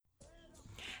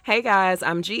Hey guys,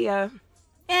 I'm Gia.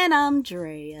 And I'm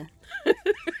Drea.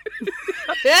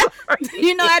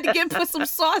 You know, I had to put some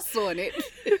sauce on it.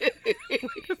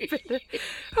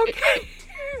 Okay.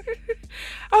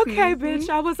 Okay, bitch.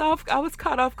 I was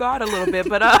caught off guard a little bit,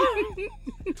 but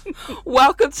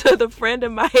welcome to the Friend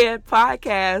in My Head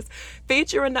podcast,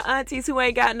 featuring the aunties who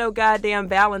ain't got no goddamn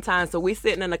Valentine, so we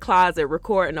sitting in the closet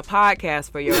recording a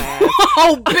podcast for your ass.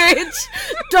 Oh, bitch!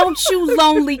 Don't you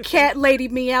lonely cat lady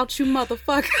me out, you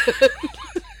motherfucker.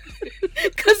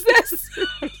 Because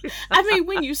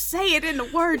when you say it in the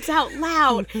words out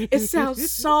loud, it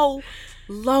sounds so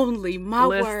lonely.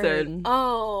 Word.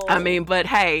 Oh. But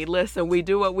hey, listen, we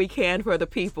do what we can for the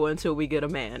people until we get a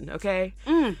man, okay?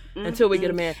 Until we get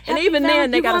a man. And even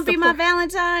then, they gotta be my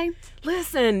Valentine?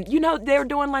 Listen, you know, they're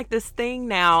doing like this thing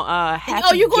now,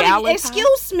 Happy you're going to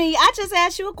excuse me. I just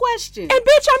asked you a question. And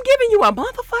bitch, I'm giving you a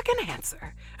motherfucking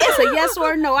answer. It's a yes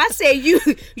or no. I say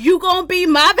you gonna be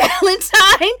my Valentine.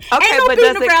 Okay, ain't no but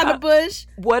beating around the bush.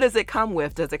 What does it come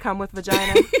with? Does it come with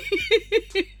vagina?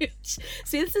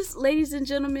 See, this is, ladies and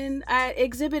gentlemen,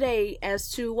 Exhibit A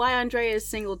as to why Andrea is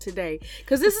single today.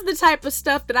 Because this is the type of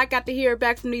stuff that I got to hear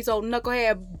back from these old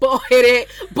knucklehead, bald-headed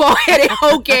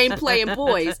whole game playing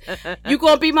boys. You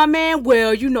gonna be my man?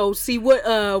 Well, you know, see what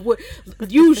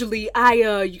usually I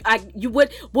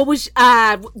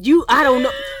don't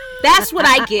know. That's what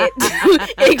I get.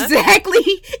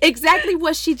 Exactly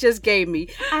what she just gave me.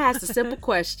 I asked a simple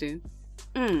question.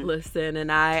 Listen, and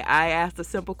I asked a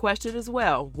simple question as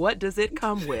well. What does it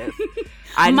come with?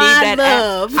 I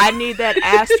need that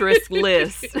asterisk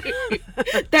list.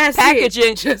 That's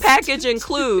packaging. Package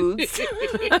includes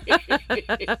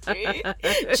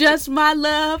just my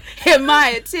love and my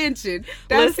attention.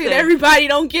 That's it. Everybody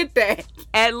don't get that.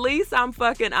 At least I'm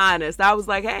fucking honest. I was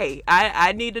like, hey,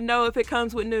 I need to know if it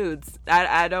comes with nudes.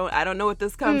 I don't know what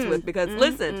this comes with because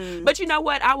listen. But you know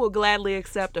what? I will gladly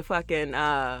accept a fucking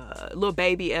little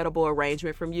baby edible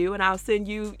arrangement from you, and I'll send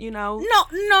you. You know.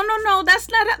 No. That's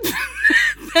not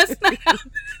how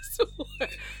this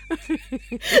works.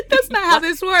 That's not how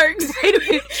this works. Wait a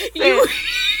minute.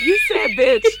 You said,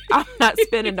 bitch, I'm not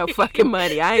spending no fucking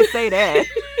money. I ain't say that.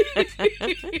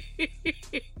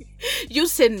 You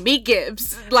send me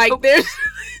gifts. Like, there's...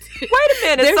 Wait a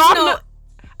minute. So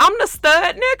I'm the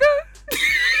stud nigga?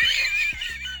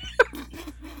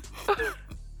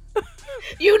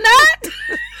 You not?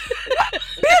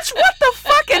 Bitch, what the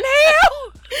fucking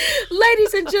hell?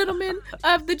 Ladies and gentlemen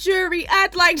of the jury,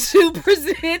 I'd like to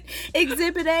present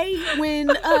Exhibit A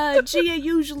when Gia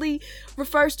usually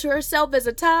refers to herself as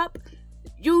a top.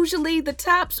 Usually the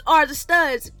tops are the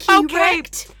studs.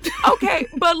 Correct. Okay,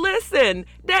 but listen,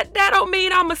 that don't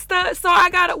mean I'm a stud, so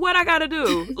what I gotta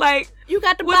do? Like, you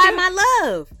got to buy my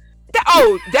love.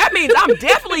 That means I'm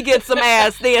definitely getting some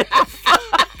ass then.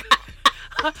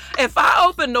 If I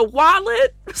open the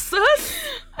wallet, sus.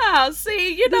 Oh,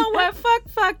 see, you know what?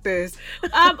 Fuck this.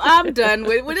 I'm done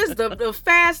with this. Is the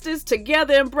fastest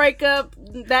together and break up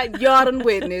that y'all done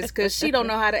witness because she don't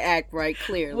know how to act right.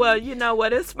 Clearly. Well, you know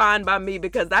what? It's fine by me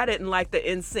because I didn't like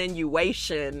the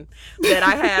insinuation that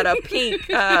I had a pink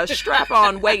strap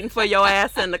on waiting for your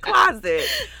ass in the closet.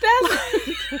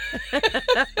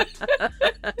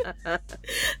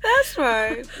 That's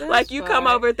right. Like you come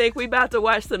over and think we about to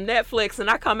watch some Netflix,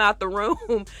 and I come out the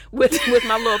room with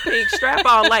my little pink strap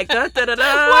on, like da da da da.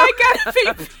 Why it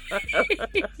gotta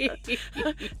be?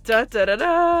 Da da da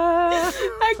da.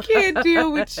 I can't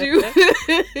deal with you.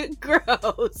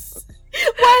 Gross.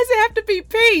 Why does it have to be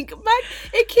pink?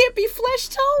 It can't be flesh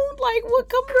toned. Like, what?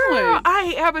 Come on. I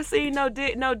ain't ever seen no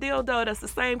dildo that's the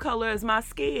same color as my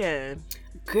skin.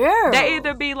 Girl, they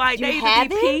either be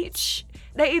peach.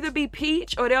 They either be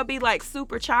peach or they'll be like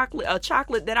super chocolate, a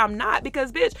chocolate that I'm not,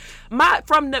 because bitch,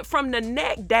 from the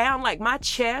neck down, like my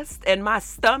chest and my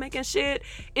stomach and shit,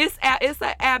 it's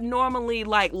an abnormally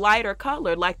like lighter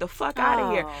color. Like the fuck out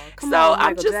of here. Come on,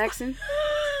 Michael Jackson.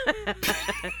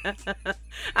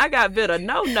 I got bit of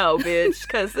no, bitch,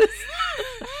 because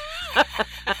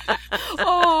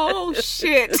oh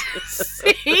shit!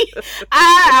 See,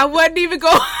 I wasn't even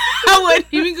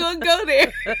gonna go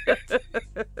there.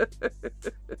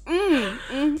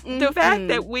 The fact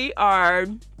that we are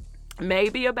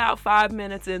maybe about 5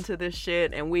 minutes into this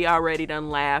shit and we already done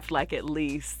laughed like at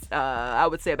least I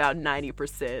would say about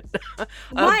 90%.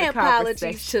 My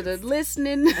apologies to the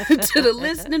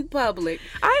listening public.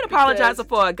 I ain't apologizing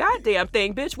for a goddamn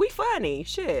thing, bitch. We funny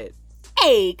shit.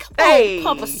 Hey, come on,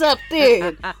 pump us up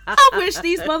then. I wish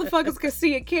these motherfuckers could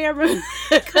see a camera,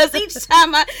 because each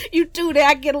time you do that,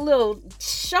 I get a little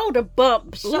shoulder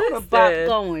bump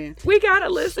going. We gotta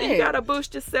listen. Shit. You gotta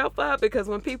boost yourself up, because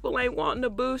when people ain't wanting to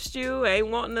boost you, ain't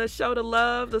wanting to show the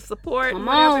love, the support,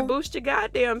 whatever, boost your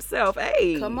goddamn self.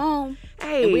 Hey, come on.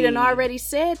 Hey, and we done already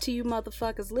said to you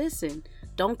motherfuckers, listen.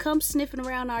 Don't come sniffing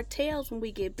around our tails when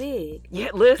we get big.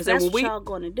 Yeah, listen. That's what y'all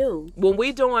gonna do. When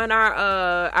we doing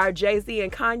our Jay-Z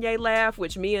and Kanye laugh,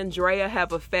 which me and Drea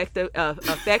have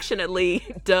affectionately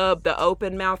dubbed the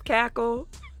open mouth cackle.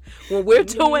 When we're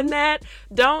doing that,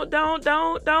 don't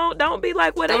be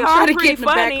like, well, they don't are try to pretty get in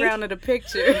funny. The background of the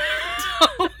picture.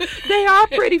 They are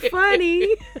pretty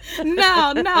funny.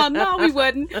 No, we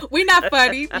wouldn't. We not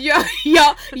funny.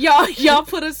 Y'all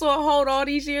put us on hold all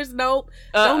these years. Nope.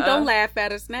 Don't laugh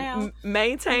at us now.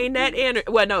 Maintain that energy.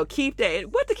 Well, no, keep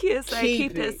that. What the kids say?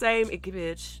 Keep that same.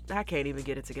 Bitch, I can't even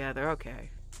get it together. Okay.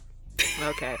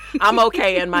 I'm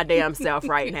okay in my damn self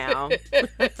right now.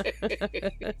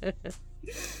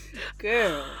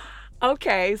 Girl.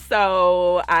 Okay,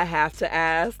 so I have to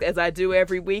ask, as I do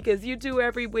every week, as you do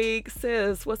every week,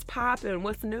 sis, what's popping?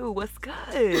 What's new? What's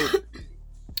good?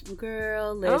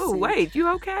 Girl, listen. Oh, wait, you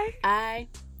okay?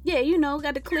 Yeah,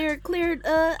 got the clear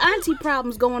auntie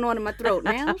problems going on in my throat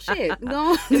now. Shit. We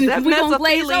gonna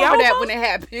glaze over that when it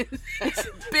happens.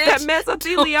 That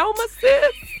mesothelioma,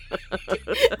 sis?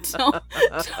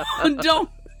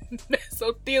 Don't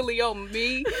mesothelioma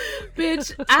me.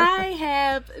 Bitch, I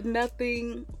have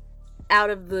nothing out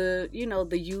of the,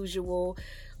 the usual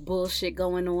bullshit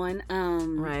going on.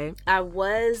 Right. I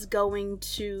was going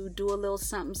to do a little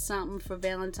something for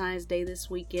Valentine's Day this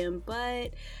weekend,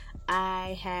 but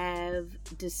I have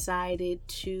decided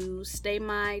to stay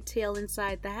my tail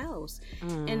inside the house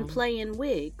and play in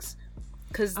wigs.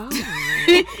 Cause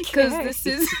this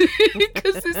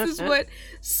is what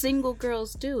single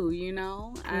girls do,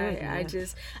 I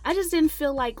just didn't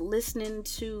feel like listening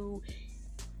to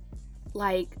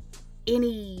like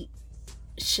any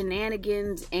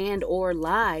shenanigans and or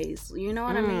lies. You know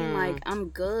what I mean? Like, I'm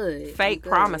good. Fake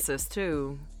promises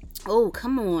too. Oh,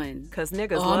 come on. Because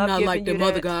niggas love I'm not giving like them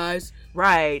other guys.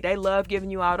 Right. They love giving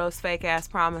you all those fake ass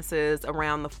promises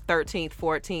around the 13th,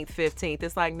 14th, 15th.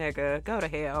 It's like, nigga, go to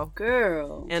hell.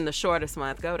 Girl. In the shortest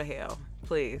month, go to hell.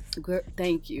 Please. Girl,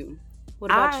 thank you.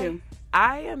 What about you?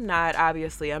 I am not,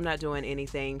 obviously, I'm not doing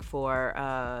anything for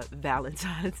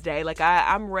Valentine's Day. Like,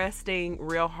 I'm resting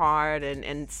real hard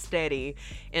and steady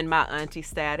in my auntie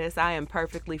status. I am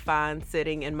perfectly fine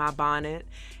sitting in my bonnet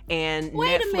and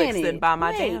Netflixing by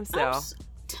my damn self.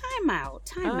 Time out.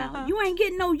 You ain't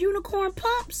getting no unicorn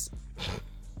pumps?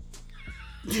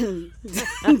 Hello?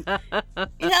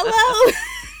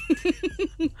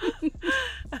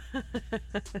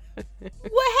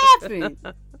 What happened?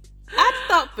 I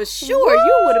thought for sure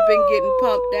you would have been getting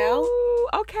pumped out.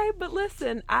 Okay, but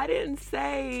listen, I didn't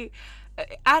say.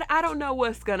 I don't know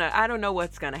what's gonna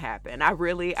happen. I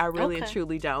really and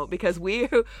truly don't, because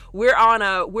we're on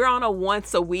a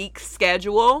once a week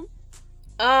schedule.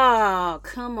 Oh,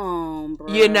 come on, bro.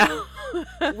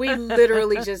 We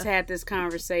literally just had this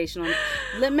conversation.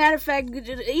 Matter of fact,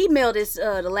 email this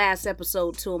the last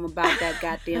episode to him about that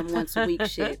goddamn once a week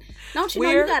shit. Don't you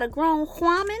know you got a grown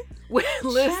woman?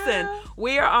 Listen,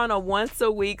 we are on a once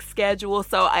a week schedule,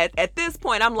 so at this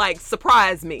point, I'm like,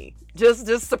 surprise me. Just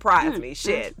surprise me,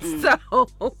 shit. So,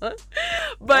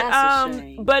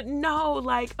 but no,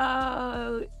 like,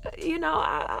 I'll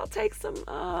take some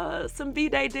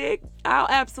V-Day dick. I'll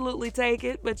absolutely take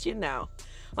it, but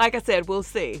like I said, we'll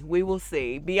see. We will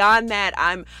see. Beyond that,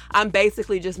 I'm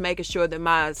basically just making sure that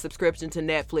my subscription to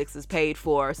Netflix is paid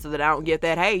for, so that I don't get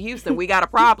that, hey, Houston, we got a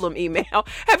problem email.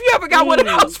 Have you ever got one of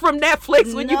those from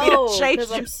Netflix when you get a change? No,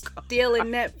 because I'm stealing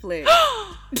Netflix.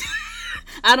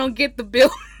 I don't get the bill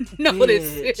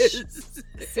notices.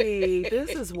 See,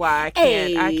 this is why I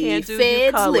can't do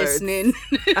you colors. Listening.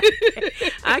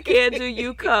 I can't do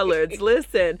you colors.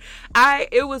 Listen,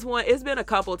 it's been a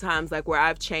couple times like where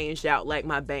I've changed out like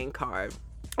my bank card.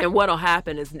 And what'll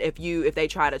happen is if they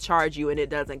try to charge you and it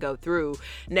doesn't go through,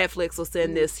 Netflix will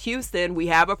send this, Houston, we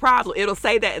have a problem. It'll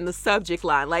say that in the subject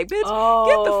line. Like, bitch,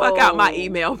 get the fuck out my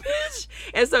email, bitch.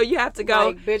 And so you have to go.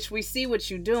 Like, bitch, we see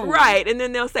what you're doing. Right. And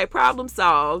then they'll say, problem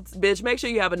solved. Bitch, make sure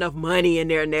you have enough money in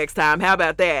there next time. How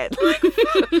about that?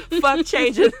 Fuck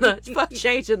changing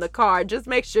the card. Just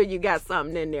make sure you got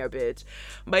something in there, bitch.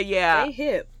 But yeah. They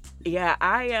hip. Yeah,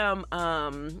 I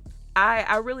am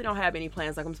I really don't have any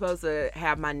plans. Like, I'm supposed to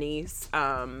have my niece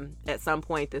at some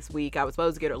point this week. I was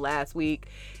supposed to get her last week,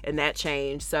 and that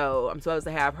changed. So I'm supposed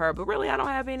to have her. But really, I don't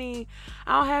have any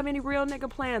real nigga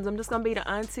plans. I'm just gonna be the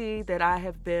auntie that I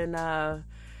have been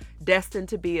destined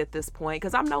to be at this point,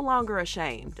 because I'm no longer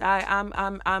ashamed.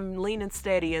 I'm leaning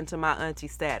steady into my auntie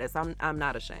status. I'm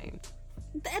not ashamed.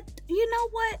 That, you know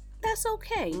what? That's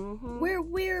okay. Mm-hmm.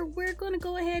 We're gonna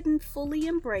go ahead and fully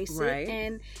embrace Right.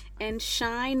 it and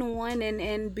shine on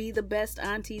and be the best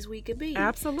aunties we could be.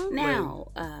 Absolutely.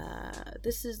 Now,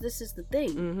 this is the thing.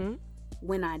 Mm-hmm.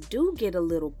 When I do get a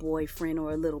little boyfriend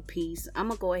or a little piece, I'm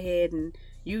gonna go ahead and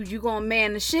you gonna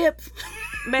man the ship,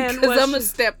 Man, because I'm gonna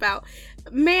step out,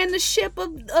 man the ship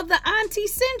of the Auntie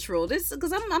Central. This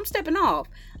because I'm stepping off.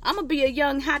 I'm gonna be a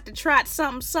young hot to trot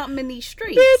something in these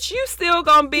streets. Bitch, you still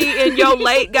gonna be in your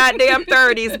late goddamn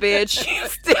 30s, bitch. You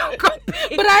still gonna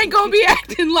be. But I ain't gonna be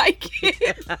acting like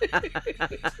it.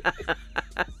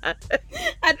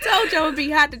 I told you I'm gonna be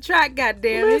hot to trot,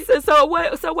 goddamn it. Listen, so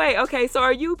wait, okay, so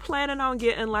are you planning on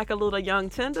getting like a little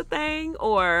young tender thing,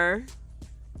 or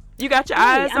you got your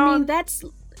eyes on? I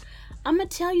mean, I'm gonna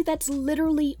tell you, that's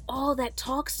literally all that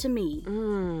talks to me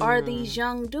are these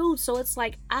young dudes. So it's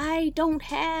like I don't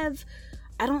have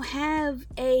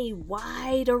a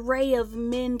wide array of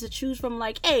men to choose from.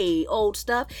 Like, hey, old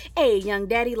stuff, hey, young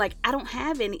daddy. Like, I don't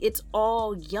have any. It's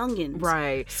all youngins,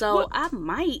 Right. So Well, I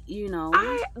might,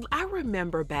 I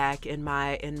remember back in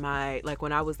my like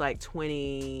when I was like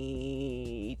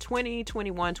 20,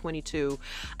 21, 22,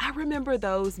 I remember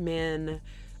those men,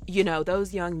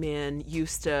 those young men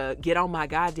used to get on my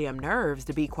goddamn nerves,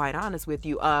 to be quite honest with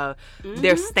you.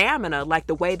 Their stamina, like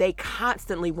the way they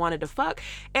constantly wanted to fuck.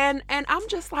 And I'm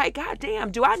just like,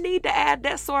 goddamn, do I need to add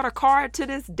that sort of card to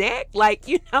this deck? Like,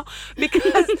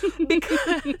 because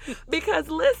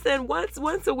listen,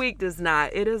 once a week it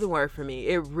doesn't work for me.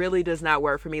 It really does not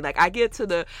work for me. Like, I get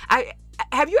to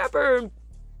have you ever,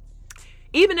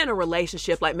 even in a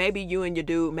relationship, like maybe you and your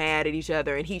dude mad at each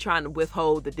other and he trying to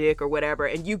withhold the dick or whatever,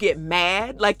 and you get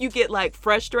mad, like you get like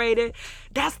frustrated.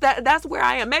 That's where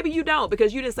I am. Maybe you don't,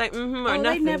 because you didn't say or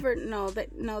nothing.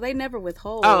 They never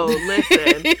withhold. Oh,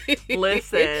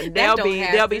 listen. They'll be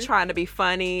happen. trying to be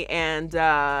funny, and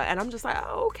I'm just like,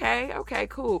 oh, okay,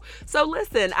 cool. So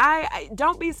listen, I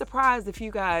don't be surprised if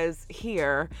you guys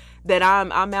hear that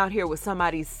I'm out here with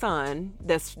somebody's son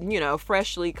that's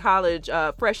freshly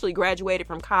graduated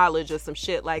from college or some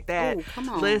shit like that. Ooh, come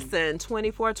on. Listen,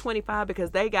 24, 25,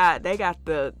 because they got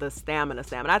the stamina.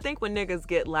 I think when niggas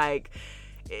get like,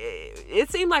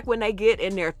 it seemed like when they get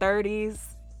in their 30s,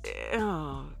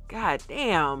 oh god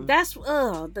damn, that's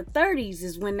the 30s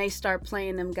is when they start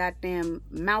playing them goddamn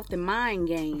mouth and mind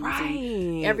games.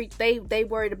 Right. They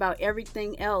worried about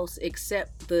everything else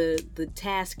except the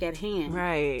task at hand.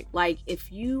 Right. Like,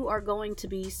 if you are going to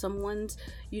be someone's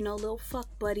little fuck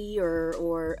buddy or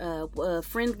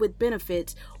friend with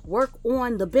benefits, work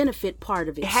on the benefit part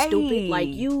of it. Hey. Stupid. Like,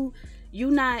 you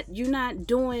not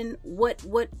doing what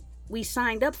we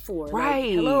signed up for.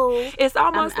 Right. Like, hello. It's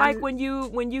almost like when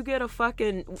you get a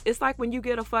fucking, it's like when you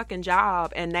get a fucking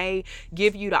job and they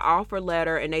give you the offer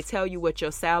letter and they tell you what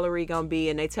your salary gonna be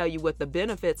and they tell you what the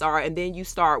benefits are, and then you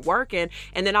start working,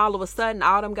 and then all of a sudden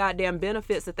all them goddamn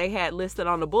benefits that they had listed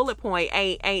on the bullet point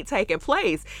ain't taking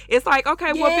place. It's like,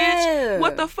 okay, well, bitch,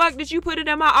 what the fuck did you put it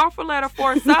in my offer letter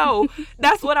for? So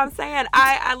that's what I'm saying.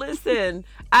 I listen,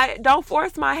 I don't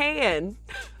force my hand.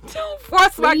 Don't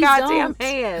force my goddamn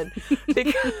hand,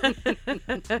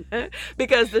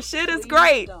 because the shit is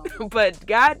great, but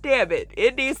god damn it,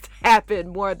 it needs to happen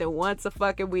more than once a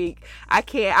fucking week. I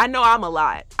can't. I know I'm a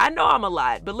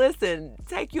lot, but listen,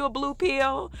 take you a blue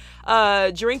pill,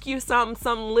 drink you some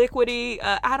liquidy,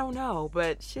 I don't know,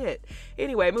 but shit.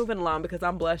 Anyway, moving along, because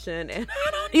I'm blushing and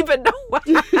I don't even know why.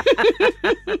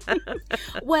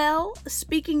 Well,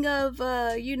 speaking of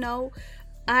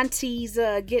aunties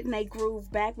getting a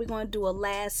groove back, we're going to do a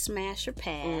last smash or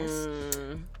pass.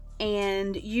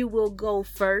 And you will go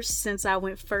first, since I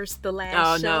went first the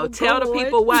last show. Oh, no. Tell the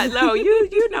people why. No,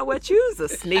 you know what? You's a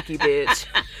sneaky bitch.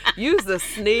 You's a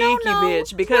sneaky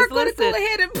bitch. Because listen,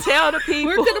 tell the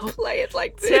people. We're going to play it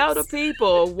like this. Tell the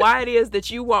people why it is that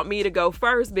you want me to go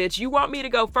first, bitch. You want me to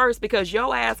go first because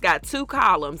your ass got 2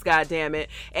 columns, goddammit.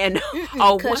 And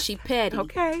because she petty.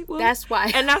 Okay. Well, that's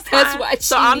why. And that's why.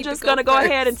 So I'm just going to go first.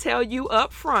 ahead and tell you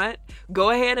up front. Go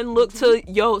ahead and look to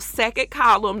your second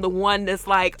column, the one that's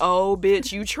like, oh,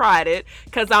 bitch, you tried it,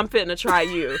 because I'm finna try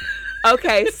you.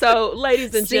 Okay, so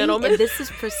ladies and gentlemen. And this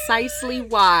is precisely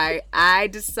why I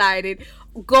decided,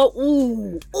 go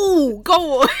on.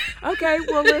 Okay,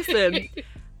 well, listen.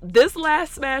 this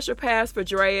last smash or pass for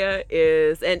Drea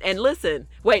is, and listen,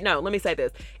 wait, no, let me say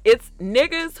this. It's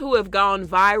niggas who have gone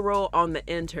viral on the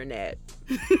internet.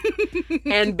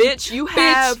 And bitch, you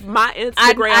have my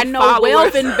Instagram I know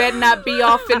followers. Welvin better not be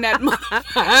off in that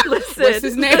motherfucker. Listen, What's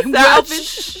his name?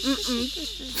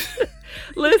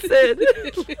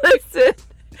 Welvin. Listen.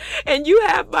 And you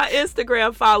have my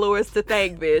Instagram followers to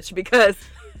thank, bitch, because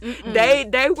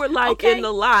they were like in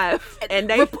the live, and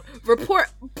they report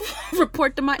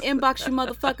to my inbox, you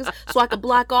motherfuckers, so I can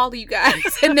block all of you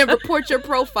guys, and then report your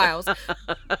profiles.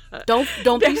 Don't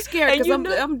be scared,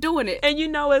 because I'm doing it. And you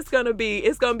know it's gonna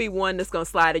be one that's gonna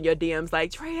slide in your DMs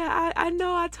like, Drea, I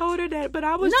know I told her that, but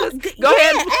I was go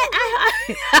ahead.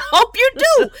 I hope you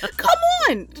do. Come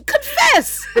on,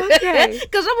 confess. Okay,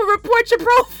 because I'm gonna report your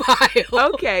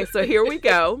profile. Okay, so here we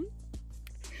go.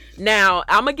 Now,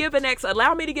 I'm going to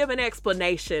allow me to give an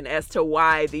explanation as to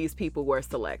why these people were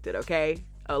selected, okay?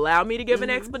 Allow me to give an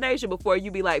explanation before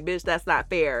you be like, bitch, that's not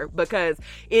fair, because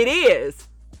it is,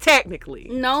 technically.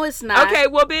 No, it's not. Okay,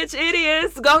 well, bitch, it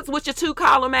is. Go with your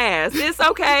 2-column ass. It's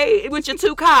okay with your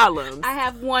 2 columns. I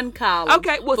have 1 column.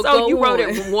 Okay, well, so you wrote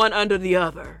it one under the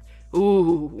other.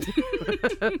 Ooh.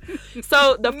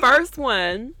 So the first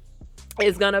one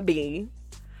is going to be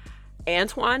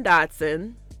Antoine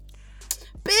Dotson.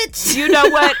 Bitch. You know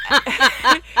what?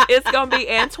 It's going to be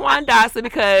Antoine Dotson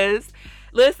because,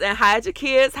 listen, hide your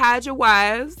kids, hide your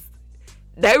wives.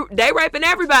 They raping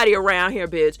everybody around here,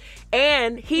 bitch.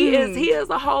 And he is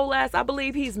a whole ass, I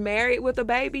believe he's married with a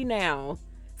baby now.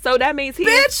 So that means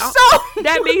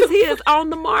that means he is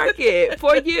on the market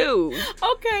for you.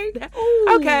 Okay. Ooh,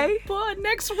 okay. Boy,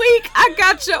 next week I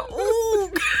got you.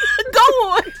 Ooh. Go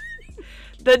on.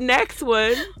 The next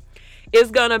one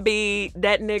is gonna be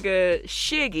that nigga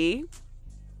Shiggy.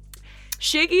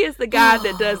 Shiggy is the guy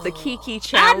that does the Kiki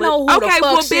challenge. I know who the fuck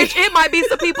well, bitch, it might be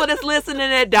some people that's listening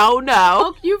that don't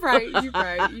know. Oh, you're right.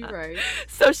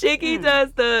 So Shiggy does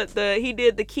he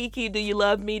did the Kiki Do You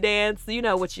Love Me dance. You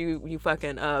know what you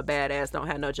fucking badass don't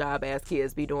have no job ass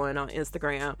kids be doing on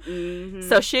Instagram. Mm-hmm.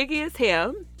 So Shiggy is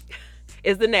him.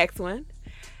 Is the next one.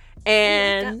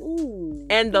 And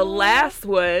the last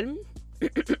one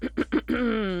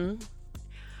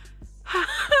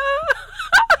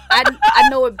I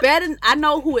know it better. I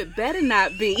know who it better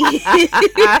not be.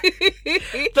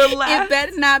 It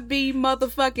better not be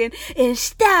motherfucking. And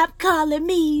stop calling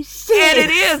me sis. And it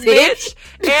is, bitch.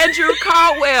 Andrew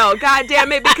Caldwell. God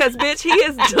damn it, because bitch, he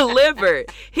is delivered.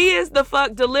 He is the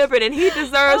fuck delivered, and he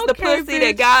deserves the pussy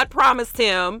that God promised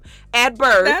him at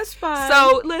birth. That's fine.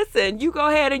 So listen, you go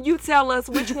ahead and you tell us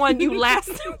which one you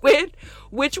lasted with,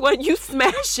 which one you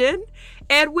smashing,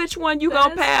 and which one you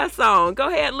gonna pass on. Go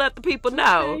ahead and let the people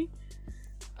know.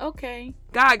 Okay.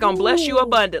 God gonna bless you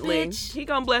abundantly. Bitch. He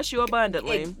gonna bless you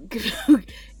abundantly.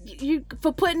 You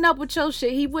for putting up with your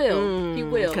shit. He will. He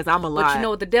will. Because I'm a lot. But you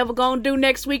know what the devil gonna do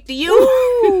next week to you?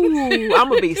 Ooh, I'm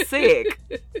gonna be sick.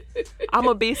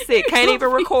 Can't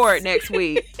even record next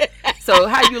week. So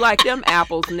how you like them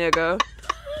apples, nigga?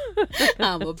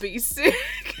 I'm gonna be sick.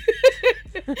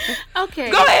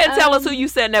 Okay. Go ahead and tell us who you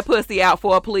setting that pussy out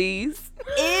for, please.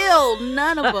 Ew,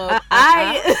 none of them.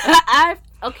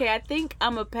 Okay, I think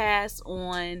I'm gonna pass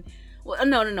on. Well,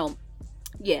 no.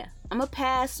 Yeah, I'm gonna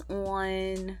pass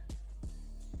on.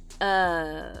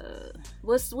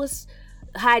 What's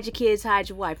hide your kids, hide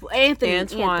your wife. Well,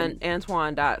 Antoine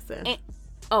Dotson.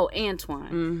 Antoine.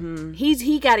 Mm-hmm.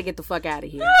 He got to get the fuck out of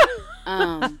here.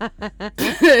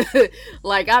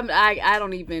 Like I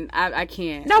don't even. I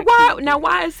can't. Now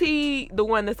why is he the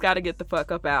one that's got to get the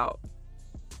fuck up out?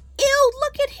 Ew!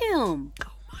 Look at him.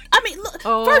 I mean, look.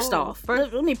 First off,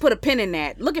 let me put a pin in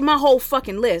that. Look at my whole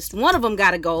fucking list. One of them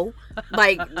gotta go.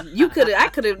 Like I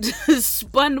could have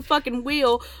spun the fucking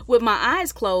wheel with my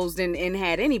eyes closed and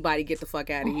had anybody get the fuck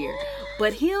out of here.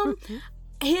 But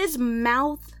his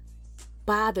mouth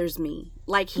bothers me.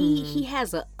 Like he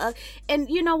has and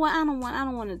you know what? I don't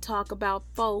want to talk about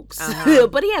folks,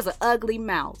 but he has an ugly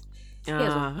mouth. He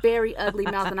has a very ugly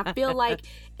mouth, and I feel like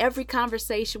every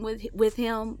conversation with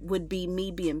him would be me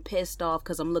being pissed off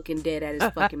because I'm looking dead at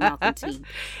his fucking mouth and teeth.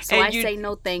 So I say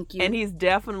no thank you. And he's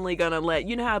definitely gonna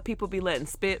you know how people be letting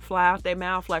spit fly out their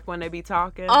mouth like when they be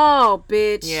talking? Oh,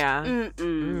 bitch. Yeah.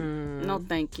 No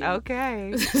thank you.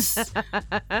 Okay.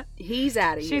 He's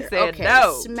out of here. She said okay.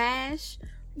 no.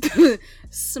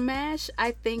 Smash,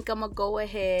 I think I'm gonna go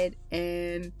ahead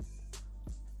and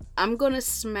I'm gonna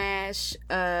smash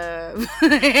oh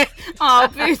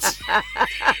bitch.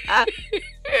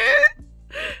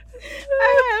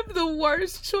 I have the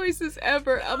worst choices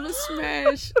ever. I'm gonna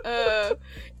smash.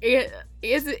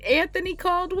 Is it Anthony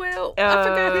Caldwell? I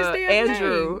forgot his damn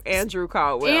name. Andrew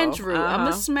Caldwell. Andrew. I'm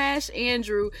gonna smash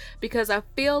Andrew because I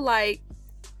feel like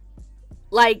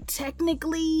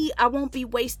technically I won't be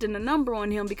wasting a number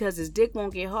on him because his dick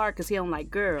won't get hard because he don't like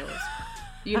girls.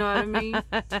 You know what I mean?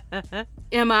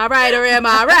 Am I right or am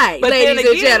I right, but ladies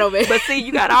and gentlemen? But see,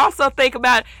 you gotta also think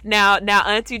about now,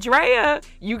 Auntie Drea,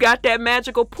 you got that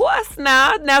magical puss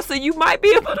now, so you might be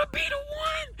able to be the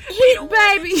one.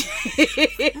 Baby,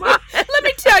 let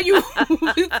me tell you,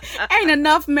 ain't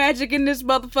enough magic in this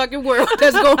motherfucking world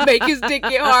that's gonna make his dick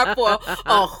get hard for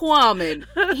a woman.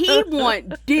 He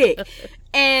want dick,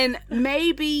 and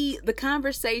maybe the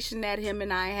conversation that him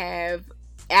and I have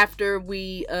after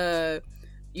we,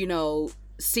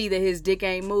 see that his dick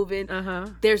ain't moving,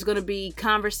 there's gonna be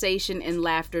conversation and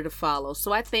laughter to follow.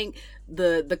 So I think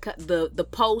the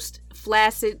post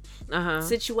flaccid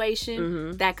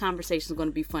situation, that conversation is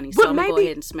gonna be funny. So I'm gonna go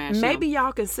ahead and smash maybe him.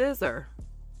 y'all can scissor.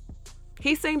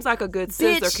 He seems like a good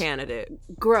scissor candidate.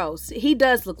 Gross. He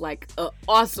does look like an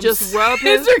awesome just rub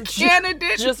scissor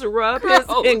candidate. Just rub his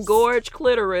engorged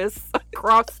clitoris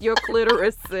across your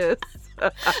clitoris, sis.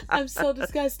 I'm so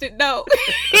disgusted. No,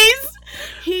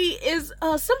 he is.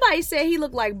 Somebody said he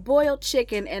looked like boiled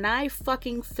chicken, and I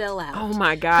fucking fell out. Oh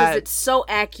my god, because it's so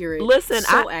accurate. Listen,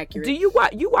 accurate. Do you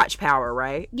watch Power,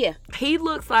 right? Yeah. He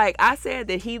looks like, I said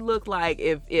that he looked like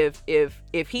if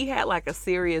he had like a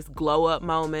serious glow up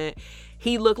moment,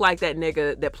 he looked like that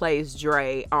nigga that plays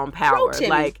Dre on Power.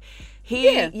 Like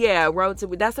Road to.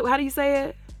 That's how do you say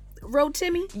it? Road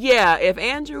Timmy? Yeah, if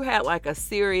Andrew had like a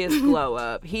serious glow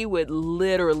up, he would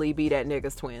literally be that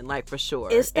nigga's twin, like for sure.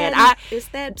 It's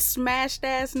that smashed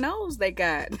ass nose they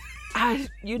got.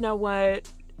 You know what?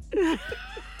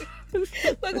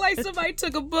 Look like somebody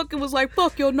took a book and was like,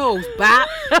 fuck your nose, bop,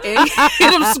 and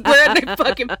hit them square in their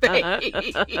fucking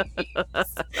face.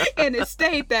 And it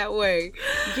stayed that way.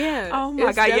 Yeah. Oh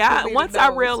my god, yeah. Once I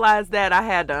realized that, I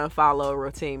had to unfollow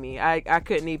Rotimi. I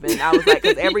couldn't even, I was like,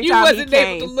 because every time he came, you wasn't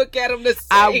able to look at him the same.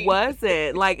 I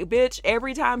wasn't. Like, bitch,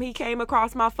 every time he came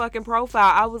across my fucking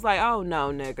profile, I was like, oh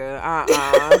no,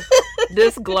 nigga,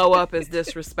 this glow up is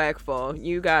disrespectful.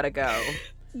 You gotta go.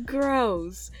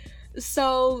 Gross.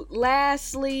 So,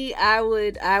 lastly, I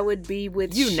would be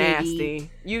with you. Shiggy.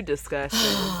 Nasty. You disgusting.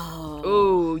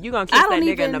 Ooh, you gonna kiss that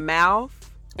nigga in the mouth?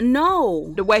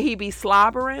 No. The way he be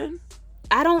slobbering?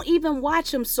 I don't even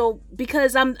watch him,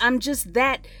 because I'm just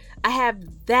that, I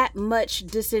have that much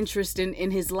disinterest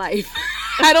in his life.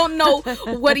 I don't know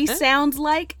what he sounds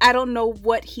like. I don't know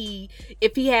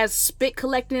if he has spit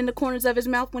collecting in the corners of his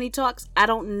mouth when he talks. I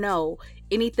don't know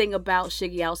anything about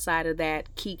Shiggy outside of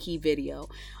that Kiki video.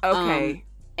 Okay.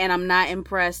 And I'm not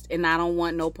impressed, and I don't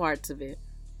want no parts of it.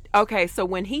 Okay, so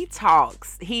when he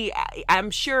talks,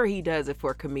 I'm sure he does it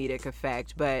for comedic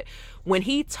effect, but when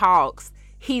he talks,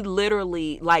 he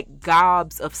literally, like,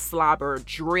 gobs of slobber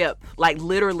drip. Like,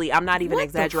 literally, I'm not even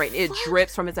exaggerating. It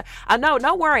drips from his... I know,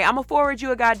 don't worry. I'm going to forward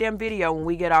you a goddamn video when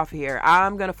we get off here.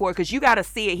 I'm going to forward... Because you got to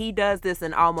see it. He does this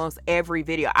in almost every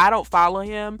video. I don't follow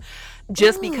him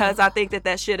just because I think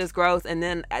that shit is gross. And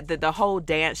then the whole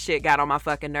dance shit got on my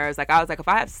fucking nerves. Like, I was like, if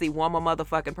I have to see one more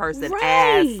motherfucking person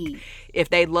ask if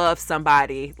they love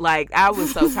somebody, like, I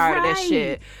was so tired of that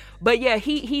shit. But yeah,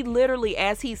 he literally,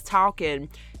 as he's talking...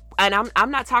 And I'm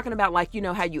not talking about, like, you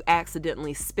know how you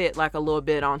accidentally spit like a little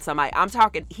bit on somebody. I'm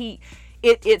talking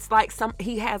it's like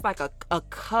he has like a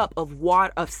cup of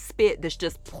water of spit that's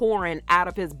just pouring out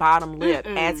of his bottom lip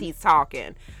as he's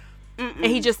talking. And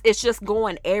it's just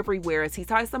going everywhere as he's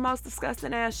talking. It's the most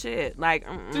disgusting ass shit. Like,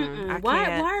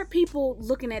 why are people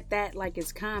looking at that like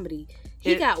it's comedy?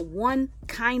 He got one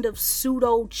kind of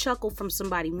pseudo chuckle from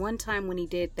somebody one time when he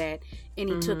did that, and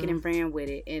he took it and ran with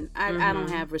it, and I don't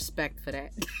have respect for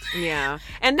that. Yeah.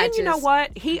 And then you know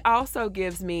what? He also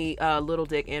gives me little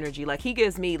dick energy. Like, he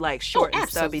gives me like short and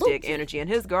stubby dick energy, and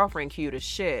his girlfriend cute as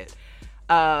shit.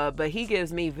 But he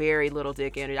gives me very little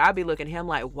dick energy. I'd be looking at him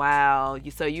like, wow,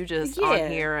 you just on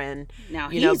here and now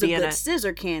he's a good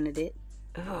scissor candidate.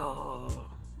 Oh.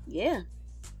 Yeah.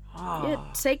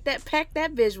 Oh. Yeah, pack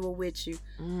that visual with you.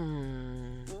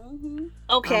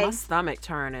 Okay. Oh, my stomach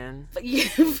turning.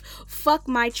 Fuck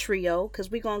my trio, because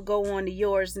we're going to go on to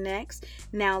yours next.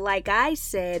 Now, like I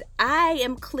said, I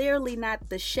am clearly not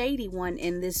the shady one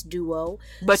in this duo.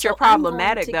 But you're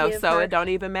problematic, though, so it don't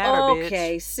even matter, bitch.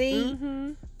 Okay,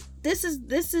 see? This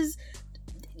is,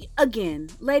 again,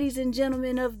 ladies and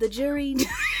gentlemen of the jury,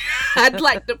 I'd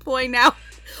like to point out,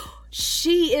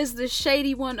 She is the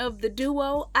shady one of the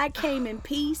duo. I came in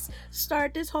peace,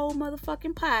 start this whole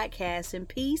motherfucking podcast in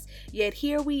peace, yet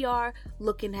here we are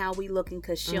looking how we looking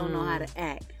because she don't know how to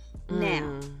act.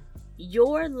 Now,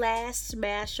 your last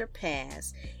smash or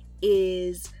pass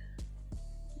is,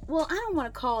 well, I don't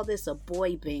want to call this a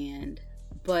boy band,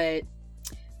 but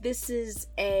this is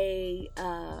a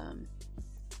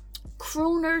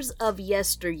crooners of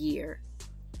yesteryear.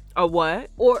 A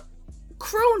what? Or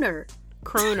crooner.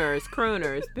 Crooners,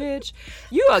 bitch.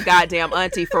 You a goddamn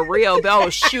auntie for real, though.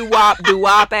 Shoo-wop,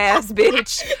 doo-wop ass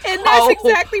bitch. And that's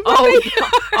exactly what they are.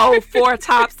 Oh, four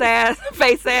tops ass,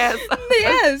 face ass.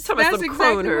 Yes, that's exactly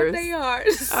crooners. What they are.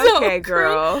 So, okay,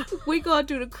 girl. We gonna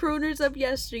do the crooners of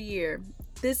yesteryear.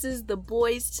 This is the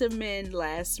Boyz II Men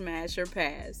last smash or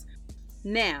pass.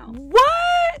 Now.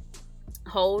 What?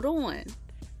 Hold on.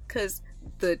 Because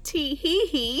the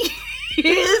tee-hee-hee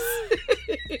is...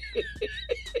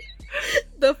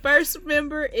 The first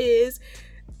member is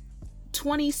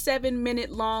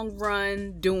 27-minute long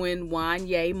run doing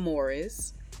Wanya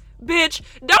Morris. Bitch,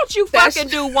 don't you fucking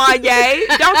do Wanya.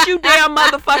 Don't you damn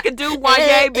motherfucking do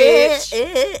Wanya, bitch.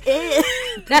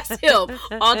 That's him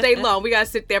all day long. We gotta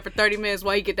sit there for 30 minutes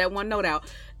while he get that one note out.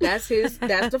 That's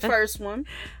the first one.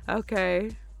 Okay.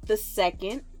 The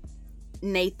second,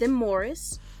 Nathan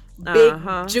Morris. Big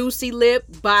juicy lip,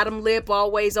 bottom lip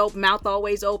always open, mouth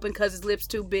always open because his lips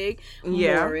too big.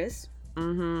 Yeah. Morris.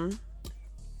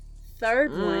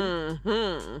 Third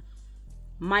one,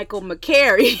 Michael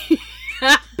McCary.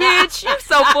 Bitch, you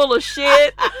so full of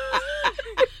shit.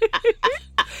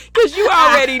 Because you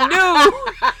already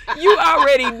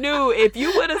knew if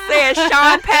you would have said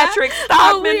Sean Patrick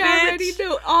Stockman, we bitch. already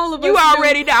knew. All of us You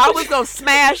already knew. knew. I was going to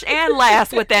smash and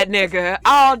last with that nigga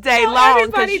all day long.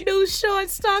 Everybody knew Sean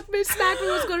Stockman. Stockman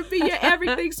was going to be your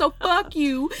everything. So fuck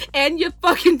you and your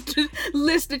fucking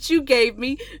list that you gave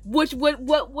me. What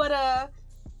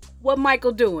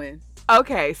Michael doing?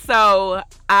 Okay, so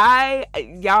I'm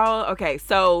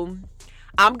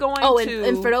going to...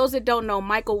 and for those that don't know,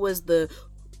 Michael was the...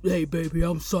 Hey, baby,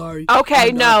 I'm sorry.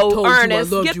 Okay, no,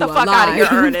 Ernest. Get the fuck out of here,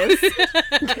 Ernest.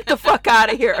 Get the fuck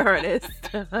out of here, Ernest.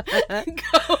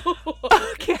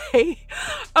 Okay,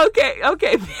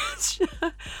 bitch.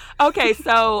 Okay,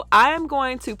 so I am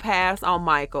going to pass on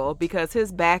Michael because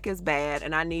his back is bad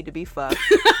and I need to be fucked.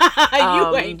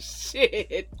 You ain't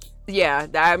shit. Yeah,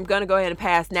 I'm gonna go ahead and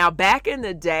pass. Now, back in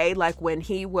the day, like when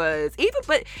he was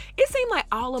but it seemed like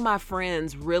all of my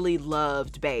friends really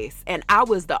loved bass, and I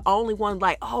was the only one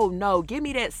like, oh no, give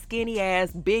me that skinny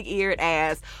ass, big eared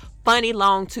ass, funny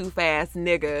long tooth ass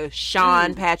nigga,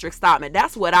 Sean Patrick Stockman.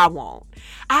 That's what I want.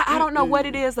 I don't know what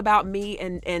it is about me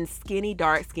and skinny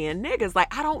dark skinned niggas.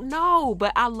 Like, I don't know,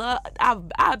 but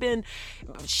I've been,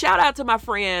 shout out to my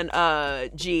friend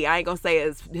G. I ain't gonna say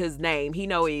his name. He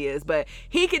know he is, but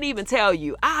he can even tell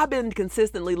you I've been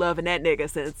consistently loving that nigga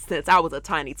since I was a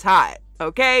tiny tot.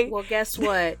 Okay. Well, guess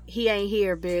what? He ain't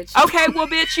here, bitch. Okay, well,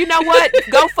 bitch, you know what?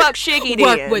 Go fuck Shiggy then.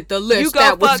 Work with the list. You go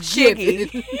that fuck was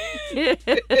Shiggy.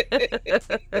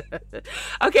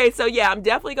 Okay, so yeah, I'm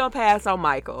definitely gonna pass on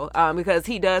Michael because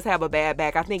he does have a bad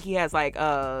back. I think he has like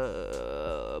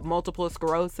multiple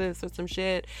sclerosis or some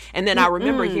shit. And then I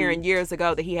remember hearing years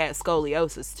ago that he had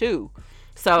scoliosis too.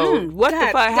 So what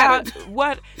the fuck?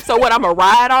 So what? I'm a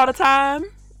ride all the time?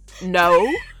 No,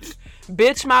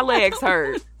 bitch, my legs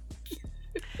hurt.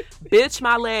 Bitch,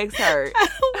 my legs hurt. I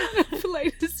don't want to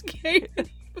play this game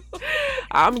anymore.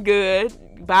 I'm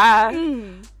good.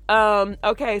 Bye.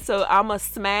 Okay, so I'm going to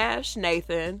smash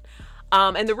Nathan.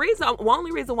 And the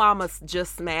only reason why I'm going to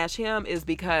just smash him is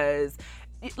because,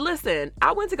 listen,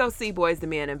 I went to go see Boyz II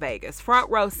Men in Vegas. Front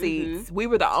row seats. We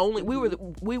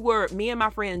were me and my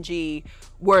friend G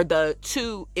were the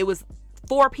two, it was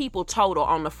 4 people total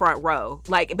on the front row.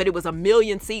 Like, but it was 1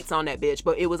 million seats on that bitch,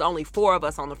 but it was only 4 of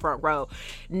us on the front row.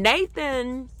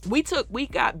 Nathan, we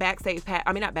got backstage pass.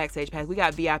 I mean, not backstage pass. We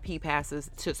got VIP passes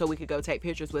so we could go take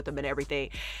pictures with them and everything.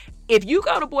 If you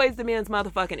go to Boyz II Men's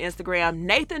motherfucking Instagram,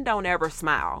 Nathan don't ever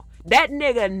smile. That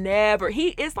nigga never.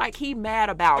 It's like he mad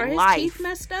about life. Are his teeth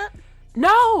messed up?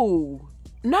 No.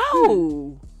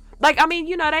 Like, I mean,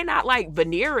 you know, they not like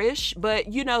veneerish,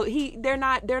 but you know, they're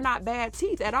not bad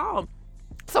teeth at all.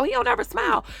 So he don't ever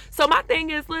smile. So my thing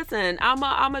is, listen,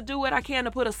 I'ma do what I can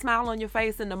to put a smile on your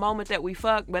face in the moment that we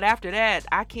fuck. But after that,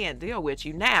 I can't deal with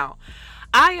you. Now,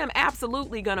 I am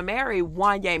absolutely gonna marry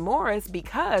Wanya Morris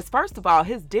because, first of all,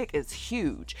 his dick is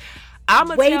huge.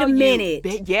 Wait a minute.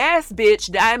 Yes,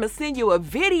 bitch. I'm gonna send you a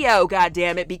video,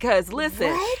 goddammit, because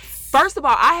listen. What? First of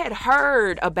all, I had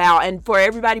heard about, and for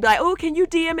everybody to be like, oh, can you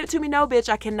DM it to me? No, bitch,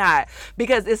 I cannot.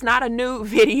 Because it's not a new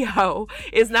video.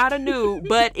 It's not a new,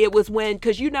 but it was when,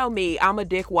 because you know me, I'm a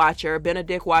dick watcher, been a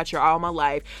dick watcher all my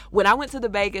life. When I went to the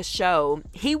Vegas show,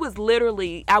 he was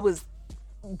literally, I was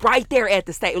right there at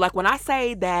the stage. Like when I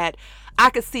say that I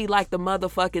could see like the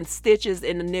motherfucking stitches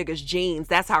in the nigga's jeans,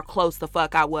 that's how close the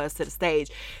fuck I was to the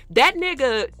stage. That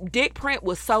nigga dick print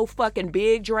was so fucking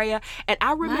big, Drea. And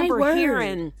I remember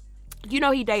hearing, you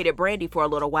know, he dated Brandy for a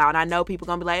little while, and I know people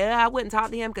gonna be like, I wouldn't talk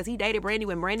to him because he dated Brandy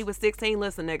when Brandy was 16.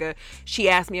 Listen, nigga, she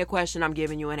asked me a question, I'm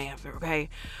giving you an answer, okay?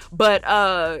 But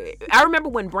I remember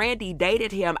when Brandy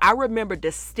dated him, I remember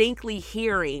distinctly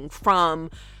hearing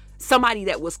from somebody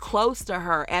that was close to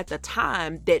her at the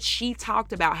time that she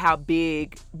talked about how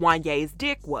big Wanye's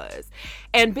dick was.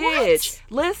 And bitch,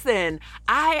 listen,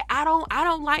 I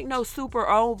don't like no super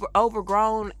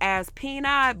overgrown ass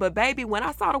peanut, but baby, when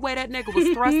I saw the way that nigga was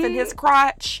thrusting his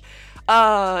crotch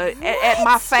at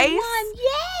my face,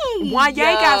 Wanye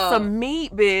got some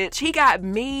meat, bitch. He got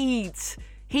meat.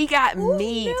 He got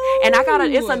meat. No. And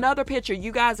it's another picture.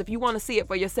 You guys, if you want to see it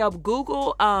for yourself,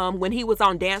 Google when he was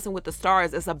on Dancing with the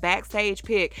Stars. It's a backstage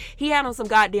pic. He had on some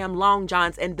goddamn long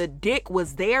johns and the dick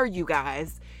was there, you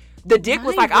guys. The dick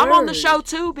was like, I'm on the show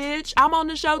too, bitch. I'm on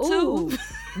the show too.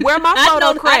 Where my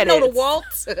photo credits? I know the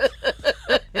waltz.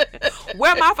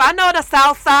 I know the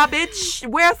South Side, bitch.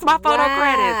 Where's my photo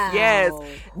credits? Yes.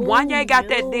 Wanye got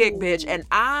that dick, bitch. And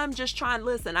I'm just trying,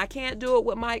 listen, I can't do it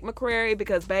with Mike McCrary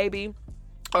because, baby,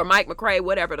 or Mike McCray,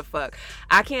 whatever the fuck.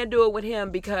 I can't do it with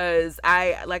him because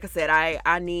like I said,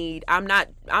 I'm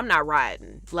not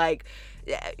riding. Like,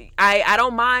 I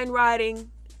don't mind riding.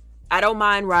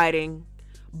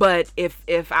 But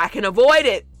if I can avoid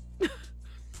it,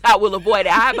 I will avoid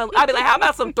it. I'll be like, how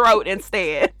about some throat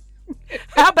instead?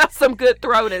 How about some good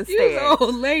throat instead? You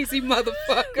old lazy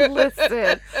motherfucker.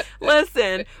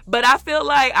 Listen. But I feel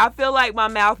like my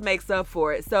mouth makes up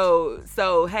for it.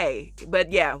 So hey,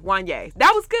 but yeah, Wanye,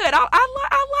 that was good.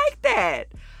 I like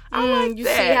that. You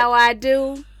see how I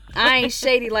do? I ain't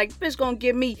shady like bitch gonna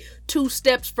give me 2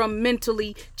 steps from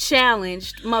mentally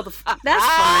challenged motherfucker. That's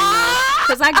fine though,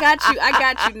 cause I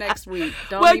got you next week.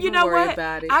 Don't even worry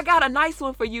about it. I got a nice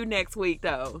one for you next week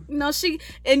though. No,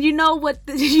 you know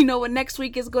what next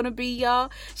week is gonna be,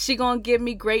 y'all. She gonna give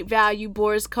me great value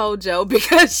Boris Kojo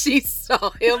because she saw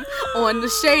him on the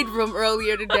Shade Room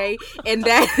earlier today, and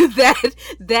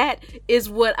that is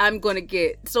what I'm gonna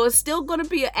get. So it's still gonna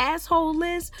be an asshole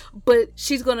list, but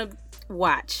she's gonna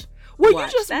watch. Well,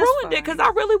 you just ruined it because I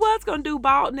really was gonna do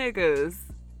bald niggas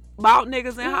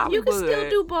in Hollywood. You can still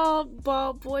do bald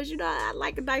boys. You know, I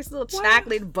like a nice little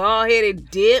chocolate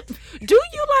bald-headed dip. Do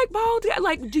you like bald?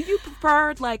 Like, do you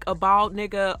prefer like a bald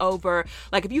nigga over,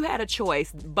 like, if you had a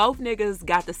choice, both niggas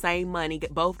got the same money,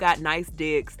 both got nice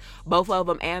dicks, both of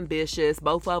them ambitious,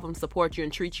 both of them support you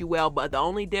and treat you well, but the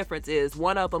only difference is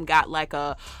one of them got like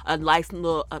a nice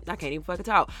little, I can't even fucking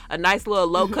talk, a nice little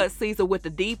low-cut Caesar with the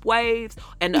deep waves,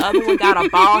 and the other one got a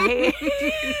bald head,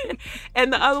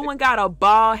 and the other one got a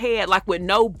bald head like with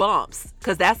no bumps,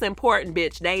 because that's important,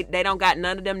 bitch. They don't got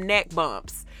none of them neck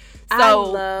bumps. So I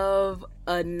love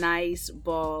a nice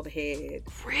bald head.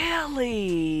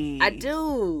 Really? I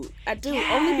do. Yes,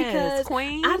 only because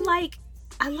queen. I like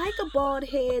a bald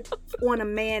head on a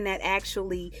man that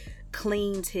actually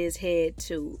cleans his head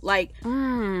too. Like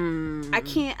I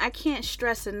can't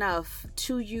stress enough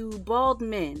to you bald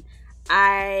men.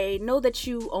 I know that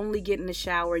you only get in the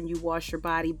shower and you wash your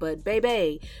body, but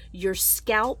baby, your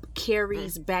scalp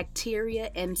carries bacteria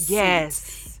and scent.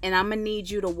 Yes. And I'm gonna need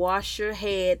you to wash your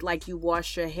head like you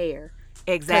wash your hair.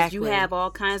 Exactly. Because you have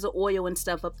all kinds of oil and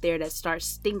stuff up there that starts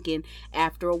stinking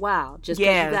after a while. Just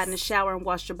because you got in the shower and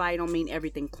washed your body don't mean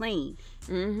everything clean.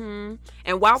 Mm-hmm.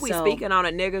 And while we speaking on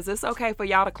it, niggas, it's okay for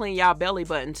y'all to clean y'all belly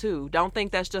button too. Don't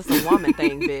think that's just a woman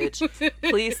thing, bitch.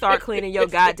 Please start cleaning your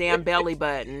goddamn belly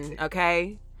button,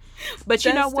 okay? But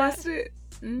you know what? That's it.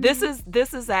 Mm-hmm.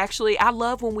 This is actually, I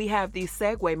love when we have these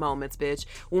segue moments, bitch.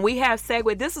 When we have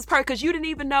segue, this is perfect because you didn't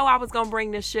even know I was gonna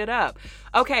bring this shit up.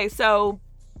 Okay, so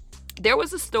there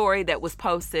was a story that was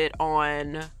posted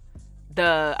on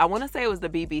I want to say it was the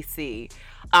BBC,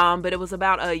 but it was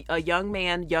about a young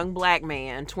black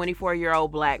man,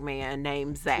 24-year-old black man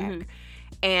named Zach. Mm-hmm.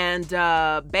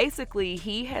 And basically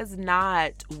he has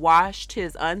not washed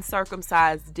his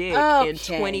uncircumcised dick in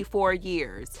 24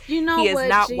 years. You know he has what,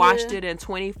 not Gia? washed it in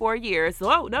 24 years.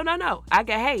 Oh, no.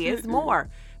 It's more.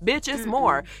 Bitch, it's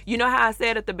more. You know how I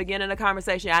said at the beginning of the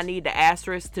conversation, I need the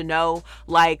asterisk to know,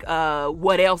 like,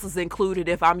 what else is included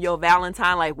if I'm your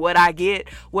Valentine, like what I get.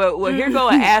 Well, here go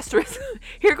an asterisk.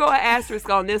 Here go an asterisk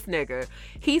on this nigga.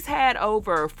 He's had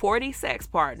over 40 sex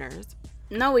partners.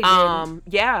 No, he didn't.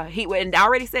 Yeah, and I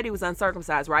already said he was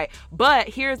uncircumcised, right? But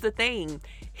here's the thing.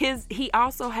 He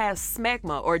also has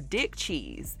smegma or dick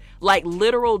cheese, like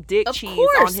literal dick Of cheese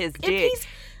course. on his If dick.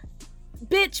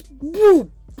 Bitch,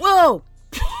 whoa.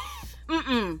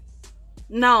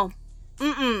 No.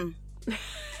 You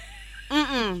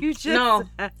just No.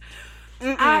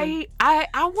 I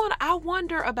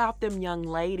wonder about them young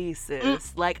ladies,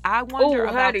 sis. Like, I wonder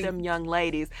about honey. them young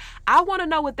ladies. I want to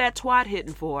know what that twat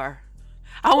hitting for.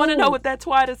 I want to know what that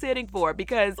twat is hitting for,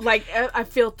 because Like, I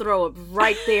feel throw up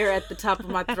right there at the top of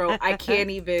my throat. I can't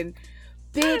even.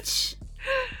 Bitch,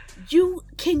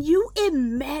 can you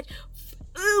imagine?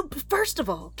 First of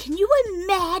all, can you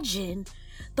imagine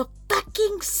the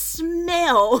fucking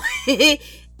smell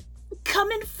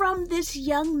coming from this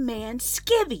young man's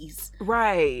skivvies?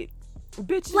 right,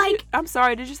 bitch. Like- I'm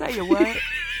sorry. Did you say your what?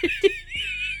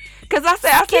 Because I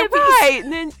said Skivvies. right,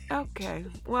 and then okay.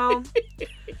 Well,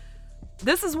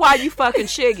 this is why you fucking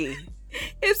shiggy.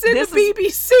 It's in This the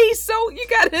BBC, so you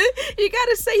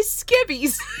gotta say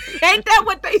skivvies. Ain't that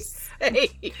what they say?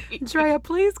 Drea,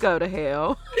 please go to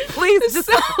hell. Please just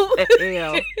So- go to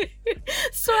hell.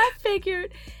 So I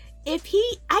figured I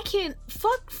can't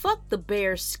fuck the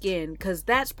bear skin, because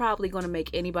that's probably gonna make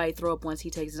anybody throw up once he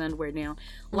takes his underwear down.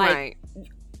 Like, Right.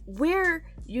 we're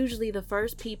usually the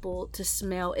first people to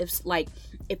smell if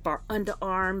our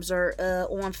underarms are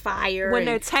on fire When and,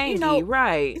 they're tangy, you know,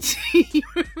 right.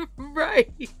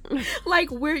 right. Like,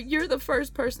 you're the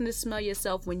first person to smell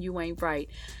yourself when you ain't right.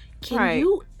 Can Right.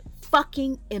 you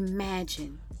fucking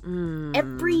imagine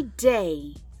every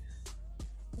day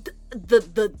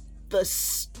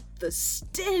the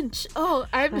stench? Oh,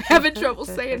 I'm having trouble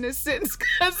saying this sentence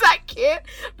because I can't.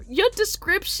 Your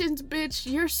descriptions,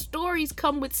 bitch, your stories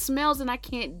come with smells and I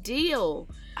can't deal.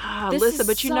 This Listen, is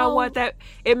but you know so- what? That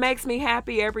it makes me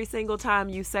happy every single time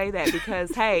you say that,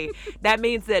 because hey, that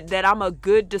means that I'm a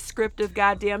good descriptive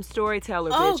goddamn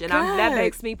storyteller, Oh, bitch, and that God.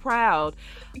 makes me proud.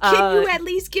 Can you at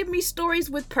least give me stories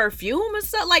with perfume or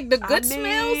something, like the good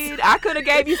smells? I could have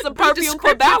gave you some Be perfume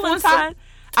for descriptive on some- Valentine.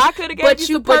 I could have gave you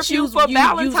some perfume for you's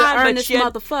Valentine, an but earnest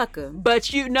motherfucker.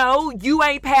 But you know, you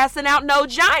ain't passing out no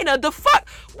gina. The fuck?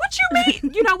 What you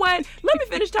mean? You know what? Let me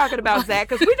finish talking about Zach,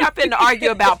 because we're not finna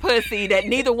argue about pussy that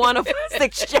neither one of us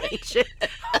exchanged.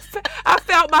 I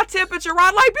felt my temperature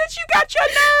rise. Like, bitch, you got your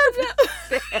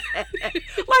nerve.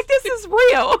 Like, this is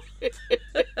real.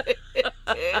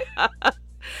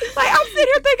 Like, I'm sitting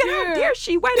here thinking, how dare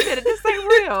she? Wait a minute, this ain't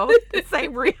real. This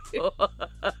ain't real.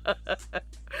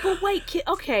 But wait,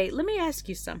 okay, let me ask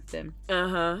you something.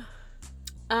 Uh-huh.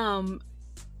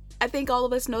 I think all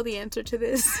of us know the answer to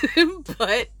this,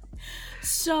 but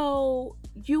so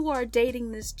you are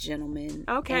dating this gentleman,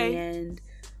 Okay. and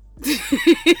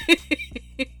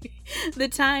the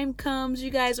time comes, you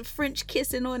guys are French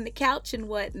kissing on the couch and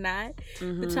whatnot.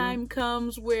 Mm-hmm. The time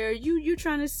comes where you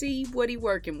trying to see what he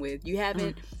working with. You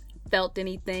haven't felt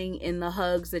anything in the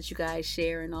hugs that you guys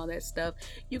share and all that stuff.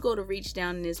 You go to reach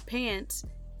down in his pants,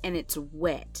 and it's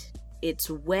wet. It's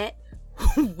wet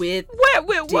with Wet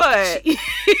with dick what? cheese.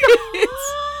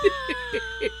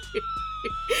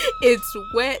 It's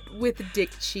wet with dick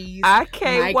cheese.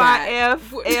 IKYFLN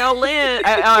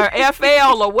or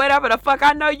FL or whatever the fuck.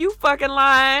 I know you fucking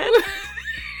lying.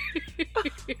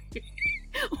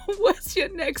 What's your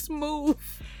next move?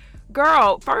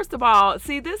 Girl, first of all,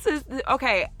 see, this is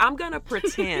okay. I'm gonna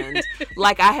pretend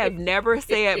like I have never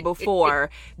said before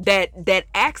that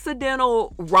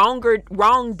accidental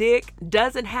wrong dick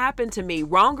doesn't happen to me.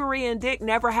 Wrongery and dick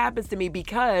never happens to me,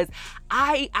 because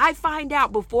I find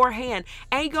out beforehand.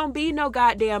 Ain't gonna be no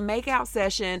goddamn makeout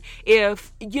session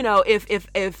if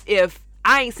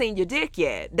I ain't seen your dick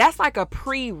yet. That's like a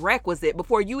prerequisite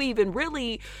before you even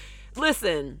really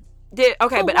listen. Okay, but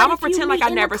what I'm gonna if you pretend like meet I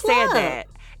in a never said club? that.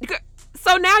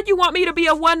 So now you want me to be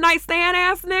a one night stand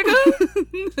ass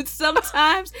nigga?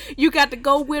 Sometimes you got to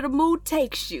go where the mood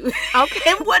takes you. Okay.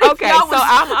 And what if Okay, y'all so was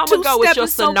I'm gonna go with your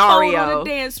two-stepping so cold scenario. on the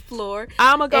dance floor?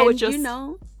 I'm gonna go and, with your. you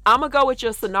know, I'm gonna go with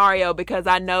your scenario, because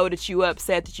I know that you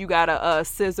upset that you got a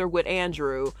scissor with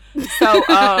Andrew. So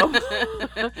y'all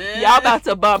about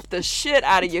to bump the shit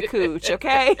out of your cooch,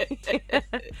 okay?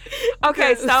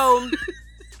 Okay, so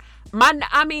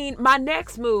my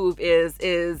next move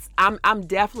is I'm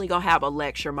definitely gonna have a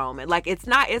lecture moment. Like, it's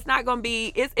not gonna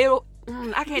be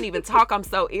I can't even talk. I'm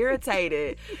so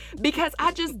irritated because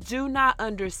I just do not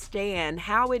understand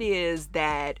how it is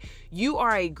that you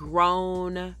are a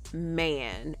grown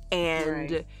man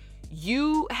and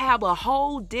you have a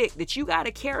whole dick that you got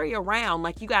to carry around.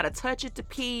 Like, you got to touch it to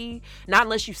pee, not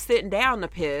unless you sitting down to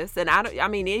piss. And I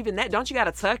mean, even that, don't you got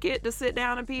to tuck it to sit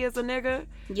down and pee as a nigga?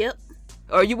 Yep.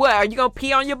 Or you what? Are you going to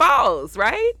pee on your balls,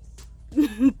 right?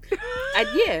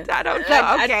 Yeah. I don't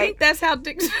know. Okay. I think that's how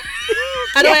dicks.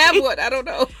 I don't have one. I don't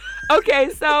know. Okay,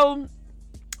 so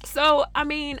I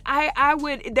mean,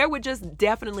 there would just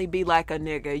definitely be like a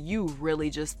nigga, you really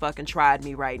just fucking tried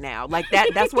me right now. Like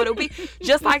that's what it would be.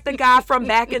 Just like the guy from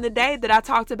back in the day that I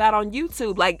talked about on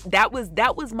YouTube. Like that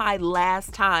was my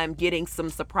last time getting some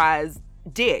surprise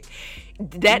dick.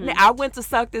 That I went to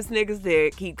suck this nigga's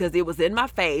dick because it was in my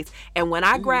face, and when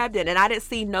I grabbed it and I didn't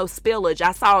see no spillage,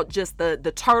 I saw just the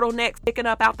turtleneck sticking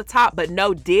up out the top, but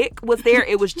no dick was there.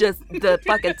 It was just the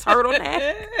fucking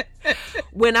turtleneck.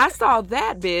 When I saw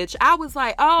that bitch, I was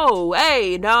like, oh,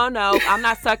 hey, no, I'm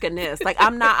not sucking this. Like,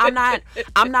 I'm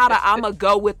a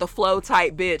go with the flow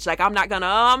type bitch. Like, I'm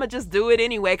gonna just do it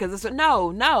anyway because it's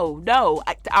no.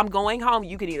 I'm going home.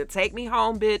 You can either take me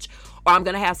home, bitch, or I'm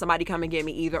gonna have somebody come and get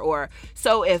me, either or.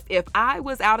 So if I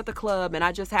was out at the club and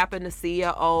I just happened to see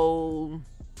a old,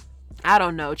 I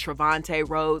don't know, Trevante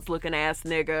Rhodes looking ass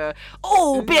nigga,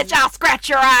 oh, bitch, I'll scratch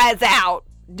your eyes out.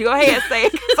 Go ahead and say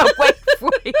it, 'cause I'm waiting for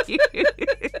you.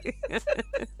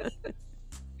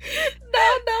 No.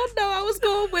 I was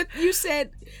going with, you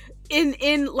said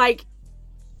in like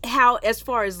how, as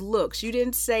far as looks, you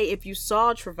didn't say if you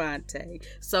saw Trevante.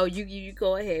 So you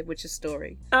go ahead with your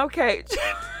story. Okay.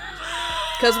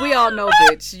 Because we all know,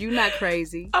 bitch, you not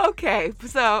crazy. Okay,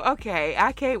 so,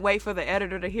 I can't wait for the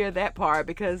editor to hear that part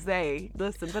because they,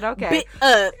 listen, but okay.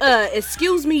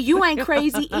 Excuse me, you ain't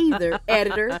crazy either,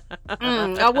 editor.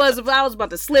 I was about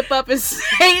to slip up and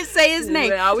say his name.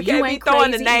 Well, we can't be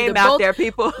throwing the name out there,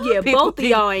 people. Yeah, both of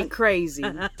y'all ain't crazy.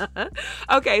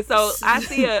 Okay, so I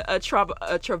see a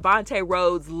Trevante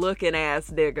Rhodes looking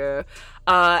ass nigga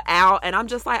out, and I'm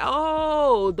just like,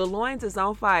 oh, the loins is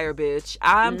on fire, bitch.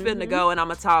 I'm finna go and I'm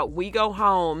gonna talk. We go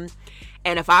home,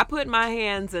 and if I put my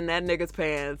hands in that nigga's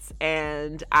pants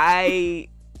and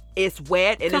it's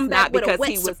wet, and it's not because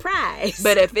he was surprised.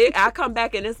 But if I come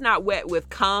back and it's not wet with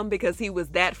cum because he was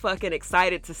that fucking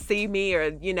excited to see me, or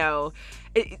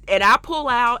and I pull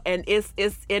out and it's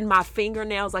in my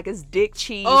fingernails, like it's dick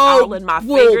cheese all in my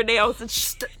fingernails and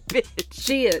shit.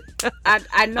 Shit.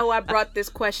 I know I brought this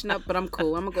question up, but I'm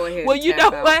cool. I'm gonna go ahead. Well, you know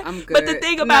what? I'm good. But the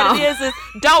thing about it is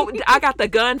I got the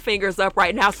gun fingers up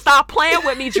right now. Stop playing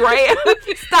with me, Drea.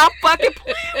 Stop fucking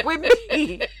playing with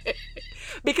me.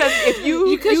 Because if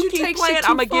you keep playing,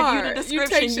 I'm gonna give you the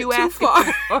description you asked for.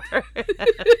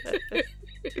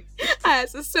 I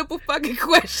asked a simple fucking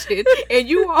question, and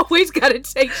you always gotta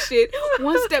take shit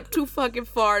one step too fucking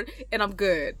far, and I'm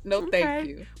good. No, thank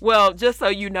you. Well, just so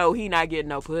you know, he not getting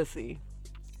no pussy.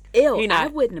 Ew, I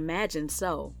wouldn't imagine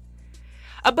so.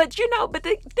 But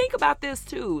think about this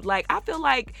too. Like, I feel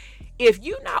like if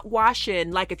you not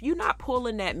washing, like if you not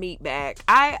pulling that meat back,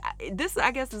 I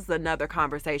guess this is another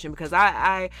conversation, because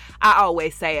I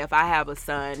always say if I have a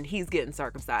son, he's getting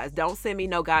circumcised. Don't send me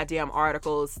no goddamn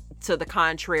articles to the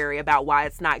contrary about why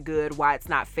it's not good, why it's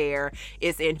not fair,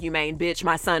 it's inhumane. Bitch,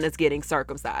 my son is getting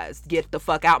circumcised. Get the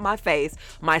fuck out my face.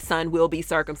 My son will be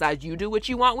circumcised. You do what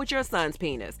you want with your son's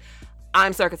penis.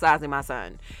 I'm circumcising my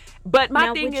son. But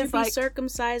my thing is, like, would you be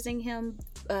circumcising him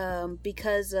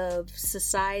because of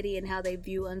society and how they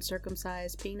view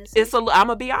uncircumcised penises? I'm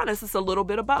gonna be honest, it's a little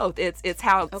bit of both. It's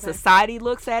how society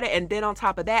looks at it, and then on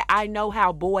top of that, I know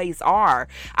how boys are.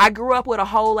 I grew up with a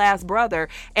whole ass brother,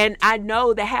 and I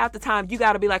know that half the time you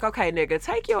gotta be like, okay, nigga,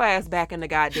 take your ass back in the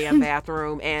goddamn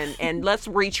bathroom and let's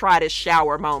retry this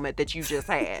shower moment that you just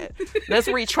had. Let's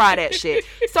retry that shit.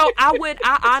 So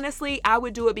I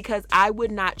would do it because I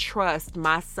would not trust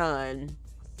my son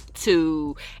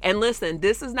to, and listen,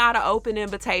 this is not an open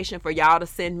invitation for y'all to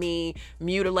send me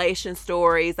mutilation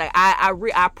stories. Like,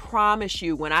 I promise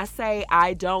you, when I say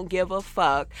I don't give a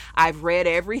fuck, I've read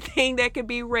everything that can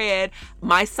be read.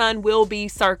 My son will be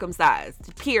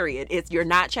circumcised, period. You're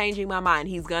not changing my mind.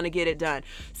 He's gonna get it done.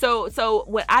 So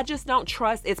what I just don't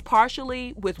trust, it's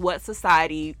partially with what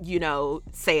society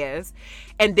says,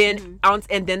 and then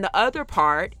and then the other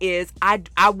part is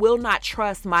I will not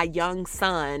trust my young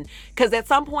son, because at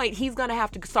some point he's gonna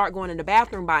have to start going in the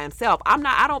bathroom by himself.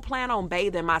 I don't plan on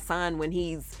bathing my son when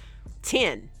he's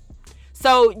 10.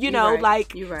 So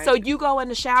so you go in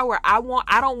the shower. I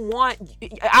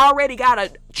already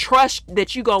gotta trust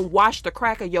that you gonna wash the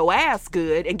crack of your ass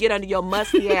good and get under your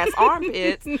musty ass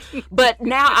armpits. But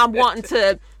now I'm wanting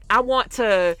to I want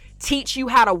to teach you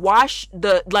how to wash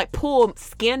pull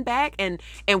skin back and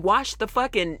wash the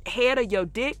fucking head of your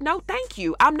dick. No, thank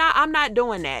you. I'm not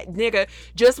doing that, nigga.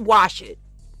 Just wash it.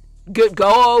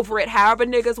 Go over it however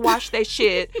niggas wash their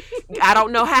shit. I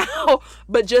don't know how,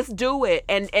 but just do it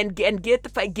and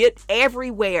get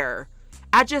everywhere.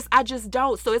 I just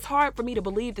don't. So it's hard for me to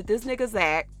believe that this nigga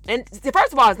Zach, and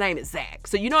first of all, his name is Zach,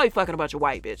 so you know he fucking a bunch of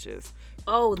white bitches.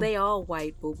 Oh, they all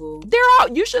white, boo boo. They're all.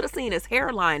 You should have seen his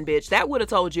hairline, bitch. That would have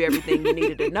told you everything you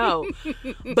needed to know.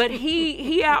 But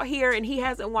he out here and he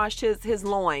hasn't washed his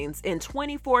loins in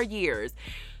 24 years.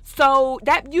 So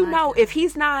that if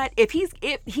he's not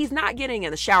getting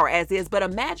in the shower as is, but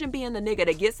imagine being the nigga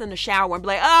that gets in the shower and be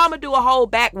like, oh, I'm gonna do a whole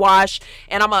back wash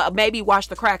and I'm gonna maybe wash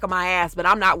the crack of my ass, but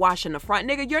I'm not washing the front.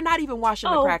 Nigga, you're not even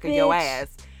washing the crack of your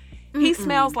ass. He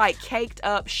smells like caked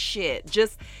up shit.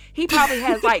 He probably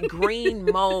has like green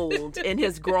mold in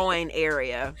his groin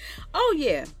area. Oh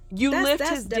yeah. Lift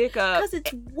his dick up. Because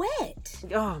it's wet.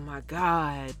 Oh my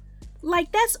God.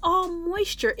 Like that's all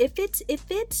moisture. If it's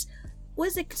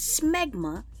was it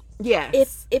smegma?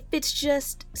 Yes. If it's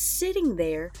just sitting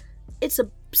there, it's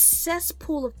a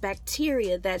cesspool of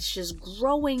bacteria that's just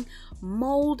growing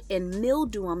mold and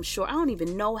mildew, I'm sure. I don't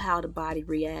even know how the body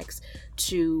reacts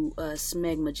to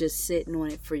smegma just sitting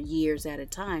on it for years at a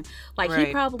time. Like, right.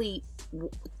 He probably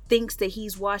thinks that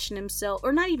he's washing himself,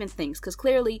 or not even thinks, because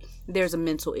clearly there's a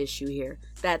mental issue here.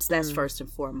 That's first and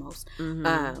foremost.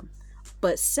 Mm-hmm.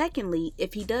 But secondly,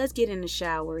 if he does get in the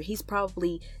shower, he's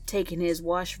probably taking his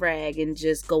wash rag and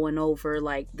just going over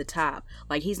like the top.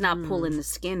 Like he's not pulling the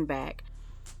skin back.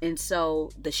 And so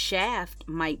the shaft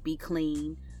might be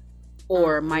clean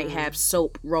or might have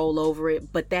soap roll over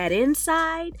it. But that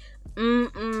inside,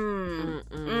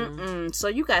 So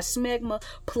you got smegma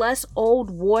plus old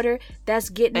water that's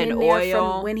getting and in there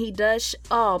oil. From when he does.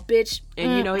 Oh, bitch.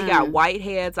 And you know he got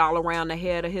whiteheads all around the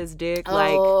head of his dick.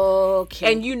 Like,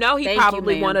 okay. And you know he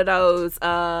probably one of those.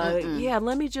 Yeah,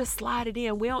 let me just slide it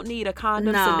in. We don't need a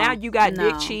condom. So now you got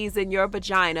dick cheese in your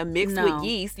vagina mixed with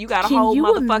yeast. You got a whole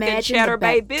motherfucking Cheddar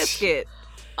Bay biscuit.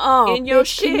 In your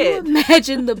shit. Can you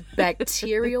imagine the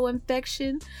bacterial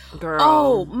infection? Girl.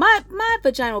 Oh, my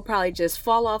vagina will probably just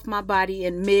fall off my body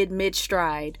in mid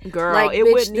stride. Girl, like, it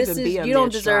bitch, wouldn't even be a you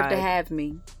don't deserve to have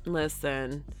me.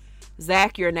 Listen,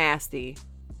 Zach, you're nasty.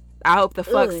 I hope the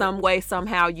fuck some way,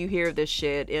 somehow you hear this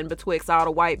shit in betwixt all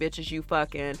the white bitches you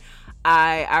fucking.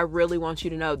 I really want you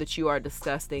to know that you are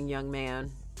disgusting, young man.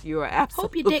 You are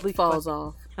absolutely. Hope your dick falls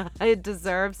off. It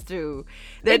deserves to.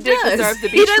 That dick deserves to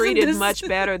be treated much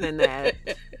better than that.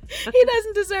 He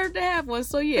doesn't deserve to have one.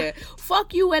 So yeah,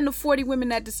 fuck you and the 40 women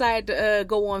that decide to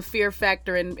go on Fear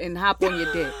Factor and hop on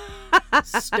your dick.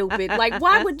 Stupid. Like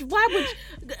why would to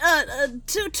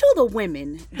the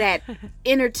women that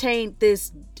entertained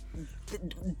this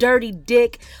dirty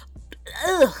dick.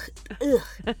 Ugh.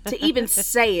 To even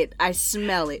say it, I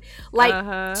smell it.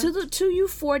 Like to you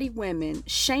 40 women,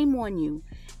 shame on you.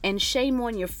 And shame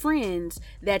on your friends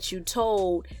that you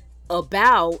told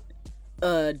about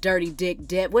Dirty Dick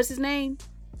Deb. What's his name?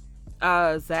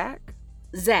 Zach.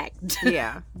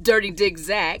 Yeah. Dirty Dick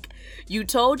Zach. You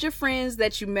told your friends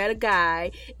that you met a guy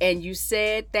and you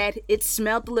said that it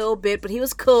smelled a little bit, but he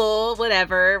was cool,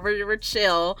 whatever, we're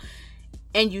chill.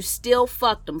 And you still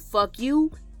fucked him. Fuck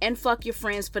you and fuck your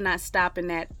friends for not stopping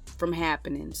that from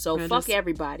happening. So fuck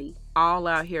everybody. All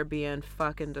out here being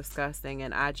fucking disgusting,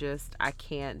 and I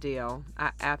can't deal.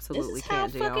 I absolutely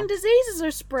can't deal. This is how fucking diseases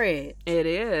are spread. It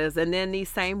is. And then these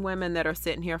same women that are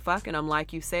sitting here fucking them,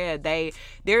 like you said,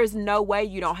 there is no way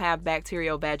you don't have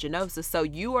bacterial vaginosis. So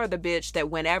you are the bitch that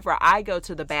whenever I go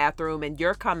to the bathroom and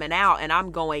you're coming out and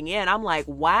I'm going in, I'm like,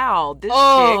 wow, this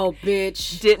chick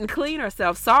bitch didn't clean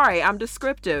herself. Sorry, I'm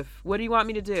descriptive. What do you want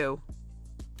me to do?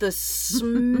 The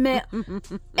smell.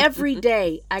 Every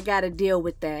day I gotta deal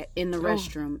with that in the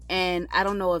restroom, and I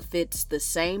don't know if it's the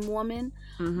same woman,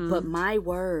 but my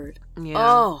word,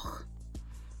 yeah,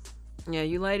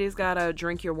 you ladies gotta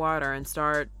drink your water and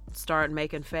start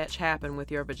making fetch happen with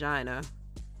your vagina.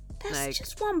 That's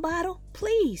just one bottle,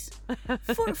 please,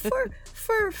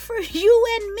 for you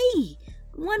and me,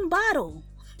 one bottle.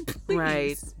 Please.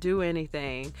 Right, do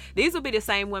anything. These will be the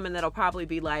same women that'll probably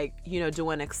be like,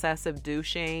 doing excessive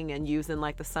douching and using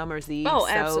like the Summer's Eve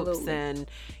soaps and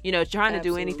trying to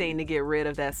do anything to get rid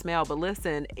of that smell. But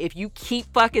listen, if you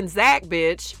keep fucking Zach,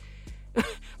 bitch,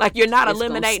 like you're not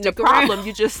eliminating the problem. Around.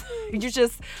 You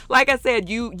just like I said,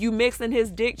 you mixing his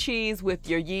dick cheese with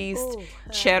your yeast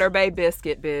Cheddar Bay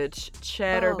biscuit, bitch.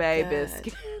 Cheddar Bay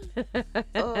biscuit.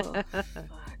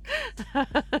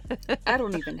 I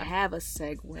don't even have a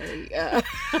segue.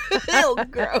 Ew,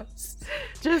 gross.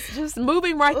 just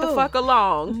moving right the fuck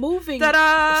along. Moving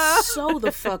Ta-da! so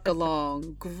the fuck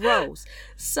along. Gross.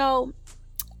 So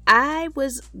I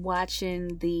was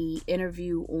watching the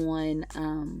interview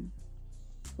on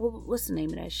what's the name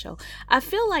of that show? I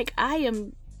feel like I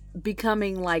am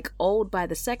becoming like old by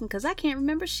the second because I can't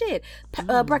remember shit.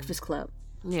 Breakfast Club.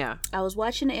 Yeah. I was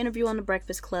watching the interview on the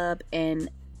Breakfast Club, and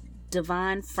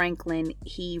Devon Franklin,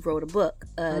 he wrote a book.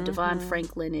 Devon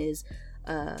Franklin is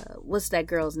what's that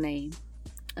girl's name?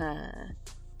 Her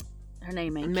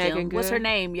name ain't Megan Kim. Good. What's her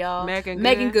name, y'all? Megan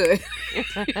Good.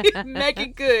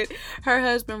 Megan Good. Her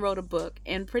husband wrote a book,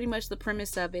 and pretty much the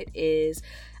premise of it is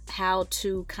how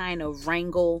to kind of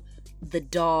wrangle the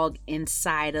dog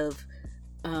inside of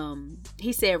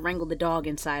he said wrangle the dog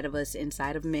inside of us,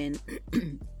 inside of men.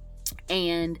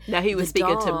 And now he was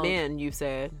speaking to dog, men, you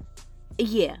said.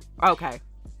 Yeah. Okay.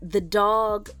 The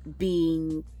dog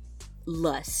being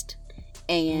lust,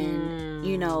 and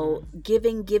you know,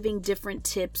 giving different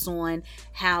tips on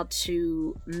how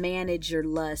to manage your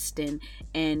lust, and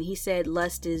he said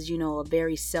lust is, you know, a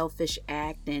very selfish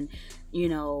act, and you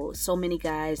know, so many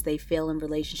guys, they fail in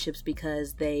relationships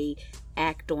because they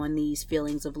act on these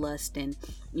feelings of lust, and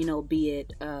you know, be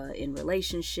it in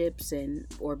relationships, and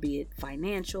or be it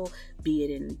financial, be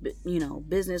it in, you know,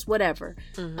 business, whatever.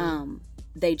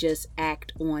 They just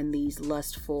act on these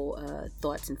lustful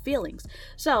thoughts and feelings.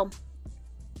 So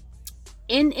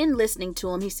in listening to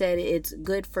him, he said it's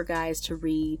good for guys to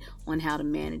read on how to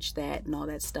manage that and all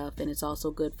that stuff, and it's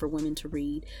also good for women to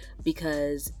read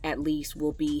because at least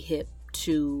we'll be hip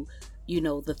to, you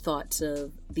know, the thoughts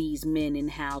of these men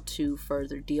and how to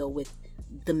further deal with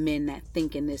the men that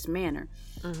think in this manner.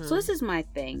 So this is my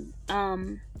thing.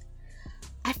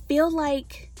 I feel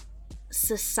like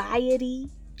society,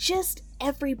 just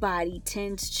everybody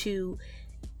tends to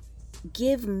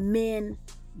give men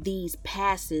these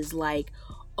passes like,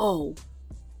 oh,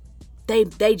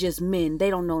 they just men, they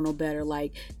don't know no better.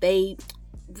 Like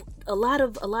a lot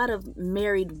of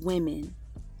married women,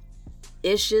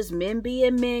 it's just men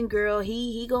being men, girl.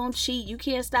 He gonna cheat. You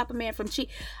can't stop a man from cheat.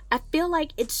 I feel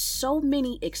like it's so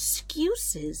many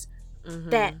excuses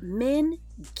that men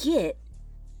get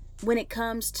when it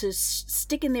comes to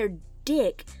sticking their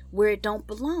dick where it don't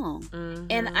belong.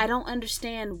 And I don't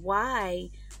understand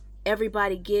why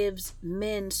everybody gives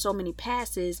men so many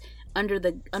passes under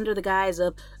the guise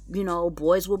of, you know,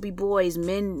 boys will be boys,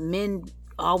 men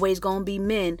always gonna be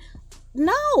men.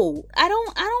 No, I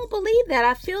don't believe that.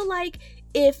 I feel like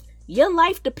if your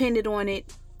life depended on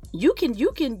it, you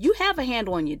have a hand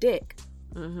on your dick.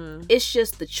 It's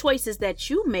just the choices that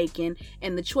you making,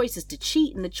 and the choices to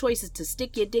cheat, and the choices to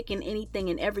stick your dick in anything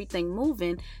and everything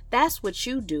moving. That's what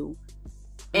you do.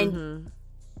 And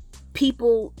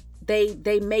people,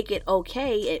 they make it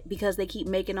okay because they keep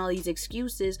making all these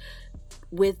excuses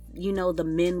with, you know, the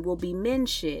men will be men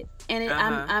shit. And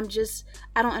I'm just,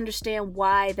 I don't understand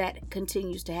why that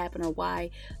continues to happen, or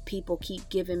why people keep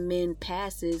giving men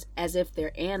passes as if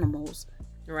they're animals.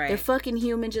 Right. They're fucking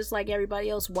human just like everybody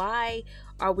else. Why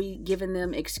are we giving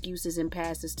them excuses and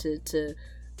passes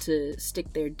to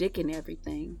stick their dick in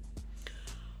everything?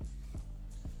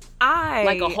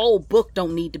 Like a whole book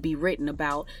don't need to be written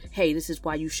about, hey, this is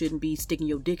why you shouldn't be sticking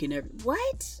your dick in every...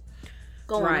 What?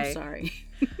 Go on, I'm sorry.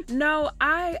 No,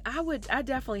 I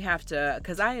definitely have to,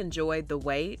 because I enjoyed the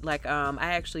wait. Like, I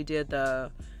actually did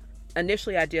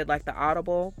initially I did like the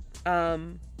Audible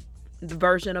the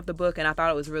version of the book, and I thought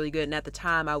it was really good. And at the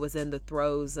time I was in the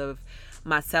throes of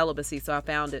my celibacy, so I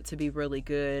found it to be really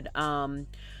good. And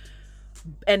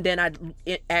then I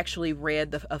actually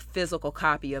read a physical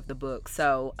copy of the book.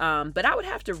 So, but I would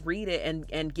have to read it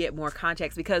and get more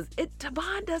context, because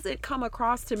Devon doesn't come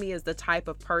across to me as the type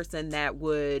of person that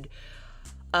would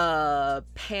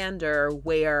pander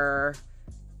where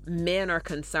men are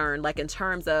concerned, like in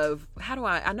terms of,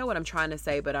 I know what I'm trying to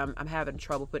say, but I'm having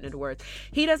trouble putting it into words.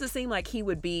 He doesn't seem like he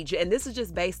would be, and this is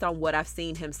just based on what I've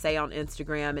seen him say on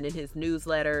Instagram and in his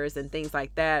newsletters and things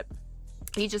like that.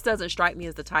 He just doesn't strike me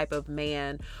as the type of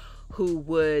man who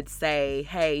would say,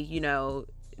 hey, you know,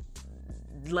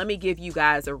 let me give you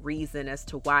guys a reason as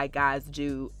to why guys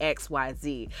do X, Y,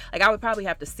 Z. Like, I would probably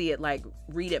have to see it, like,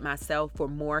 read it myself for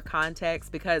more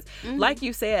context, because like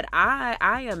you said,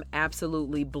 I am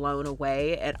absolutely blown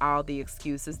away at all the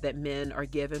excuses that men are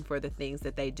given for the things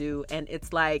that they do. And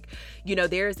it's like, you know,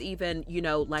 there's even, you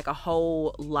know, like a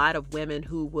whole lot of women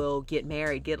who will get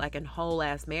married, get like in whole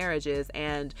ass marriages,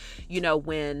 and, you know,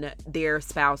 when their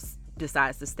spouse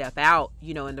decides to step out,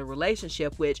 you know, in the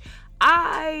relationship, which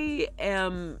I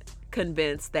am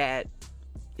convinced that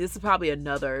this is probably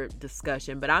another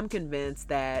discussion, but I'm convinced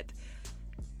that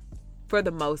for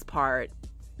the most part,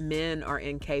 men are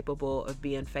incapable of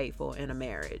being faithful in a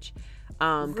marriage.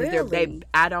 Really?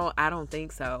 I don't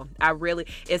think so. I really,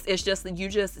 it's just,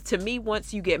 to me,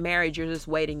 once you get married, you're just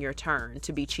waiting your turn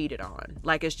to be cheated on.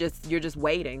 Like, you're just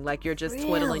waiting, like you're just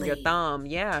twiddling your Really? thumb.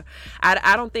 Yeah.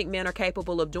 I don't think men are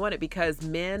capable of doing it, because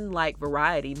men like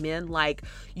variety. Men like,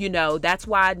 that's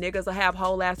why niggas will have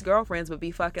whole ass girlfriends but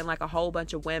be fucking like a whole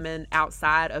bunch of women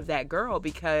outside of that girl,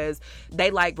 because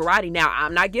they like variety. Now,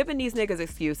 I'm not giving these niggas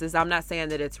excuses. I'm not saying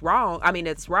that it's wrong. I mean,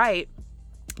 it's right.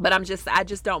 But I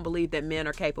just don't believe that men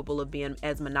are capable of being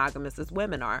as monogamous as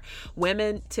women are.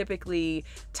 Women typically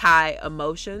tie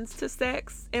emotions to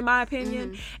sex, in my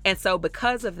opinion. And so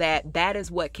because of that, that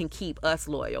is what can keep us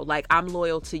loyal. Like, I'm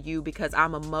loyal to you because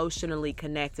I'm emotionally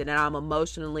connected, and I'm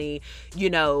emotionally,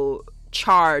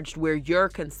 charged where you're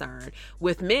concerned.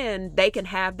 With men, they can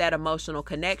have that emotional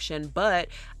connection, but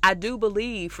I do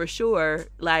believe for sure,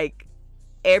 like,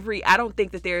 I don't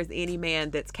think that there's any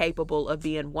man that's capable of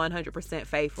being 100%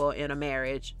 faithful in a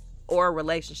marriage or a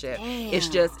relationship. Damn.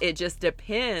 It just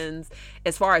depends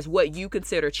as far as what you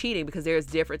consider cheating, because there's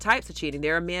different types of cheating.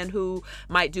 There are men who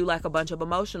might do like a bunch of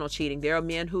emotional cheating. There are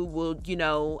men who will,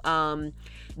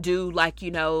 do like,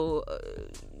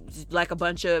 like a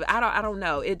bunch of, I don't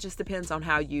know. It just depends on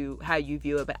how you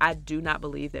view it. But I do not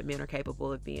believe that men are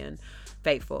capable of being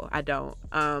faithful. I don't.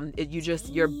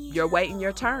 You're waiting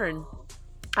your turn.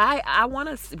 I want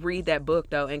to read that book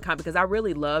though, because I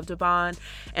really love Devon,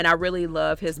 and I really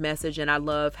love his message, and I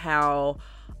love how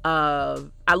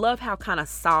kind of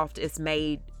soft it's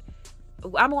made.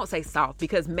 I won't say soft,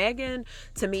 because Megan,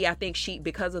 to me, I think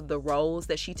because of the roles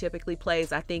that she typically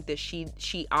plays, I think that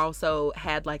she also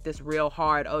had like this real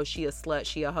hard, oh, she a slut,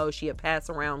 she a hoe, she a pass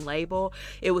around label.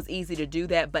 It was easy to do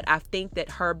that, but I think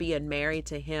that her being married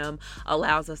to him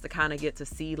allows us to kind of get to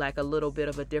see like a little bit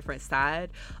of a different side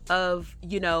of,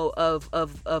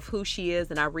 of who she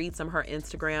is. And I read some of her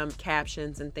Instagram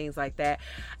captions and things like that.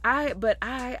 I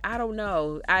don't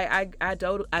know. I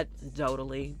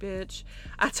totally, bitch.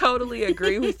 I totally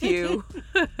agree with you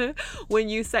when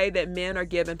you say that men are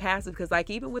given passive, because like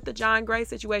even with the John Gray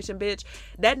situation, bitch,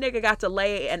 that nigga got to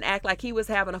lay and act like he was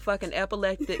having a fucking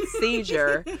epileptic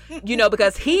seizure,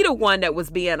 because he the one that was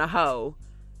being a hoe.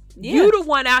 Yeah. You the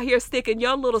one out here sticking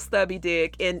your little stubby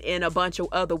dick in a bunch of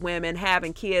other women,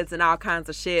 having kids and all kinds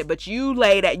of shit, but you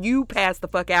pass the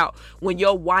fuck out when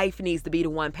your wife needs to be the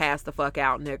one pass the fuck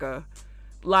out, nigga.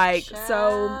 Like,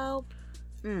 Child.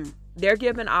 they're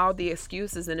giving all the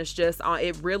excuses, and it's just on,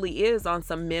 it really is on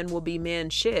some men will be men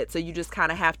shit. So you just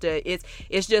kind of have to, it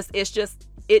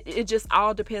just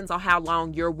all depends on how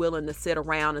long you're willing to sit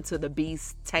around until the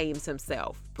beast tames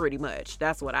himself, pretty much.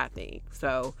 That's what I think.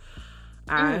 So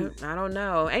I don't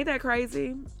know. Ain't that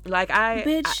crazy? Like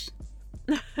bitch.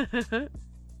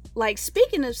 Like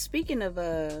speaking of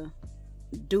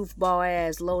doofball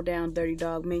ass low down dirty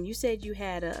dog man, you said you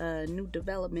had a new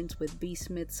developments with B.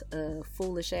 Smith's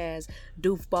foolish ass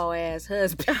doofball ass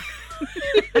husband.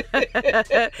 Ain't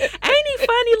he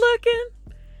funny looking?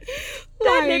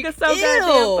 That nigga so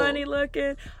goddamn funny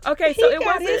looking. Okay, so it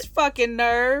wasn't his fucking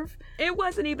nerve. It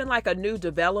wasn't even like a new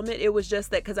development. It was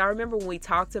just that, because I remember when we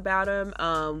talked about him,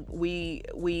 we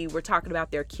were talking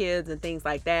about their kids and things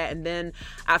like that, and then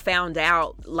I found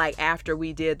out like after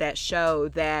we did that show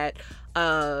that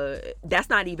that's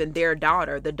not even their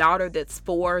daughter. The daughter that's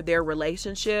for their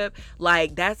relationship,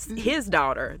 like that's his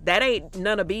daughter. That ain't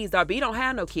none of B's daughter. B don't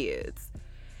have no kids.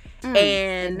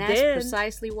 And that's then,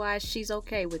 precisely why she's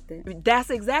okay with it.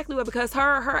 That's exactly what, because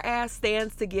her ass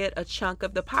stands to get a chunk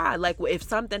of the pie. Like if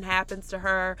something happens to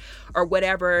her or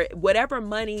whatever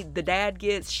money the dad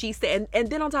gets, and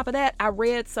then on top of that, I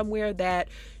read somewhere that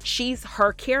she's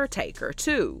her caretaker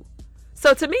too.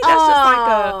 So to me, that's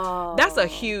just that's a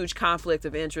huge conflict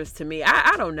of interest to me.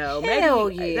 I don't know. Hell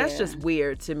Maybe yeah. That's just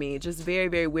weird to me. Just very,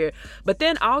 very weird. But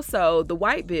then also the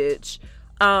white bitch,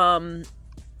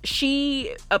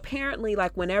 she apparently,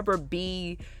 like, whenever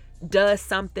B does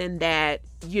something that,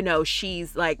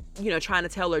 she's like, trying to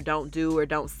tell her don't do or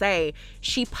don't say,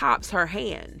 she pops her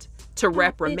hand to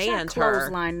reprimand bitch, her.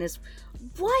 Clothesline this.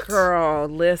 What? Girl,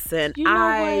 listen,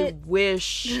 I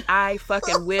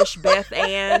fucking wish Beth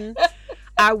Ann,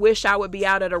 I wish I would be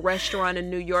out at a restaurant in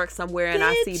New York somewhere and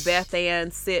I see Beth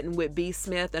Ann sitting with B.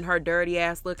 Smith and her dirty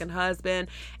ass looking husband,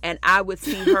 and I would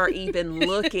see her even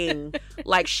looking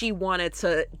like she wanted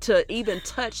to even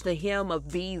touch the hem of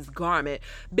B's garment.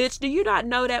 Bitch, do you not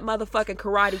know that motherfucking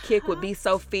karate kick would be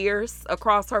so fierce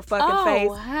across her fucking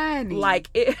face? Honey. Like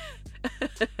it.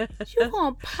 You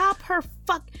gonna pop her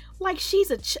fuck like she's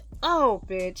a oh,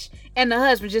 bitch. And the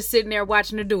husband just sitting there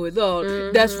watching her do it.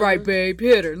 Oh, that's right, babe.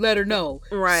 Hit her. Let her know.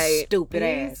 Right. Stupid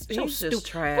ass. He's just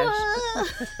trash.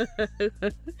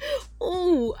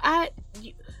 Ooh,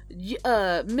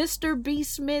 Mr. B.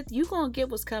 Smith, you gonna get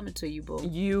what's coming to you, boo.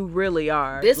 You really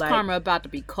are. This karma about to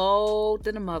be cold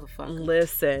than a motherfucker.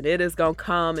 Listen, it is gonna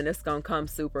come, and it's gonna come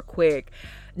super quick.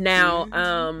 Now,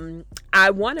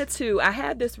 I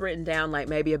had this written down like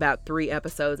maybe about 3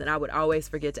 episodes, and I would always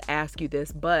forget to ask you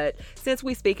this, but since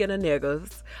we speaking of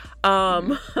niggas,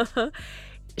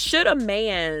 should a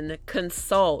man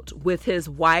consult with his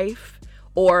wife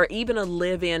or even a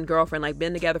live-in girlfriend, like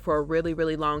been together for a really,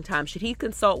 really long time? Should he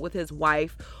consult with his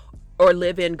wife or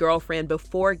live-in girlfriend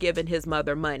before giving his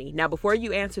mother money? Now, before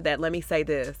you answer that, let me say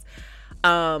this.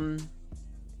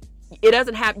 You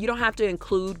don't have to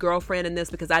include girlfriend in this,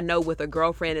 because I know with a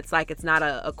girlfriend, it's like, it's not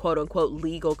a quote unquote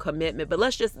legal commitment, but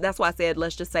that's why I said,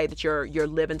 let's just say that you're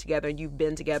living together and you've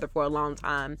been together for a long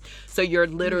time. So you're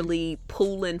literally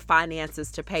pooling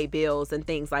finances to pay bills and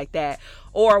things like that,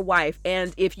 or a wife.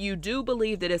 And if you do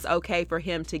believe that it's okay for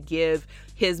him to give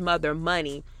his mother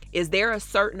money, is there a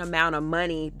certain amount of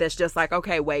money that's just like,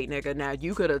 okay, wait, nigga, now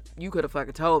you could have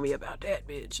fucking told me about that,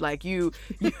 bitch. Like you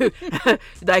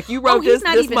like you wrote this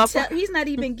motherfucker. He's not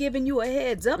even giving you a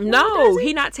heads up. No,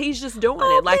 he's just doing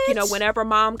it. Like, you know, whenever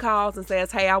mom calls and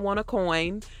says, hey, I want a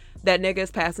coin, that nigga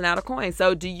is passing out a coin.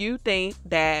 So do you think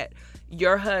that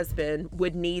your husband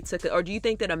would need to, or do you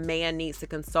think that a man needs to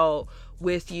consult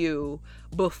with you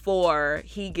before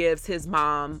he gives his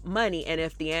mom money? And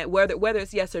if whether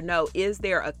it's yes or no, is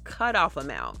there a cutoff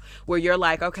amount where you're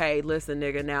like, okay, listen,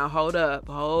 nigga, now hold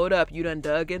up, you done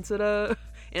dug into the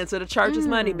church's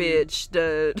money, bitch.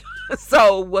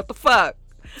 So what the fuck?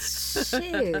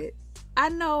 Shit. I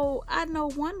know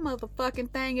one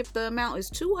motherfucking thing. If the amount is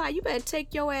too high, you better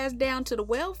take your ass down to the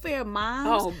welfare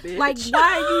moms. Oh, bitch. Like,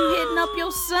 why are you hitting up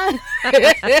your son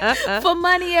for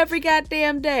money every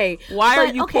goddamn day? Why are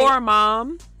you poor,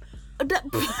 mom? Broke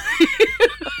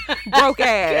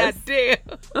ass. Goddamn.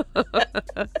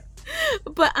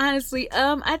 But honestly,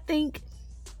 I think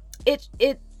it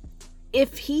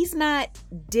if he's not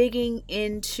digging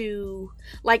into,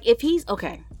 like, if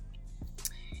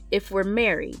we're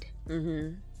married.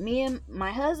 Mm-hmm. Me and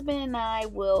my husband and I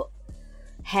will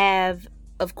have,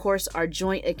 of course, our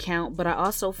joint account, but I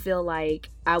also feel like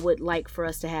I would like for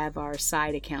us to have our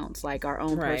side accounts, like our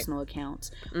own personal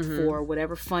accounts, for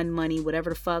whatever fun money,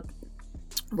 whatever the fuck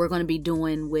we're going to be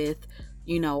doing with,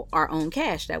 you know, our own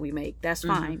cash that we make. That's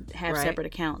fine. Have separate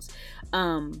accounts.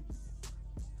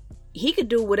 He could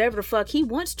do whatever the fuck he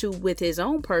wants to with his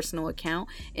own personal account,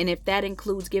 and if that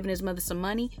includes giving his mother some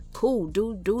money, cool,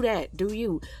 do that, do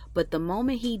you. But the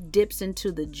moment he dips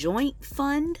into the joint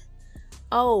fund,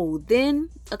 then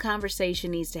a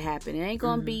conversation needs to happen. It ain't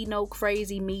gonna be no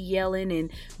crazy me yelling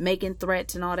and making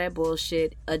threats and all that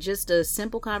bullshit. Just a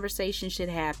simple conversation should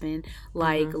happen,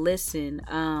 like, listen,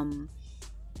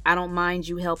 I don't mind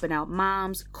you helping out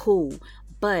moms, cool,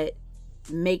 but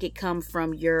make it come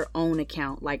from your own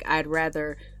account. Like, I'd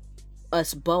rather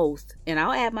us both, and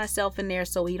I'll add myself in there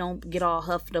so he don't get all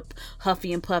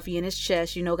huffy and puffy in his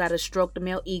chest, you know, gotta stroke the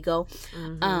male ego.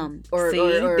 Or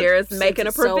there's making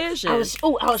a provision.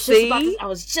 So I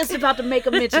was just about to make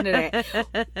a mention of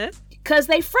that. Because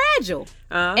they fragile.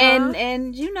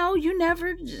 And you know, you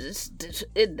never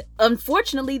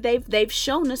unfortunately they've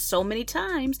shown us so many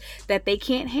times that they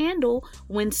can't handle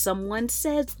when someone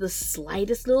says the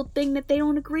slightest little thing that they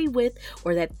don't agree with,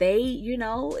 or that they, you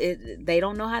know, they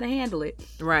don't know how to handle it.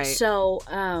 Right. So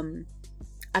I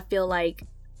feel like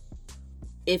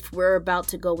if we're about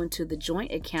to go into the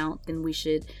joint account, then we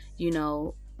should, you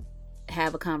know,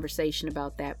 have a conversation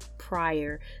about that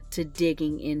prior to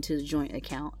digging into the joint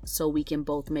account, so we can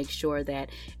both make sure that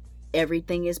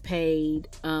everything is paid.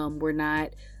 We're not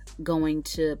going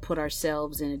to put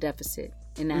ourselves in a deficit,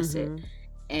 and that's it.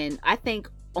 And I think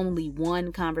only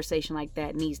one conversation like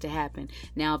that needs to happen.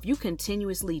 Now, if you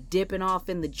continuously dipping off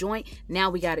in the joint, now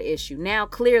we got an issue. Now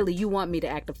clearly you want me to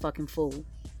act a fucking fool.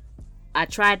 I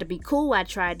tried to be cool, I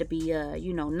tried to be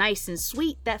you know, nice and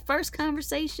sweet that first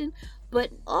conversation,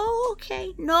 but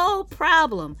okay, no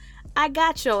problem. I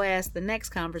got your ass. The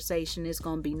next conversation is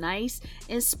going to be nice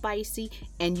and spicy,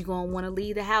 and you're going to want to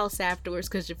leave the house afterwards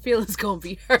because your feelings going to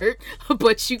be hurt,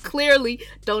 but you clearly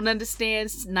don't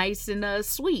understand nice and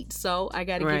sweet, so I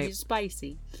got to give you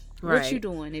spicy. What you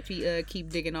doing if he keep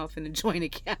digging off in the joint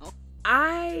account?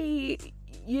 The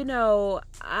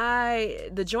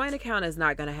joint account is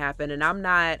not going to happen, and I'm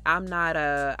not I'm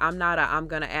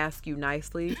going to ask you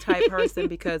nicely type person,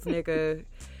 because nigga,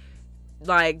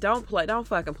 Like, don't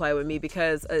fucking play with me,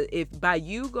 because if by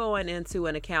you going into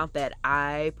an account that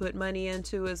I put money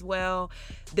into as well,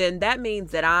 then that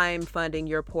means that I'm funding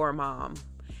your poor mom.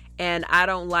 And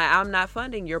I'm not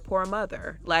funding your poor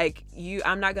mother. Like,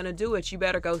 I'm not going to do it. You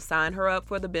better go sign her up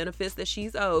for the benefits that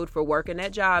she's owed for working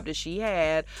that job that she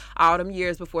had all them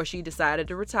years before she decided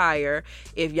to retire.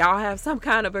 If y'all have some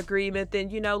kind of agreement, then,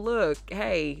 look,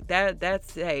 hey,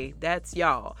 that's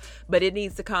y'all. But it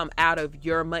needs to come out of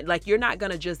your money. Like, you're not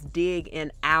going to just dig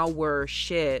in our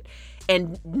shit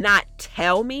and not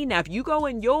tell me. Now, if you go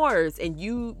in yours and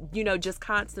you just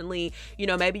constantly,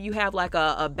 maybe you have like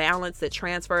a balance that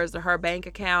transfers to her bank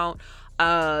account,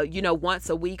 once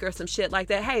a week or some shit like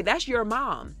that. Hey, that's your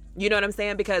mom. You know what I'm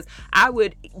saying? Because I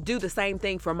would do the same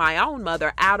thing for my own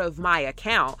mother out of my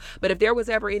account. But if there was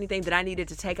ever anything that I needed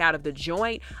to take out of the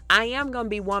joint, I am going to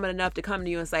be woman enough to come to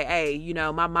you and say, hey,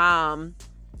 my mom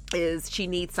she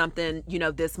needs something,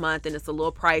 this month, and it's a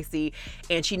little pricey,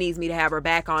 and she needs me to have her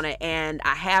back on it, and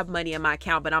I have money in my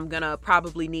account, but I'm gonna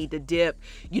probably need to dip,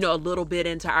 a little bit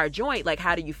into our joint. Like,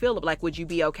 how do you feel? Like, would you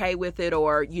be okay with it?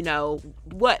 Or,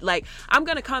 what? Like, I'm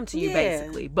gonna come to you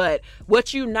basically. But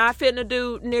what you not fitting to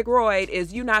do, Nick Royd,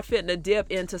 is you not fitting to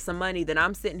dip into some money that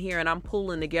I'm sitting here and I'm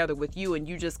pulling together with you, and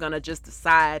you just gonna just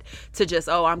decide to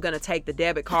I'm gonna take the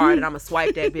debit card and I'm gonna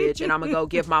swipe that bitch and I'm gonna go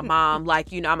give my mom,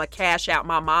 like, I'm gonna cash out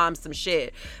my mom some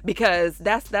shit, because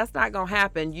that's not gonna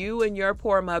happen. You and your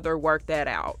poor mother work that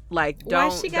out. Like,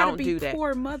 don't do that.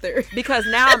 Poor mother. Because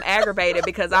now I'm aggravated,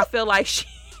 because I feel like she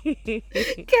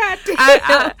God damn.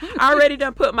 I already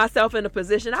done put myself in a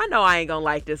position. I know I ain't gonna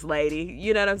like this lady.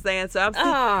 You know what I'm saying? So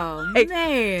I'm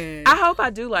man. I hope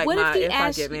I do like if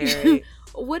I get married.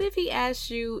 What if he asks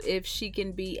you if she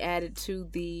can be added to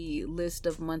the list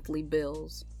of monthly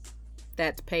bills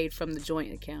that's paid from the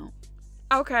joint account?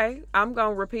 Okay, I'm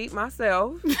gonna repeat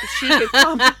myself.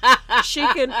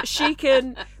 She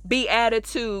can be added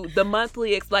to the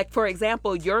monthly. Like, for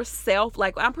example, yourself.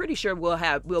 Like, I'm pretty sure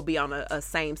we'll be on a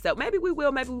same cell. Maybe we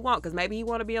will, maybe we won't, because maybe he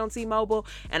want to be on T-Mobile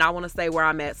and I want to stay where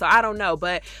I'm at. So I don't know,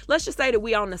 but let's just say that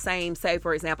we on the same, say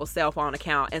for example, cell phone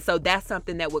account, and so that's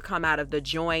something that would come out of the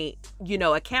joint,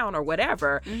 account or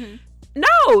whatever. Mm-hmm. No,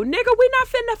 nigga, we not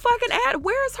finna fucking add.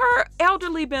 Where's her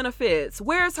elderly benefits?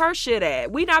 Where's her shit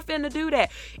at? We not finna do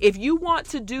that. If you want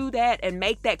to do that and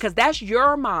make that, because that's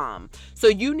your mom, so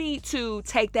you need to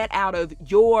take that out of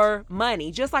your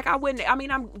money. Just like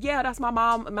that's my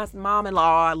mom, my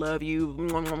mom-in-law. I love you,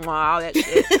 all that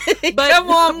shit. But come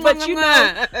on, but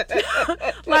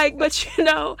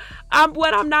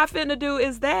what I'm not finna do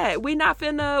is that you're not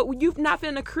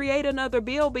finna create another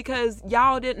bill because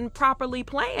y'all didn't properly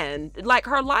plan like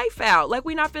her life out. Like,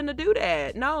 we not finna do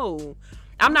that. No,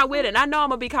 I'm not with it. And I know I'm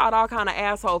gonna be called all kind of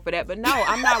asshole for that, but no,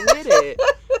 I'm not with it.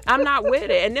 I'm not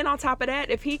with it. And then on top of that,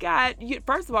 if he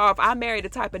first of all, if I marry the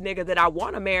type of nigga that I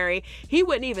want to marry, he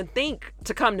wouldn't even think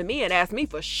to come to me and ask me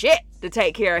for shit to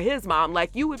take care of his mom.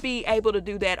 Like, you would be able to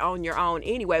do that on your own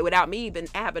anyway, without me even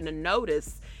having to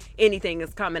notice anything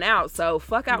is coming out. So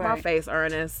fuck out my face,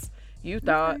 Ernest. You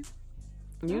thought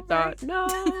no.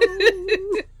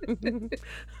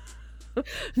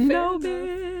 No,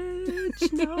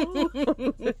 bitch, no.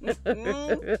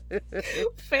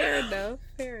 Fair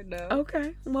enough.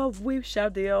 Okay, well, we shall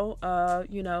deal.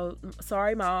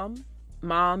 Sorry,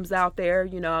 moms out there,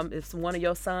 if one of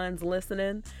your sons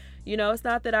listening, it's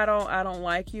not that I don't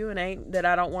like you, and ain't that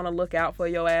I don't want to look out for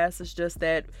your ass. It's just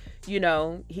that, he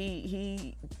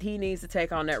needs to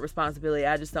take on that responsibility.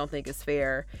 I just don't think it's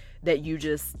fair that you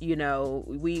just,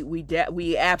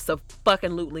 we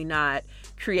absolutely not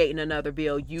creating another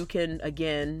bill. You can,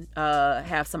 again,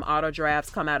 have some auto drafts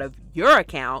come out of your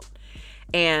account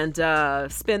and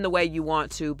spend the way you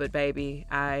want to, but baby,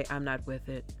 I'm not with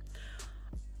it.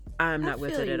 I'm not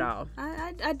with it at all.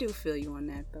 I do feel you on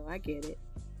that, though. I get it.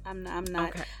 I'm not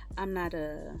okay. I'm not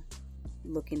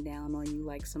looking down on you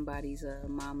like somebody's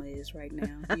mama is right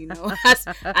now.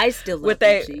 I still love with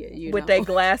their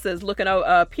glasses, looking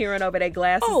over, peering over their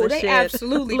glasses. Oh, and they shit.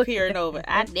 Absolutely peering over.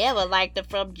 I never liked her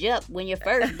from jump when you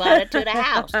first brought her to the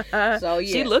house. So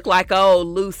yeah, she looked like old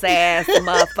loose ass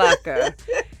motherfucker.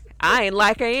 I ain't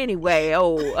like her anyway.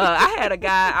 I had a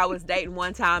guy I was dating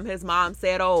one time. His mom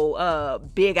said,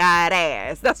 big eyed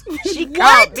ass. That's what she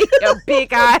called me, a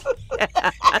big eyed.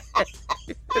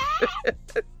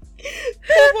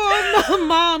 Come on,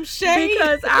 Mom Shay.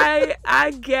 Because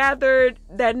I gathered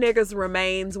that nigga's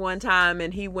remains one time,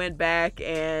 and he went back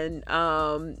and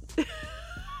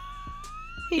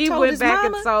He went back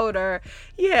and told her,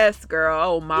 yes, girl,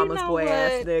 oh, mama's boy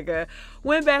ass nigga.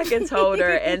 Went back and told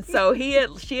her, and so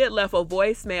she had left a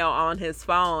voicemail on his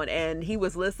phone, and he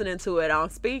was listening to it on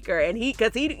speaker, and he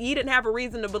didn't have a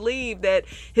reason to believe that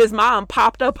his mom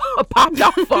popped off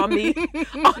on me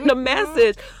on the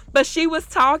message. But she was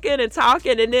talking,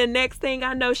 and then next thing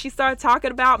I know, she started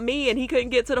talking about me, and he couldn't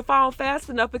get to the phone fast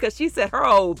enough because she said her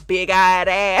old big-eyed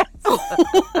ass.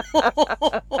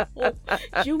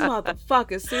 You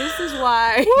motherfuckers. See, this is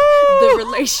why the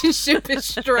relationship is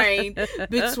strained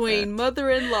between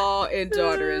mother-in-law and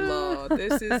daughter-in-law.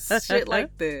 This is shit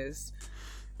like this.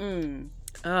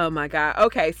 Oh my God.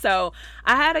 Okay, so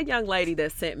I had a young lady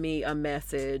that sent me a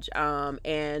message, and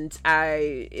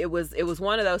it was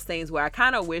one of those things where I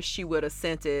kind of wish she would have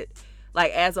sent it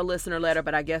like as a listener letter,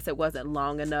 but I guess it wasn't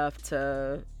long enough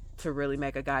to really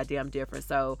make a goddamn difference.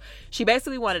 So she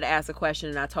basically wanted to ask a question,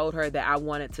 and I told her that I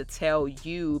wanted to tell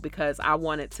you because I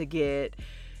wanted to get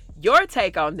your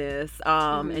take on this.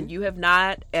 And you have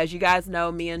not, as you guys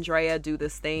know, me and Drea do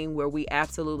this thing where we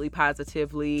absolutely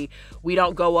positively, we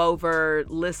don't go over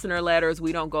listener letters.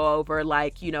 We don't go over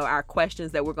our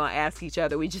questions that we're going to ask each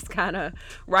other. We just kind of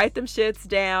write them shits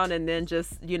down and then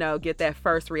just, get that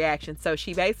first reaction. So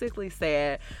she basically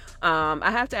said,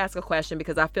 I have to ask a question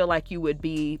because I feel like you would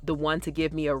be the one to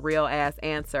give me a real ass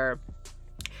answer.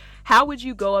 How would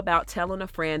you go about telling a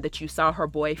friend that you saw her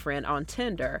boyfriend on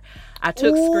Tinder? I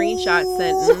took screenshots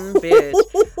and bitch.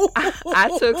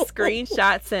 I took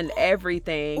screenshots and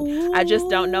everything. I just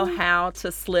don't know how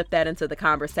to slip that into the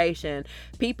conversation.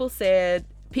 People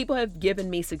have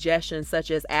given me suggestions such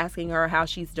as asking her how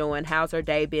she's doing, how's her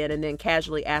day been, and then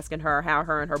casually asking her how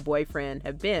her and her boyfriend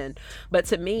have been. But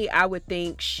to me, I would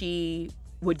think she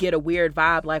would get a weird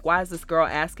vibe like, why is this girl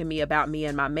asking me about me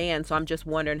and my man? So I'm just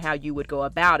wondering how you would go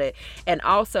about it. And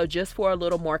also, just for a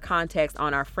little more context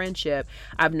on our friendship,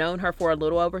 I've known her for a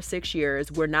little over 6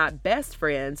 years. We're not best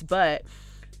friends, but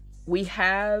we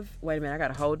have, wait a minute, I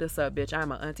gotta hold this up, bitch.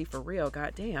 I'm an auntie for real.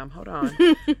 Goddamn, hold on.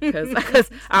 Because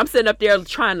I'm sitting up there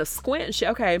trying to squint and shit.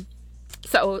 Okay.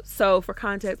 So for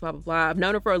context, blah, blah, blah. I've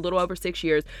known her for a little over 6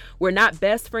 years. We're not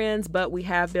best friends, but we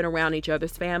have been around each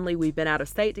other's family. We've been out of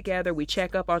state together. We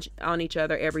check up on each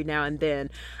other every now and then.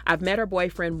 I've met her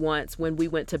boyfriend once when we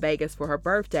went to Vegas for her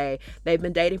birthday. They've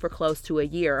been dating for close to a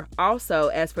year. Also,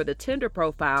 as for the Tinder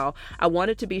profile, I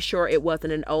wanted to be sure it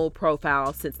wasn't an old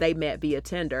profile since they met via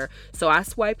Tinder. So I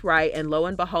swiped right, and lo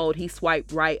and behold, he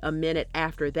swiped right a minute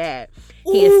after that.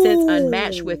 He has since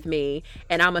unmatched with me,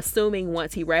 and I'm assuming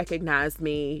once he recognized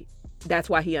me, that's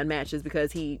why he unmatched, is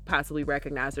because he possibly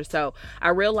recognized her. So I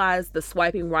realized the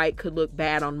swiping right could look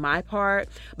bad on my part,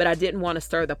 but I didn't want to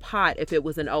stir the pot if it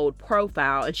was an old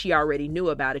profile and she already knew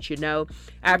about it,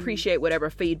 I appreciate whatever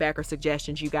feedback or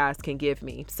suggestions you guys can give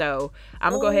me. So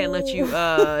I'm gonna go ahead and let you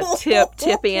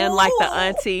tip in like the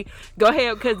auntie. Go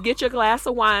ahead, cause get your glass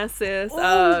of wine, sis.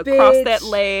 Cross that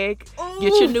leg.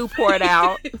 Get your Newport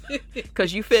out,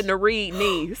 cause you fitting to read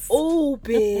niece. Oh,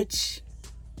 bitch.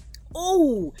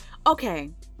 Oh,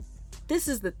 okay. This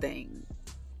is the thing.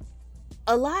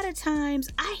 A lot of times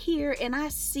I hear and I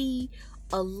see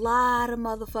a lot of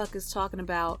motherfuckers talking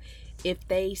about if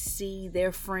they see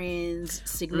their friend's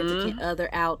significant other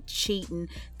out cheating,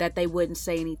 that they wouldn't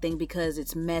say anything because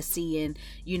it's messy and,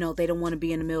 they don't want to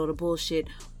be in the middle of the bullshit.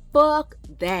 Fuck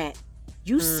that.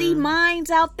 You see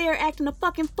minds out there acting a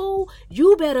fucking fool,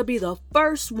 you better be the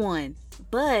first one.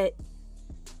 But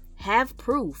have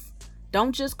proof.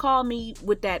 Don't just call me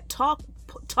with that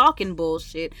talking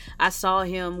bullshit. I saw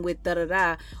him with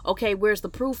da-da-da. Okay, where's the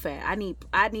proof at? I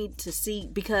need to see,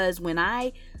 because when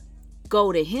I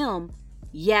go to him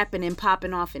yapping and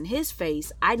popping off in his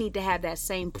face, I need to have that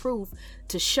same proof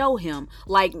to show him.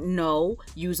 Like, no,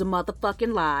 use a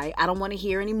motherfucking lie. I don't want to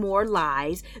hear any more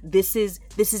lies. This is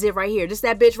it right here. This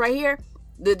that bitch right here.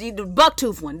 The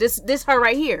bucktooth one. This her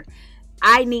right here.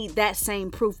 I need that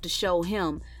same proof to show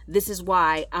him this is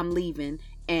why I'm leaving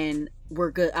and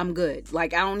we're good. I'm good.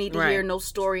 Like, I don't need to hear no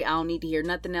story. I don't need to hear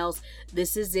nothing else.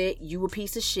 This is it. You a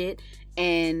piece of shit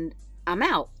and I'm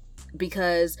out.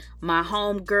 Because my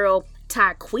homegirl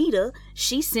Taquita,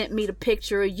 she sent me the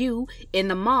picture of you in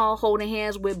the mall holding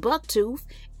hands with Bucktooth.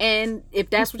 And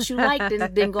if that's what you like,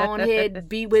 then go on ahead,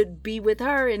 be with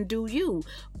her and do you.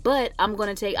 But I'm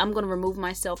gonna remove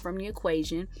myself from the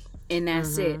equation, and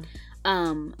that's it.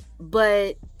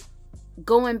 But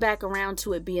going back around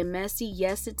to it being messy,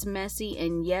 yes, it's messy,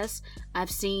 and yes,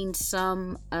 I've seen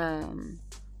some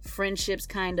friendships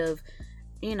kind of,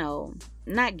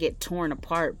 not get torn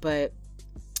apart, but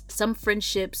some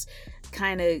friendships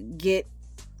kind of get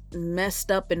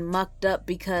messed up and mucked up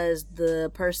because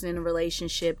the person in a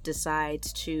relationship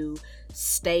decides to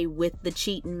stay with the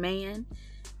cheating man,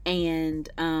 and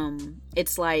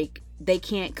it's like they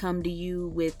can't come to you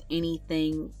with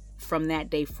anything from that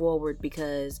day forward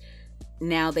because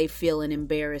now they feeling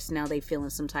embarrassed, now they feeling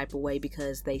some type of way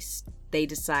because they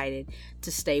decided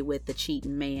to stay with the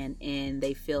cheating man, and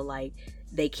they feel like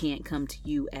they can't come to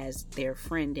you as their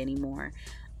friend anymore.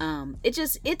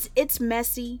 It's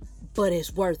messy, but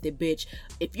it's worth it, bitch.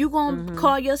 If you gonna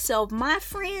call yourself my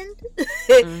friend,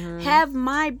 have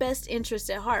my best interest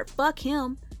at heart. Fuck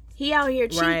him. He out here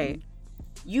cheating. Right.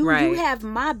 You have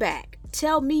my back.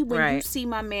 Tell me when you see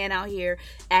my man out here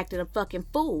acting a fucking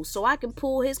fool so I can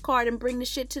pull his card and bring the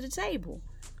shit to the table.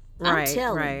 I'm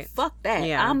telling. Fuck that.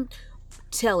 Yeah. I'm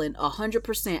telling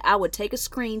 100%. I would take a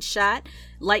screenshot.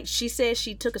 Like she said,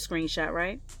 she took a screenshot,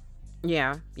 right?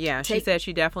 Yeah. She said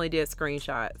she definitely did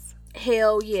screenshots.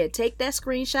 Hell yeah. Take that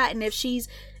screenshot, and if she's,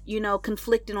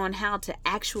 conflicted on how to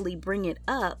actually bring it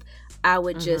up, I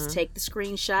would just take the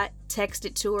screenshot, text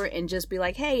it to her, and just be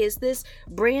like, hey, is this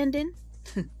Brandon?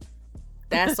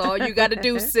 That's all you got to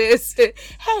do, sis.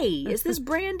 Hey, is this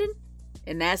Brandon?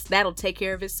 And that'll take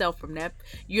care of itself from that.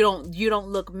 You don't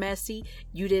look messy.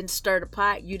 You didn't stir the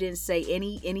pot. You didn't say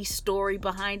any story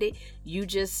behind it. You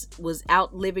just was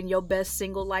out living your best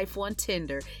single life on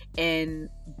Tinder, and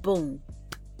boom.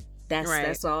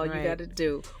 That's all you got to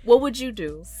do. What would you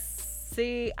do?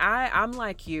 See, I'm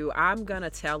like you. I'm gonna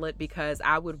tell it because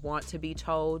I would want to be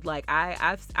told. Like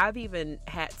I've even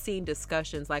seen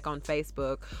discussions like on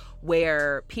Facebook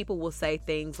where people will say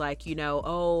things like, if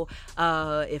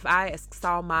I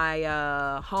saw my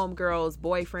homegirl's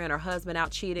boyfriend or husband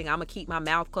out cheating, I'm gonna keep my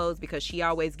mouth closed because she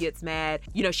always gets mad.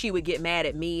 She would get mad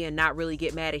at me and not really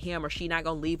get mad at him, or she not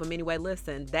gonna leave him anyway.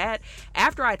 Listen, that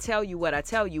after I tell you what I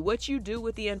tell you, what you do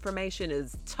with the information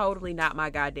is totally not my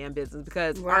goddamn business,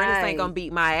 because Ernest ain't gonna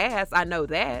beat my ass. I know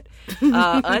that.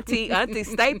 Auntie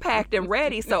stay packed and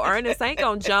ready, so Ernest ain't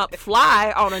gonna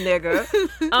fly on a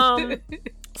nigga.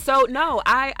 So no,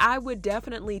 I would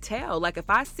definitely tell. Like if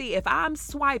I'm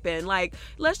swiping, like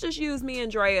let's just use me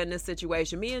and Drea in this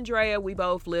situation. Me and Drea, we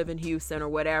both live in Houston or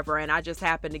whatever, and I just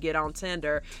happened to get on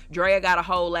Tinder. Drea got a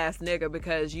whole ass nigga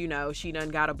because she done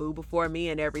got a boo before me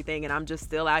and everything, and I'm just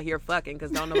still out here fucking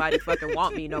because don't nobody fucking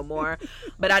want me no more.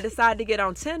 But I decided to get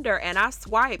on Tinder and I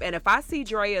swipe, and if I see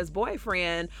Drea's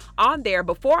boyfriend on there,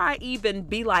 before I even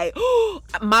be like, oh,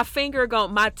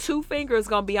 my two fingers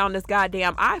gonna be on this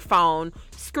goddamn iPhone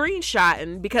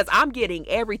screenshotting, because I'm getting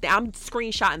everything. I'm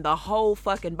screenshotting the whole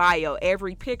fucking bio,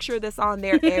 every picture that's on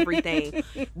there, everything.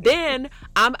 Then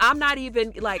I'm not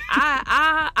even like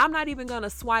I'm not even gonna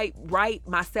swipe right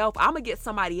myself. I'm gonna get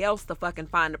somebody else to fucking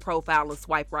find the profile and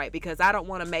swipe right, because I don't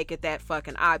want to make it that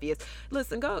fucking obvious.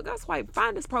 Listen, go swipe,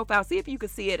 find this profile, see if you can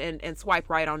see it, and swipe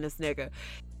right on this nigga.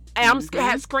 And I'm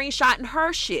screenshotting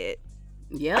her shit.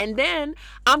 Yeah. And then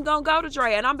I'm gonna go to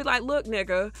Dre and I'm be like, look,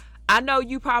 nigga, I know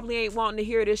you probably ain't wanting to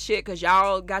hear this shit because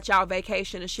y'all got y'all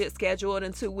vacation and shit scheduled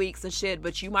in 2 weeks and shit,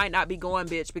 but you might not be going,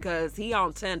 bitch, because he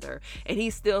on Tinder and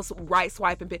he's still right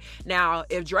swiping. Now,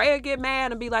 if Drea get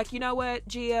mad and be like, you know what,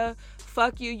 Gia,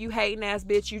 fuck you hating ass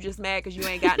bitch, you just mad because you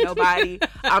ain't got nobody.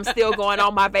 I'm still going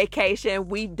on my vacation.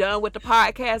 We done with the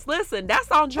podcast. Listen,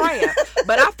 that's on Drea.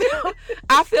 But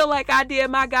I feel like I did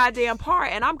my goddamn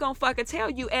part, and I'm gonna fucking tell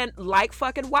you. And like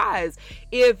fucking wise,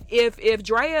 if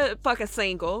Drea fucking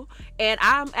single and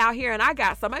I'm out here and I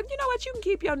got somebody, you know what, you can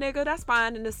keep your nigga, that's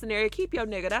fine in this scenario. Keep your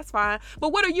nigga, that's fine.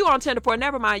 But what are you on Tinder for?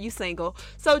 Never mind, you single.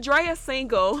 So Drea's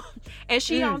single and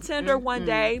she on Tinder one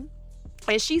day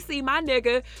and she see my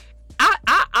nigga.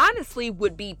 I honestly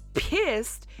would be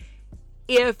pissed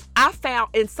if I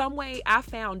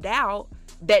found out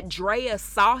that Drea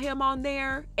saw him on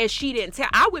there and she didn't tell.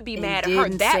 I would be mad at her.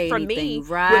 That for me would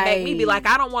make me be like,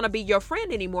 I don't want to be your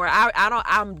friend anymore.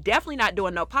 I'm definitely not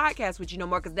doing no podcast with you no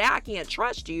more, because now I can't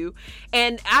trust you,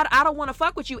 and I don't want to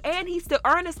fuck with you. And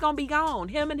Ernest gonna be gone.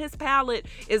 Him and his pallet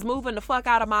is moving the fuck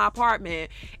out of my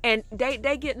apartment, and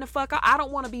they getting the fuck out. I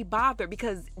don't want to be bothered,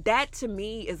 because that to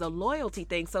me is a loyalty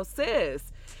thing. So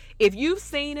sis, if you've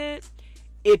seen it,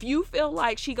 if you feel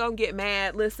like she gonna get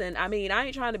mad, listen, I mean, I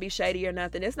ain't trying to be shady or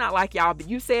nothing. It's not like y'all, but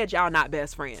you said y'all not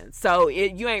best friends. So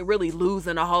you ain't really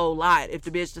losing a whole lot if the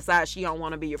bitch decides she don't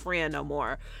want to be your friend no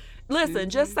more.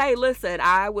 Listen, just say, listen,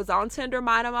 I was on Tinder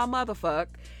minding my motherfuck,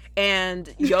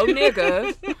 and your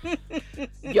nigga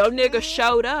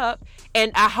showed up,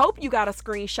 and I hope you got a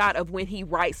screenshot of when he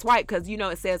right swipe, because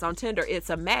it says on Tinder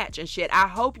it's a match and shit. I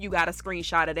hope you got a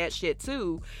screenshot of that shit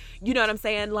too. You know what I'm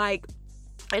saying? Like,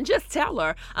 And just tell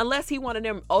her, unless he one of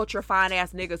them ultra fine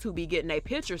ass niggas who be getting their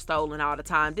picture stolen all the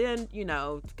time, then, you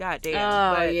know, goddamn.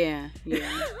 Oh, but, yeah.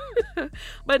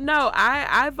 but no,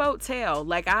 I vote tell.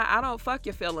 Like, I don't fuck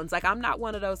your feelings. Like, I'm not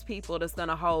one of those people that's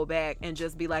gonna hold back and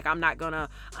just be like, I ain't gonna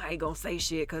say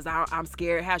shit because I'm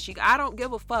scared how I don't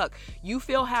give a fuck. You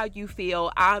feel how you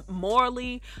feel.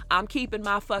 I'm keeping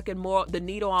my fucking the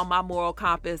needle on my moral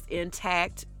compass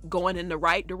intact, going in the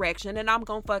right direction, and I'm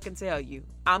gonna fucking tell you.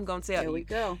 I'm gonna tell you. There we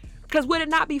go. Because would it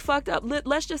not be fucked up?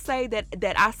 Let's just say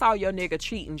that I saw your nigga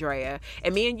cheating, Drea,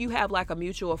 and me and you have like a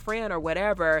mutual friend or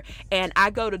whatever, and I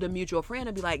go to the mutual friend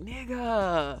and be like,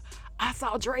 nigga, I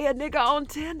saw Drea nigga on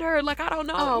Tinder. Like, I don't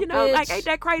know, bitch. Like, ain't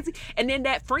that crazy? And then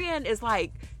that friend is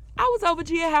like, I was over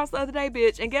Gia house the other day,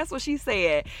 bitch, and guess what she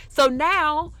said? So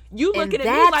now you looking at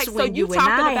me like, so you talking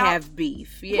and I about have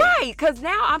beef, yeah. Right? Because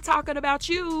now I'm talking about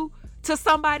you to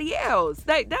somebody else.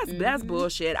 That's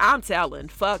bullshit. I'm telling.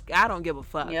 Fuck, I don't give a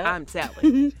fuck. Yep. I'm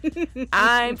telling.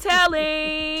 I'm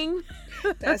telling.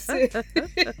 That's it.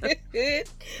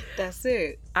 That's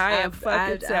it. I am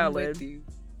fucking telling. I'm with you.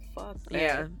 Fuck that.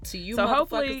 Yeah. To you so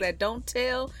motherfuckers that don't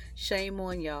tell, shame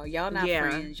on y'all. Y'all not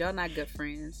friends. Y'all not good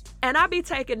friends. And I be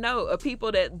taking note of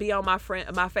people that be on my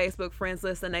Facebook friends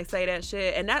list and they say that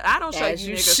shit. And that I don't show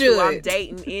you niggas who I'm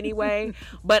dating anyway.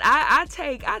 But I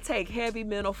take heavy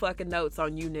mental fucking notes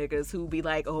on you niggas who be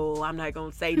like, oh, I'm not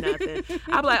gonna say nothing.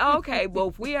 I'm like, oh, okay, well,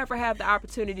 if we ever have the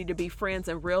opportunity to be friends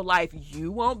in real life,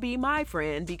 you won't be my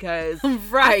friend because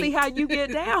right. I see how you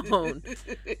get down.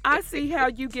 I see how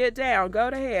you get down. Go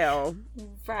to hell.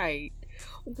 Right.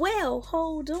 Well,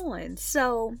 hold on.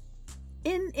 So,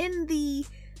 in the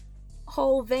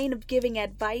whole vein of giving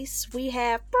advice, we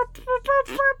have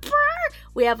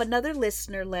another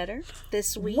listener letter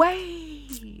this week.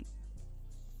 Wait.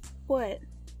 What?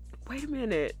 Wait a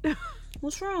minute.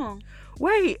 What's wrong?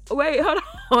 Wait, hold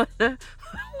on. Wait a minute.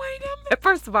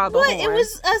 First of all, the horn. It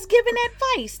was us giving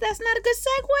advice. That's not a good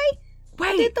segue. Wait,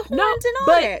 I did the horns and all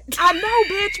that. I know,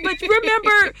 bitch, but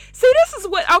remember, see, this is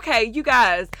what, okay, you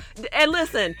guys, and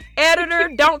listen,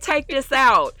 editor, don't take this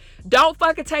out. Don't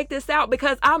fucking take this out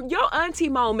because your auntie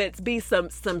moments be some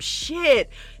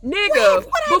shit. Nigga,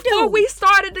 before we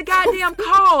started the goddamn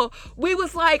call, we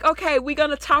was like, okay, we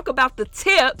gonna talk about the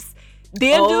tips,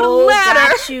 then do the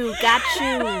letter. Got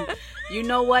you. You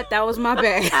know what? That was my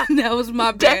bad. That was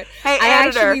my bad. Hey, I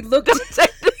editor, actually looked don't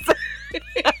take this out.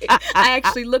 I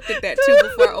actually looked at that too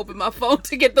before I opened my phone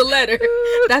to get the letter.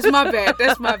 That's my bad.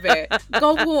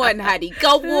 Go on, Heidi.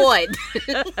 Go on.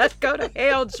 Go to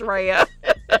hell, Drea.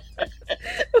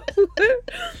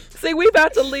 See, we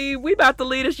about to leave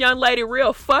this young lady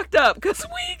real fucked up because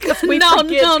we forget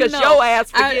because your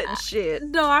ass forgetting shit.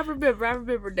 No, I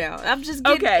remember now. I'm just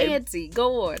getting antsy.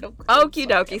 Go on. Okie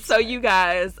dokie. So you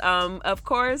guys, of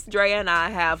course, Drea and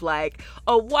I have like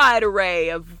a wide array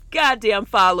of goddamn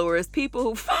followers. People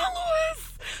who follow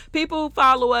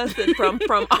us and from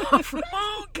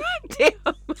all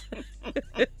goddamn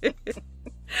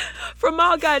from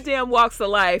all goddamn walks of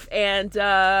life. And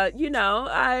I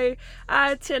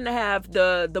tend to have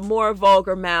the more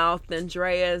vulgar mouth than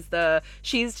Drea's.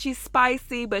 She's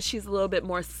spicy, but she's a little bit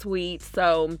more sweet.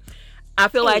 So I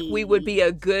feel like we would be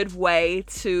a good way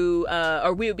to,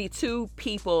 or we would be two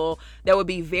people that would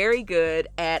be very good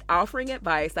at offering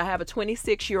advice. I have a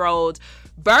 26-year-old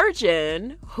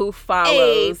virgin who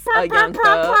follows a young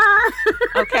thug.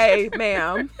 Okay,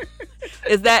 ma'am.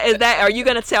 Is that? Are you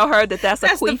gonna tell her that's a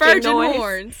queefing noise?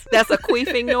 Horns. That's a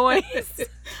queefing noise.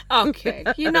 Okay,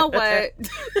 you know what?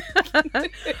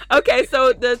 Okay,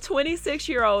 so the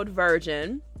 26-year-old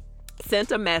virgin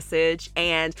sent a message,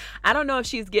 and I don't know if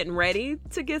she's getting ready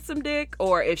to get some dick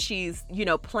or if she's,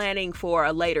 planning for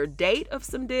a later date of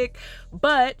some dick,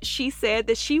 but she said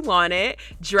that she wanted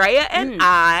Drea and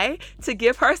I to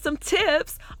give her some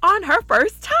tips on her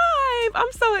first time.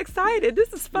 I'm so excited.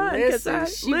 This is fun.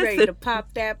 She's ready to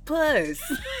pop that puss.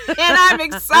 And I'm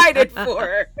excited for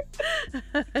her.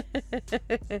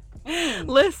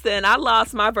 Listen, I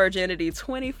lost my virginity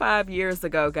 25 years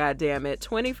ago, goddammit.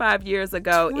 25 years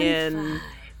ago in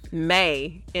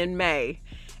May.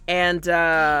 And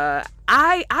I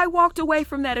walked away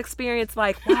from that experience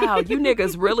like, wow, you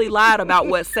niggas really lied about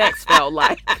what sex felt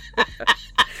like.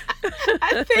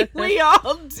 I think we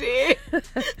all did.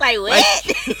 Like, what?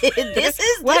 This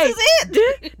is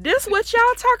it? This what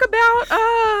y'all talk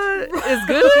about is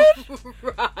good?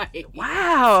 Right.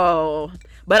 Wow.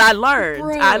 But I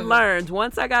learned.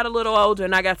 Once I got a little older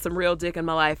and I got some real dick in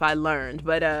my life, I learned.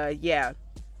 But yeah.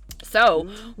 So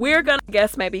we're gonna,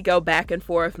 maybe go back and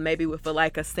forth, maybe with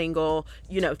a single,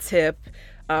 tip.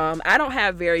 I don't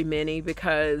have very many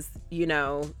because,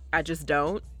 I just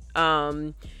don't.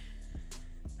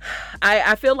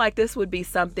 I feel like this would be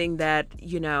something that,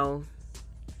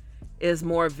 is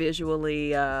more visually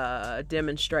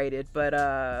demonstrated,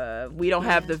 but we don't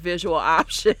have the visual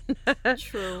option.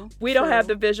 True. We don't have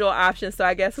the visual option, so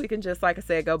I guess we can just, like I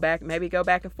said, go back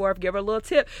and forth, give her a little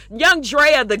tip. Young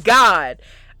Drea the God.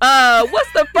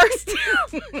 What's the first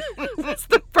tip? What's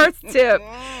the first tip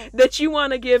that you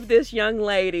want to give this young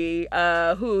lady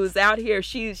who's out here?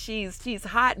 She's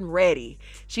hot and ready.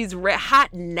 She's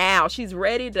hot now. She's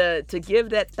ready to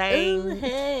give that thing.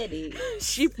 Ooh,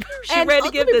 she ready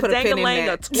to give the dang-a-lang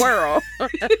a twirl.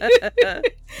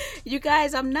 You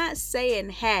guys, I'm not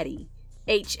saying Hattie.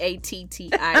 Hattie.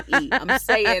 I'm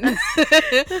saying,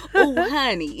 oh,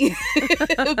 honey.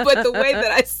 But the way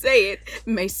that I say it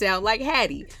may sound like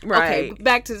Hattie. Right. Okay,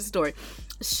 back to the story.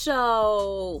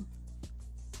 So,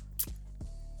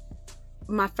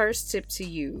 my first tip to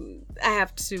you, I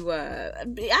have to,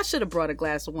 I should have brought a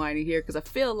glass of wine in here because I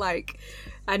feel like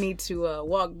I need to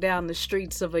walk down the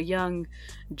streets of a young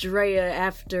Drea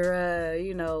after,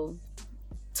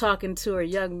 talking to a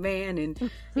young man and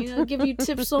give you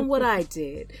tips on what I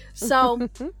did. So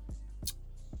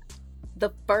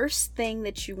the first thing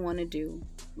that you want to do,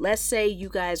 let's say you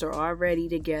guys are already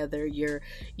together,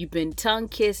 you've been tongue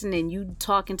kissing and you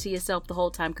talking to yourself the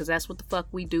whole time, because that's what the fuck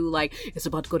we do. Like, it's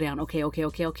about to go down, okay,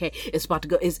 it's about to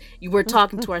go, we're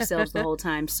talking to ourselves the whole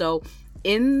time. So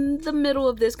in the middle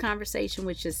of this conversation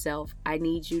with yourself, I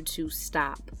need you to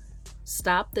stop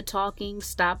the talking,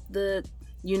 stop the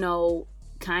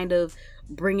kind of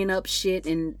bringing up shit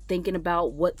and thinking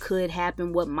about what could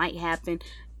happen, what might happen.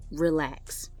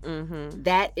 Relax. Mm-hmm.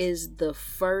 That is the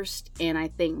first and I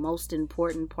think most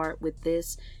important part with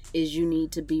this is you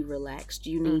need to be relaxed.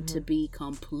 You need to be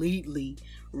completely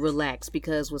relaxed,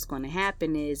 because what's going to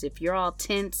happen is if you're all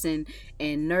tense and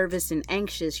nervous and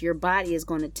anxious, your body is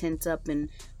going to tense up and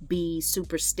be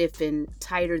super stiff and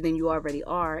tighter than you already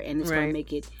are, and it's going to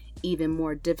make it even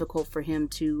more difficult for him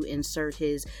to insert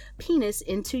his penis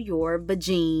into your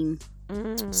vagine.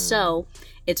 So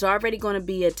it's already going to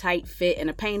be a tight fit and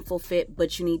a painful fit,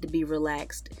 but you need to be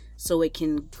relaxed so it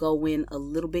can go in a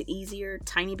little bit easier,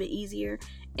 tiny bit easier,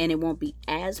 and it won't be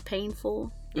as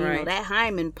painful. You know, that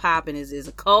hymen popping is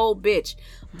a cold bitch,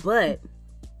 but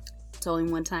it's only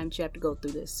one time that you have to go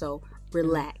through this. So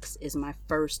relax is my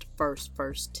first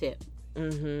tip.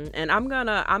 And I'm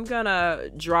gonna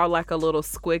draw like a little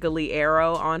squiggly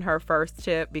arrow on her first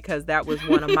tip, because that was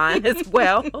one of mine as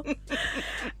well.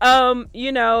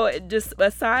 Just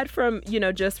aside from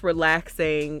just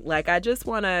relaxing, like I just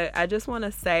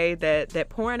wanna say that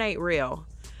porn ain't real.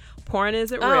 Porn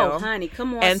isn't real. Oh, honey,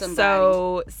 come on, and somebody.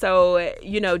 so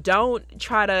don't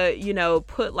try to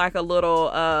put like a little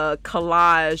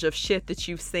collage of shit that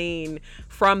you've seen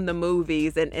from the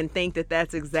movies and think that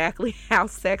that's exactly how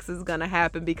sex is gonna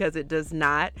happen, because it does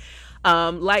not.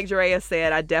 Like Drea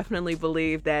said, I definitely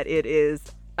believe that it is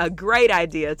a great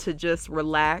idea to just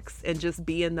relax and just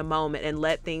be in the moment and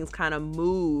let things kind of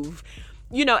move,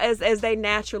 as they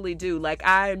naturally do. Like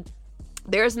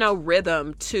there's no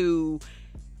rhythm to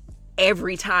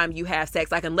every time you have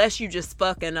sex, like unless you just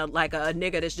fucking a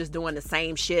nigga that's just doing the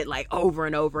same shit like over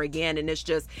and over again, and it's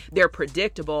just they're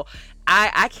predictable.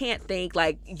 I can't think,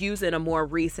 like using a more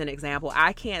recent example,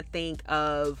 I can't think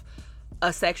of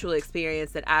a sexual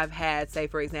experience that I've had, say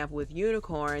for example with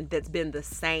Unicorn, that's been the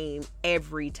same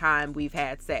every time we've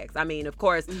had sex. I mean, of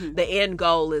course, the end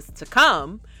goal is to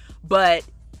come, but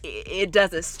it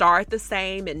doesn't start the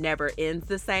same. It never ends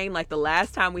the same. Like the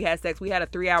last time we had sex, we had a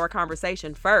 3-hour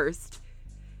conversation first,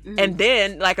 and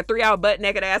then like a 3-hour butt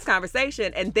naked ass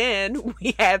conversation, and then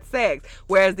we had sex.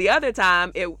 Whereas the other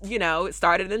time, it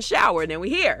started in the shower and then we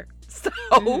here.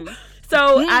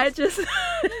 So I just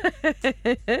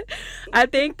I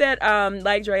think that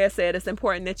like Drea said, it's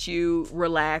important that you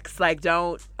relax. Like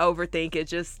don't overthink it.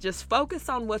 Just focus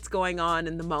on what's going on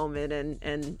in the moment,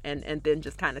 and then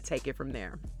just kind of take it from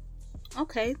there.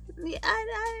 Okay.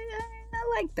 I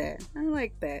like that. I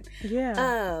like that.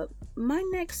 Yeah. My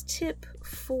next tip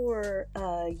for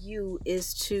you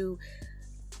is to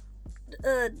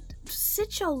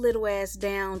sit your little ass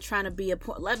down trying to be a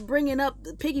porn, like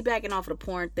piggybacking off of the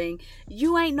porn thing.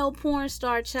 You ain't no porn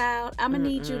star, child. I'm gonna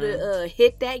need you to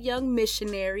hit that young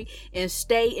missionary and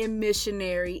stay in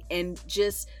missionary, and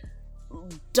just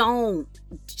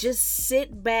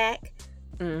sit back.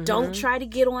 Don't try to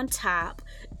get on top.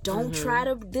 Don't try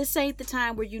to, this ain't the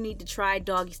time where you need to try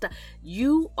doggy style.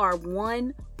 You are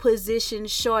one position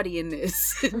shorty in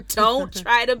this. Don't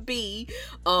try to be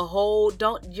a whole,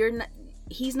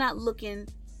 he's not looking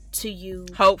to you.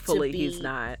 Hopefully he's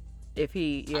not. If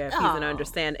he's an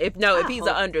understanding, if he's an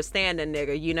understanding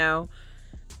nigga,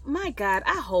 My God,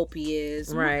 I hope he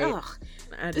is. Right. Ugh.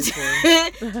 I just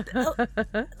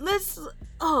do. Let's.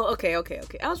 Oh, okay.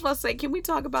 I was about to say, can we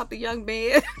talk about the young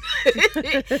man?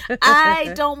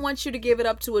 I don't want you to give it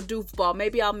up to a doofball.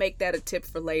 Maybe I'll make that a tip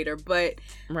for later. But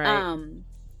Right.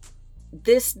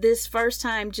 This first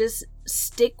time, just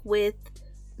stick with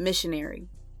missionary.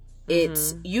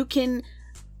 It's you can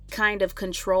kind of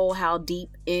control how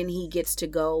deep in he gets to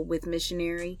go with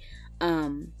missionary.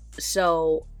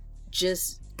 So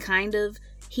just kind of,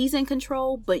 he's in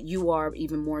control, but you are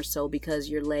even more so because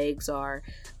your legs are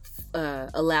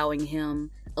allowing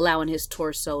his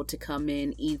torso to come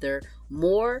in either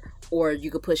more, or you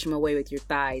could push him away with your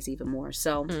thighs even more.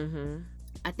 So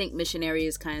I think missionary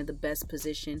is kind of the best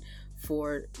position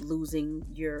for losing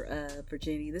your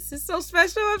virginity. This is so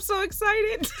special. I'm so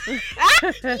excited.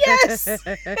 Yes.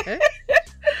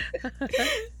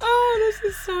 Oh, this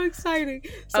is so exciting.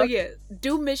 So yeah,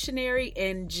 do missionary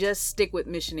and just stick with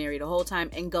missionary the whole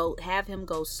time, and have him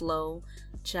go slow.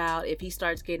 Child, if he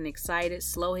starts getting excited,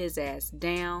 slow his ass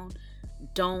down.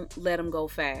 Don't let him go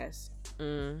fast.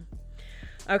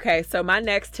 Okay, so my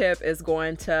next tip is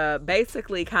going to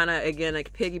basically kind of, again,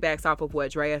 like piggybacks off of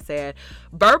what Drea said.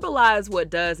 Verbalize what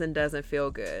does and doesn't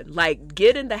feel good. Like,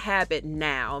 get in the habit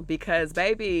now, because,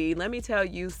 baby, let me tell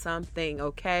you something,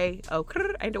 okay? Oh,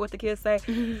 ain't that what the kids say?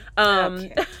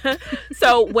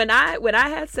 So when I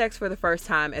had sex for the first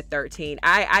time at 13,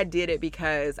 I did it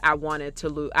because I wanted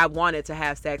to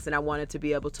have sex, and I wanted to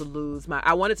be able to lose my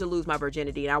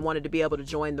virginity, and I wanted to be able to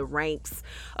join the ranks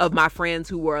of my friends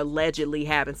who were allegedly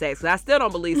having sex. 'Cause I still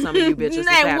don't believe some of you bitches was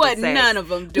having sex. None of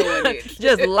them doing it.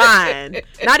 Just lying.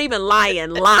 Not even lying.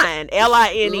 Lying.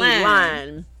 L-I-N-E.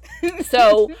 Lying.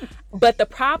 So, but the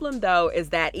problem though is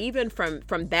that even from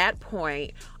that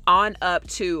point on up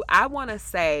to, I want to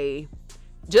say,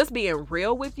 just being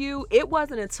real with you, it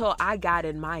wasn't until I got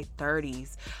in my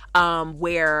 30s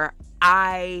where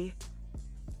I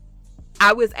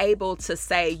was able to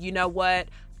say, you know what?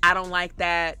 I don't like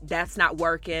that. That's not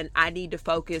working. I need to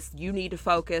focus. You need to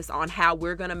focus on how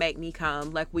we're going to make me come.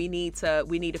 Like, we need to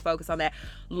focus on that.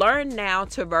 Learn now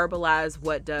to verbalize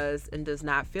what does and does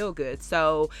not feel good.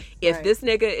 So if this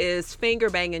nigga is finger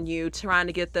banging you, trying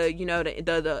to get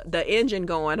the engine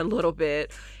going a little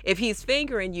bit, if he's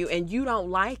fingering you and you don't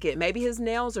like it, maybe his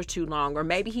nails are too long, or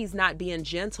maybe he's not being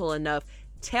gentle enough,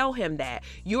 tell him that.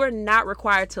 You are not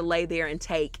required to lay there and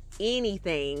take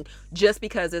anything just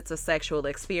because it's a sexual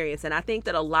experience. And I think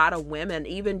that a lot of women,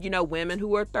 even women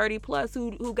who are 30 plus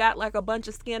who got like a bunch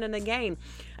of skin in the game,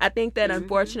 I think that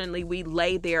unfortunately we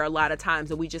lay there a lot of times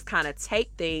and we just kind of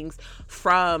take things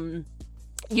from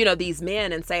these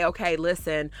men and say, okay,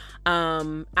 listen,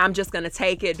 I'm just going to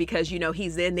take it because,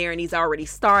 he's in there and he's already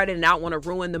started, and I don't want to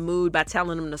ruin the mood by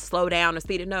telling him to slow down or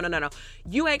speed it. No.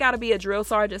 You ain't got to be a drill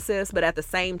sergeant, sis. But at the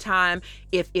same time,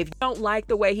 if you don't like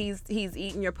the way he's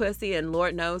eating your pussy, and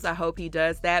Lord knows, I hope he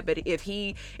does that. But if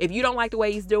you don't like the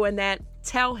way he's doing that,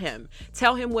 tell him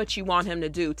what you want him to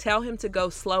do. Tell him to go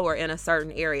slower in a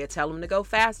certain area. Tell him to go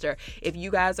faster. If you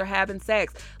guys are having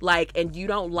sex, and you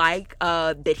don't like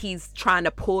that he's trying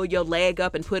to pull your leg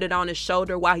up and put it on his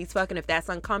shoulder while he's fucking, if that's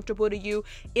uncomfortable to you,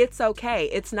 it's okay.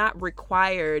 It's not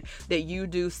required that you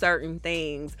do certain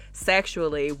things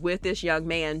sexually with this young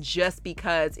man just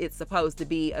because it's supposed to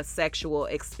be a sexual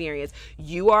experience.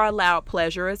 You are allowed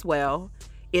pleasure as well.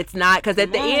 It's not, because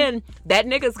at the end, that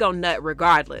nigga's gonna nut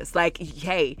regardless. Like,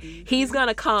 hey, he's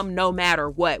gonna come no matter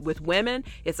what. With women,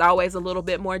 it's always a little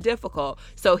bit more difficult.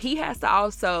 So he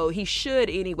should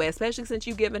anyway, especially since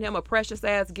you giving him a precious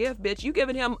ass gift, bitch. You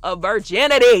giving him a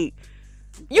virginity.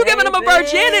 You giving him a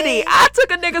virginity. I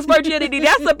took a nigga's virginity.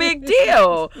 That's a big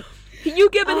deal. You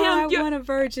giving him. I want a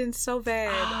virgin so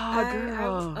bad.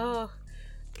 Girl.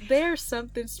 There's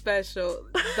something special.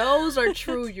 Those are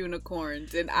true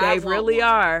unicorns, and they really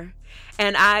are.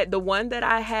 And the one that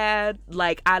I had,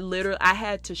 I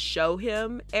had to show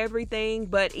him everything.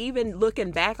 But even looking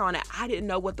back on it, I didn't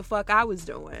know what the fuck I was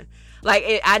doing.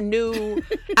 I knew,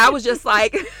 I was just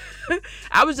like,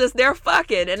 I was just there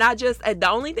fucking. And the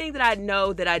only thing that I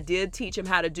know that I did teach him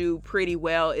how to do pretty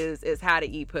well is how to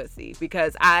eat pussy.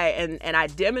 Because I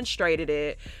demonstrated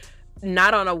it,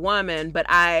 not on a woman, but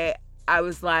I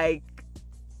was like,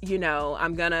 you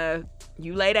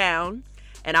lay down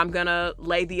and I'm gonna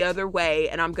lay the other way,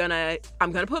 and I'm gonna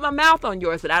put my mouth on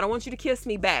yours, but I don't want you to kiss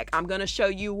me back. I'm gonna show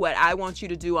you what I want you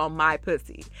to do on my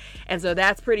pussy. And so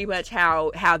that's pretty much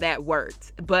how that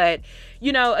worked. But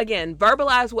again,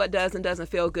 verbalize what does and doesn't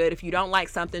feel good. If you don't like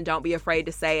something, don't be afraid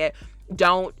to say it.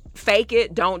 Don't fake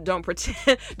it. Don't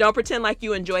pretend like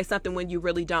you enjoy something when you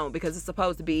really don't, because it's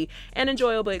supposed to be an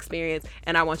enjoyable experience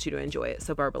and I want you to enjoy it.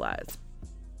 So verbalize.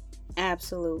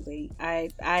 Absolutely. I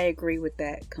agree with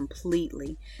that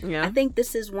completely. Yeah. I think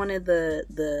this is one of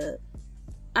the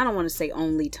I don't want to say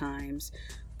only times,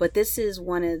 but this is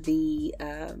one of the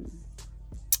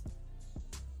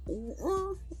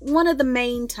one of the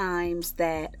main times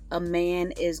that a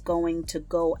man is going to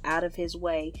go out of his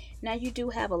way. Now, you do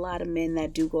have a lot of men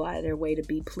that do go out of their way to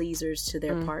be pleasers to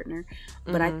their partner,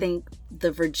 but I think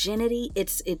the virginity,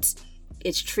 it's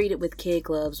treated with kid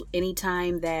gloves.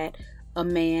 Anytime that a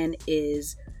man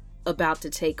is about to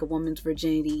take a woman's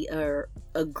virginity, or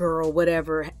a girl,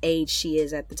 whatever age she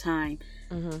is at the time,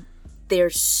 they're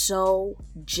so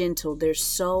gentle. They're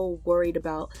so worried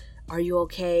about, are you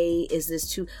okay? Is this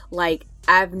too, like,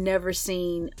 I've never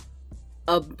seen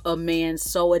a man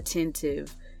so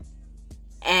attentive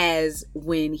as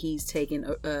when he's taking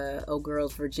a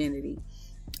girl's virginity.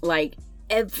 Like,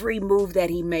 every move that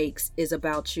he makes is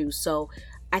about you. So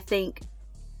I think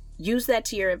use that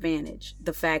to your advantage.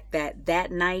 The fact that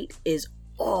that night is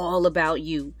all about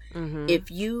you. If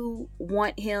you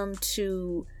want him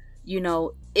to, you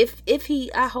know, if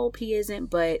he, I hope he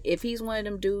isn't, but if he's one of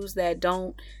them dudes that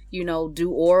don't, you know, do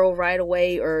oral right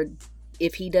away, or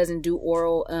if he doesn't do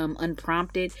oral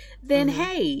unprompted, then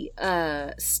hey,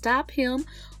 stop him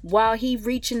while he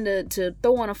reaching to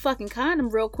throw on a fucking condom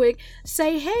real quick.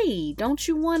 Say, hey, don't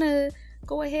you want to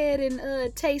go ahead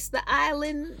and taste the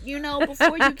island, you know,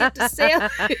 before you get to sail?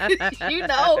 You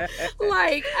know,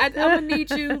 like, I'm gonna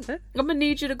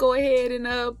need you to go ahead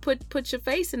and put your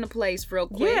face in the place real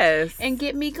quick, yes, and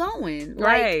get me going.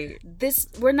 Right. Like, this,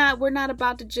 we're not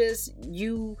about to just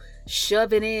you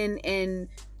shove it in and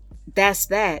that's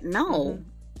that. No.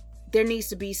 There needs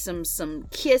to be some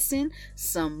kissing,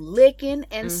 some licking,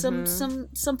 and some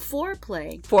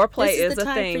foreplay. Foreplay is a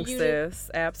thing, sis.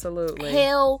 Absolutely.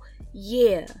 Hell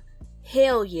yeah.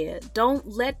 Don't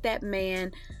let that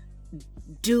man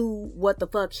do what the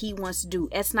fuck he wants to do.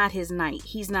 That's not his night.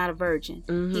 He's not a virgin.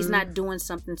 He's not doing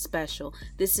something special.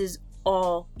 This is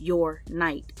all your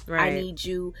night. Right. I need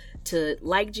you to,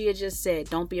 like Gia just said,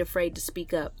 don't be afraid to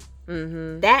speak up.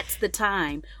 That's the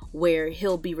time where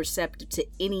he'll be receptive to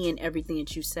any and everything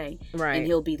that you say. Right. And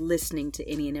he'll be listening to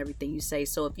any and everything you say.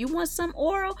 So if you want some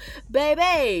oral,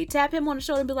 baby, tap him on the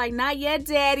shoulder and be like, not yet,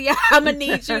 daddy. I'm going to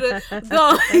need you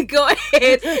to go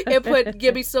ahead and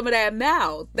give me some of that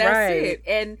mouth. That's it.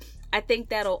 And I think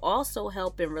that'll also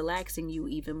help in relaxing you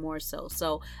even more so.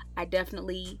 So I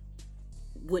definitely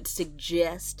would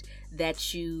suggest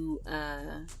that you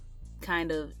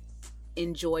kind of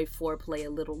enjoy foreplay a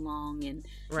little long and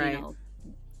you know,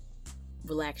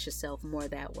 relax yourself more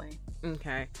that way.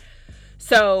 Okay.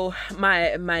 So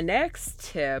my next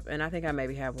tip, and I think I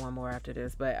maybe have one more after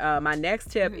this, but my next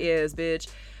tip is, bitch,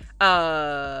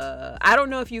 I don't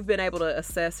know if you've been able to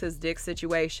assess his dick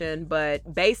situation, but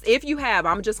if you have,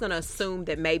 I'm just gonna assume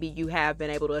that maybe you have been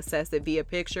able to assess it via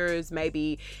pictures.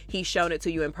 Maybe he's shown it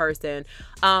to you in person.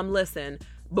 Listen,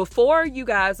 before you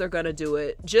guys are gonna do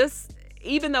it, just,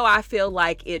 even though I feel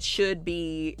like it should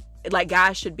be, like,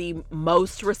 guys should be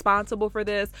most responsible for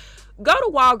this, go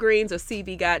to Walgreens or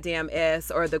CV goddamn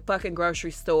S or the fucking grocery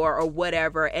store or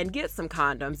whatever and get some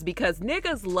condoms, because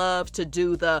niggas love to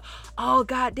do the, oh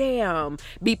goddamn,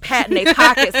 be patting their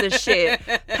pockets and shit,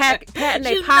 patting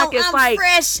their pockets like,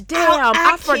 fresh. Damn,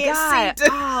 I forgot.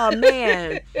 Oh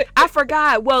man, I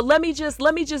forgot. Well, let me just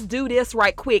do this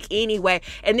right quick anyway.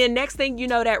 And then next thing you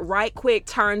know, that right quick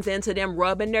turns into them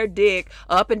rubbing their dick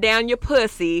up and down your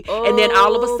pussy, and then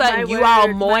all of a sudden you all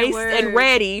moist and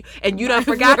ready, and you done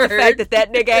forgot the fact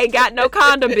that nigga ain't got no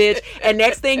condom, bitch. And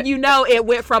next thing you know, it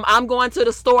went from I'm going to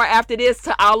the store after this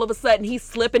to all of a sudden he's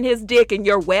slipping his dick in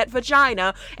your wet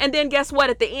vagina. And then guess what?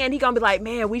 At the end, he gonna be like,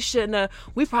 man,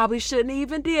 we probably shouldn't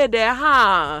even did that,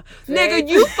 huh? Nigga,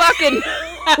 you fucking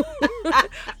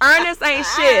Ernest ain't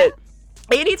shit.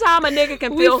 Anytime a nigga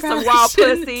can feel some raw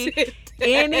pussy,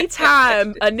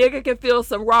 anytime a nigga can feel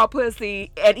some raw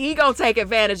pussy, and he gonna take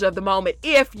advantage of the moment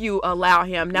if you allow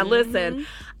him. Now listen,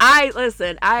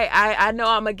 I know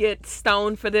I'm gonna get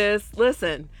stoned for this.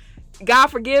 Listen, God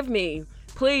forgive me,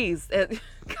 please. God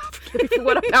forgive me for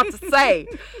what I'm about to say.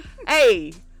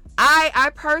 Hey, I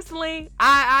personally,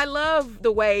 I love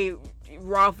the way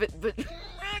raw, but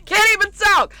can't even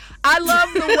talk. I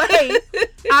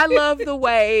love the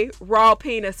way raw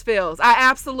penis feels. I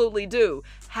absolutely do.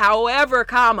 However,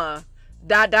 comma, ...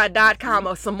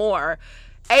 comma, some more.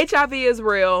 HIV is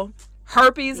real.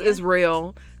 Herpes is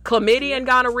real. Chlamydia and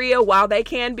gonorrhea, while they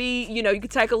can be, you can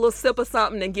take a little sip of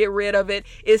something and get rid of it,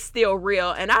 is still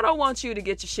real. And I don't want you to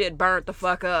get your shit burnt the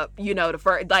fuck up, I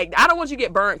don't want you to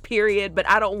get burnt, period, but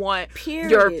I don't want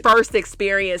your first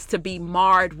experience to be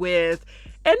marred with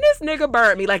And this nigga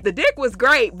burned me. Like, the dick was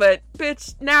great, but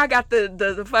bitch, now I got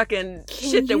the fucking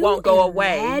shit that won't go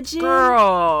away.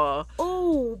 Girl.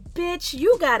 Oh, bitch,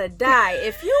 you gotta die.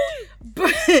 If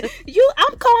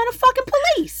I'm calling the fucking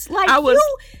police. Like,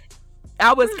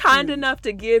 I was kind enough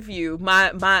to give you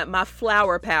my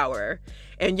flower power,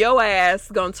 and your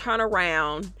ass gonna turn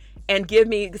around and give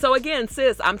me. So again,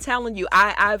 sis, I'm telling you,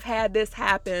 I've had this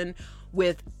happen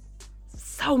with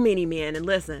so many men. And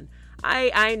listen,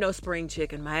 I ain't no spring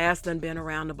chicken. My ass done been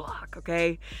around the block,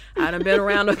 okay? I done been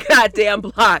around the goddamn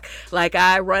block. Like,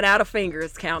 I run out of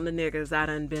fingers counting the niggas I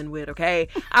done been with, okay?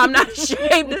 I'm not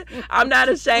ashamed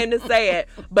to say it.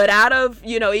 But out of,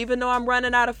 even though I'm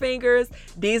running out of fingers,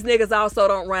 these niggas also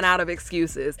don't run out of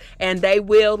excuses. And they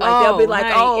will, they'll be like,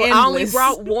 endless. I only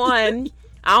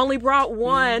brought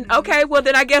one. Mm-hmm. Okay, well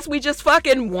then I guess we just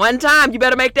fucking one time. You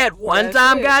better make that one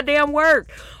time goddamn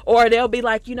work. Or they'll be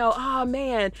like, oh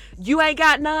man, you ain't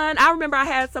got none. I remember I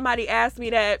had somebody ask me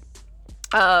that.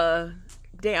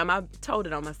 Damn, I told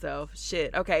it on myself.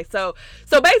 Shit. Okay, so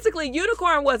basically,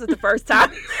 unicorn wasn't the first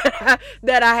time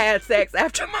that I had sex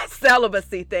after my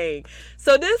celibacy thing.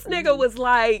 So this nigga was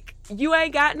like, you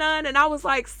ain't got none, and I was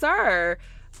like, sir.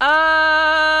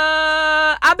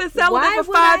 I've been celibate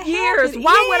for 5 years.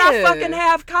 Why would I fucking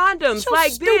have condoms? Your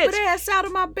like, stupid bitch, ass out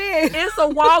of my bed. It's a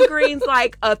Walgreens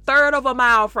like a third of a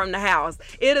mile from the house.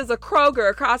 It is a Kroger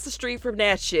across the street from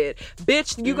that shit.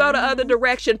 Bitch, you go the other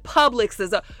direction. Publix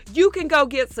is you can go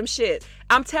get some shit.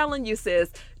 I'm telling you,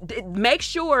 sis, make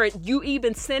sure you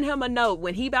even send him a note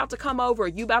when he about to come over,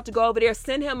 you about to go over there,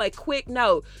 send him a quick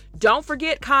note. Don't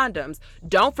forget condoms.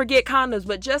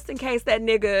 But just in case that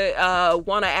nigga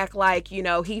want to act like,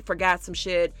 he forgot some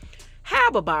shit,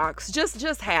 have a box.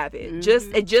 Just have it.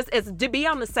 Mm-hmm. Just as to be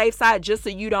on the safe side, just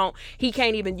so he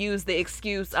can't even use the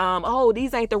excuse,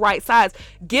 these ain't the right size.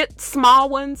 Get small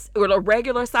ones or the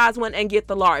regular size one and get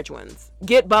the large ones.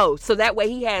 Get both. So that way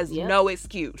he has no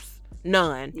excuse.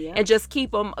 None. Yeah. And just keep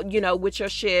them, with your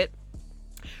shit.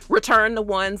 Return the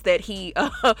ones that he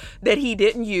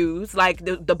didn't use, like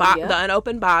the box, the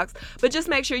unopened box. But just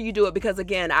make sure you do it, because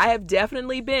again, I have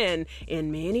definitely been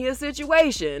in many a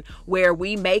situation where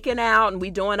we making out and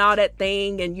we doing all that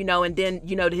thing, and and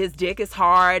then his dick is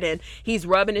hard and he's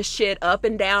rubbing his shit up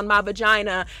and down my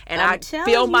vagina, and I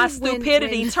feel my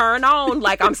stupidity turn on,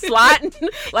 like I'm sliding,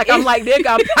 like I'm like,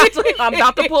 nigga, I'm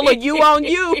about to pull a you on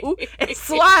you and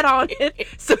slide on it.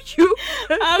 So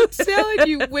I'm telling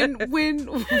you,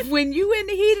 when you in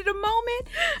the heat of the moment,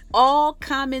 all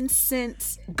common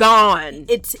sense gone.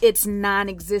 It's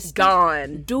non-existent.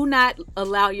 Gone. Do not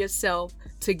allow yourself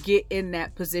to get in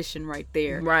that position right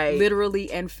there. Right.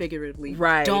 Literally and figuratively.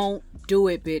 Right. Don't do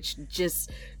it, bitch.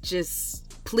 Just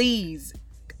please.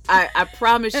 I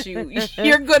promise you,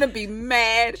 you're gonna be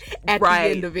mad at the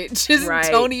end of it. Just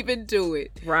don't even do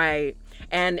it. Right.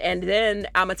 And then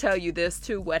I'm gonna tell you this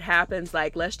too. What happens?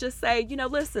 Like, let's just say,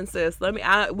 listen, sis.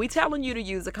 We telling you to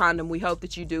use a condom. We hope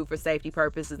that you do for safety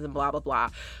purposes and blah blah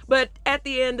blah. But at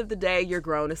the end of the day, you're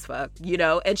grown as fuck,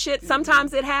 and shit.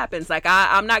 Sometimes it happens. Like,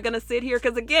 I'm not gonna sit here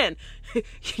because again,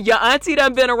 your auntie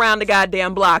done been around the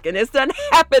goddamn block, and it's done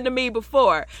happened to me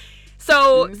before.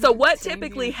 So what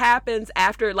typically happens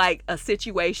after like a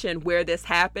situation where this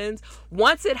happens?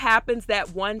 Once it happens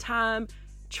that one time,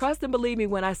 trust and believe me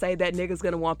when I say that nigga's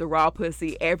gonna want the raw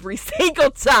pussy every single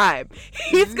time.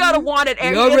 He's gonna want it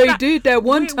every time. We already did that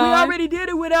one time. We already did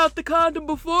it without the condom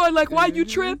before. Like, why you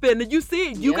tripping? And you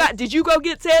see it. Did you go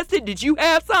get tested? Did you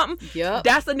have something? Yep.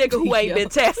 That's a nigga who ain't been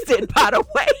tested, by the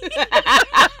way.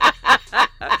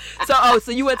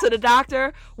 So you went to the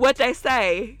doctor? What they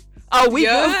say? Oh, we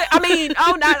good? I mean,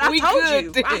 I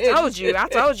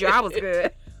told you I was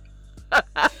good.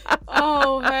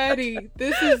 Oh, Hattie,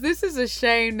 this is a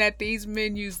shame that these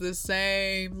men use the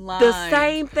same line. The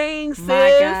same thing, sis.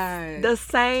 My God. The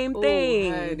same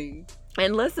thing. Hattie.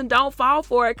 And listen, don't fall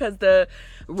for it, because the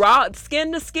raw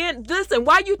skin to skin. Listen,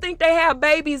 why you think they have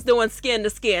babies doing skin to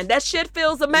skin? That shit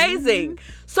feels amazing.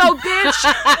 So,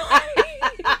 bitch.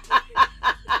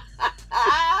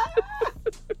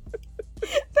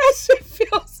 That shit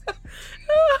feels amazing.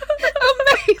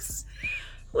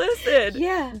 Listen,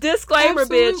 disclaimer,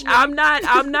 absolutely. bitch. I'm not,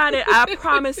 I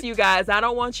promise you guys, I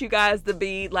don't want you guys to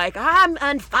be like, I'm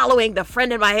unfollowing the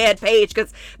Friend in My Head page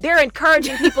because they're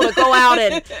encouraging people to go out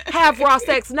and have raw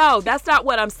sex. No, that's not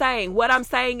what I'm saying. What I'm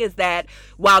saying is that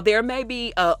while there may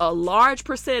be a large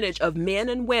percentage of men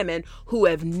and women who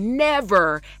have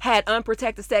never had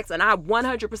unprotected sex, and I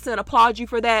 100% applaud you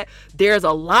for that, there's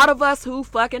a lot of us who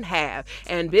fucking have.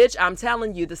 And bitch, I'm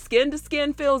telling you, the skin to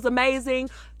skin feels amazing.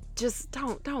 just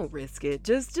don't risk it.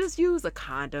 Just use a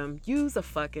condom. Use a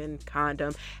fucking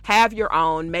condom. Have your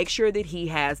own. Make sure that he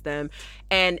has them,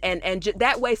 and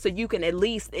that way, so you can at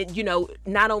least, you know,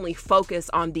 not only focus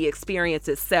on the experience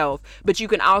itself, but you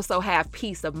can also have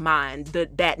peace of mind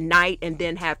that night, and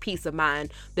then have peace of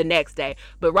mind the next day.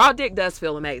 But raw dick does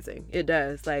feel amazing. It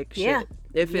does. Like, shit. Yeah.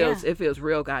 It feels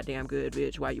real goddamn good,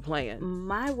 bitch, while you playing.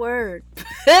 My word.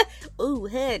 Ooh,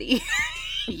 honey.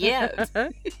 Yeah.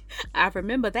 I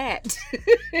remember that.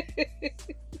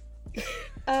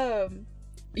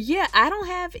 Yeah, I don't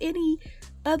have any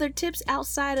other tips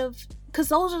outside of, because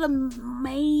those are the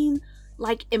main,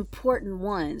 like, important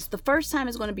ones. The first time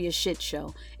is going to be a shit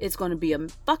show. It's going to be a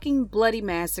fucking bloody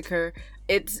massacre.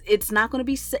 It's not going to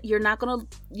be, you're not going to,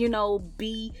 you know,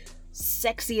 be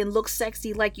sexy and look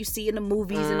sexy like you see in the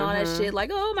movies and all that shit, like,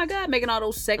 oh my god, making all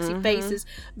those sexy faces.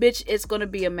 Bitch, it's gonna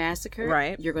be a massacre.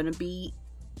 Right. You're gonna be,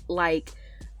 like,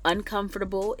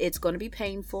 uncomfortable. It's gonna be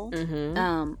painful.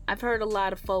 I've heard a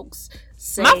lot of folks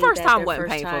say my first that time their wasn't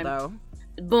first painful time, though.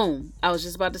 Boom, I was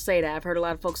just about to say that. I've heard a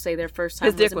lot of folks say their first time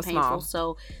His dick wasn't was painful. small.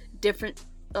 So different.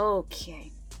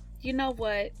 Okay, you know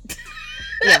what?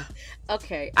 Yeah.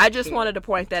 Okay. I just wanted to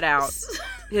point that out.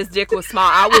 His dick was small.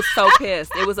 I was so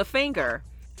pissed. It was a finger.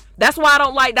 That's why I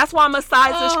don't like. That's why I'm a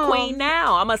size-ish queen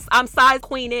now. I'm size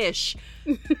queen-ish.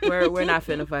 We're not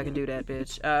finna fucking do that,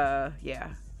 bitch. Yeah.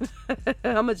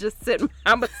 I'ma just sit.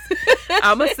 I'ma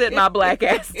sit my black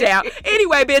ass down.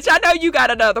 Anyway, bitch, I know you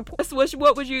got another.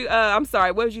 What was you? I'm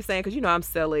sorry. What was you saying? Because you know I'm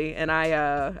silly and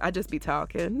I just be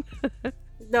talking.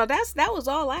 No, that was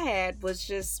all I had, was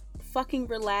just fucking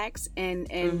relax and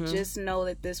just know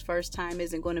that this first time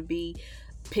isn't going to be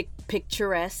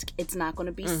picturesque. It's not going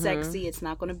to be sexy. It's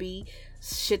not going to be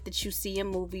shit that you see in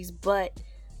movies, but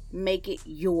make it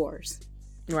yours.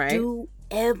 Right. Do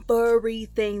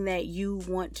everything that you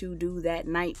want to do that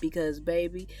night, because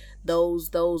baby, those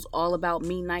all about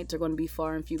me nights are going to be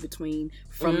far and few between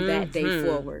from that day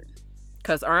forward.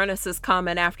 Cause Ernest is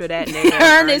coming after that nigga.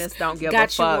 Ernest don't give a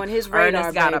fuck. Got you on his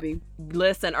radar, baby.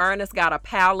 Listen, Ernest got a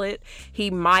pallet.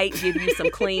 He might give you some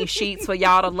clean sheets for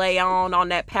y'all to lay on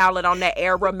that pallet, on that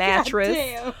Era mattress.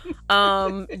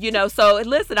 You know, so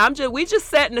listen, we just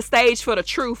setting the stage for the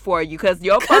truth for you, because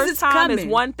your first time is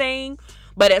one thing,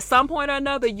 but at some point or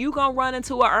another, you gonna run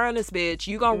into a Ernest, bitch.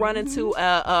 You gonna run into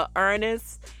a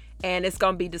Ernest, and it's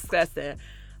gonna be disgusting.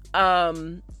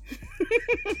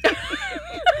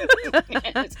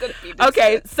 It's gonna be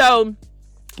okay, so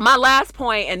my last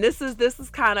point, and this is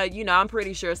kind of, you know, I'm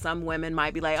pretty sure some women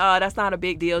might be like, oh, that's not a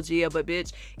big deal, Gia, but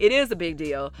bitch, it is a big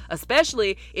deal,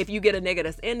 especially if you get a nigga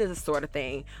that's into this sort of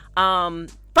thing.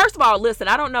 First of all, listen,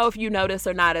 I don't know if you know this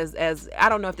or not, as I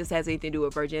don't know if this has anything to do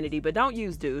with virginity, but don't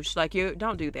use douche. Like, you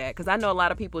don't do that, because I know a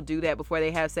lot of people do that before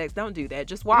they have sex. Don't do that.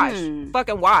 Just wash.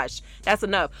 Fucking wash. That's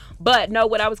enough. But no,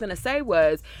 what I was going to say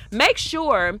was, make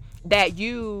sure that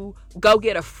you go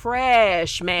get a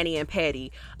fresh mani and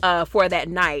pedi for that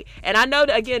night. And I know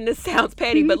that, again, this sounds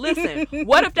petty, but listen,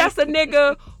 what if that's a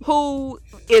nigga who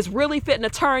is really fitting to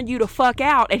turn you the fuck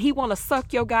out and he want to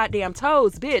suck your goddamn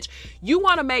toes, bitch? You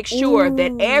want to make sure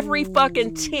that every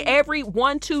fucking every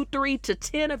 1, 2, 3 to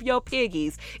 10 of your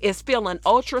piggies is feeling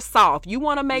ultra soft. You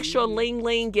want to make sure Ling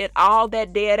Ling get all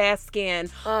that dead ass skin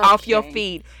off your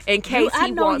feet in case I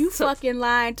he know wants you to. Fucking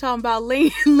lying, talking about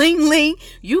Ling Ling.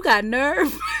 You got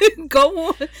nerve. Go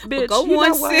on, bitch. Go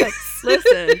on, sis.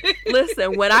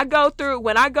 Listen. When I go through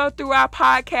our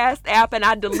podcast app and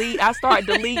I start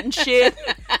deleting shit,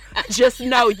 just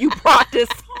know you brought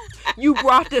this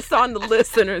on the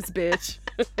listeners, bitch.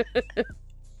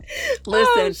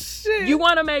 Listen, you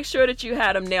want to make sure that you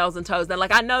had them nails and toes. Now,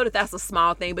 like, I know that that's a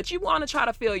small thing, but you want to try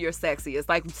to feel your sexiest.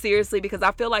 Like, seriously, because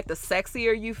I feel like the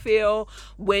sexier you feel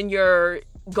when you're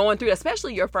going through,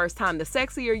 especially your first time, the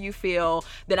sexier you feel,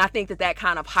 then I think that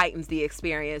kind of heightens the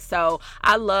experience. So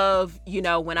I love, you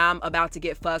know, when I'm about to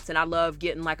get fucked, and I love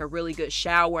getting like a really good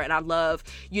shower, and I love,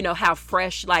 you know, how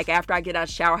fresh, like after I get out of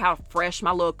the shower, how fresh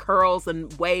my little curls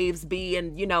and waves be,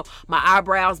 and, you know, my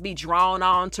eyebrows be drawn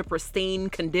on to pristine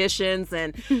conditions,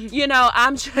 and you know,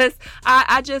 I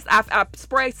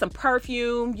spray some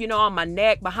perfume, you know, on my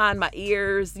neck, behind my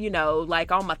ears, you know,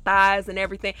 like on my thighs and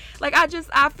everything. Like, I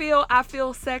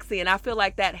feel sexy, and I feel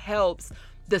like that helps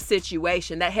the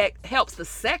situation. That helps the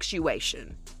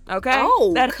sexuation. Okay.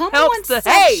 Oh, that come helps on, the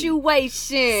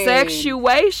sexuation.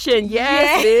 Sexuation,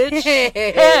 yes, bitch.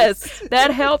 Yes,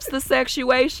 that helps the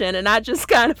sexuation, and I just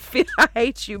kind of feel I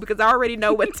hate you because I already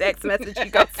know what text message you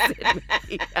gonna send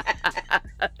me.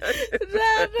 No,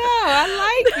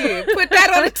 I like it. Put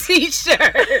that on a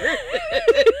t-shirt.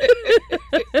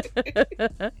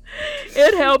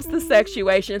 It helps the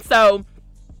sexuation. So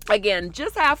again,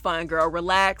 just have fun, girl.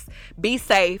 Relax, be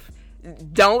safe.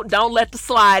 Don't let the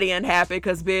slide in happen,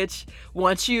 because bitch,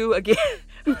 once you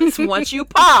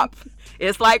pop,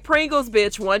 it's like Pringles,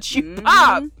 bitch. Once you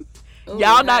pop,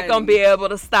 y'all not gonna be able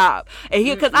to stop. And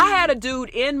because I had a dude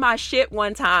in my shit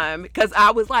one time, because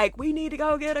I was like, we need to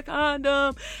go get a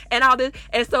condom and all this,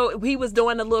 and so he was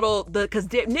doing because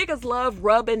niggas love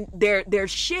rubbing their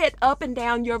shit up and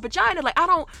down your vagina. Like,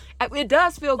 it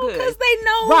does feel good, because they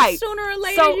know right. Sooner or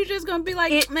later So you're just gonna be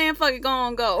like, man, fuck it,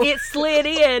 go. It slid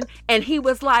in, and he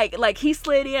was like he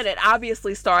slid in and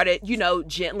obviously started,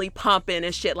 gently pumping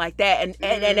and shit like that.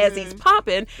 And as he's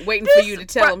pumping, waiting for you to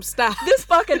tell him stop. This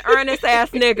fucking earnest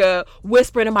ass nigga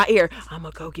whispering in my ear, "I'm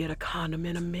gonna go get a condom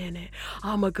in a minute.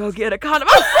 I'm gonna go get a condom."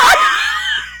 I'm like,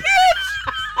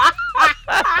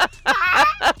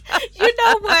 you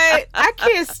know what? I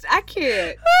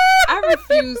can't. I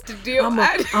refuse to deal. I'm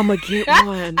gonna get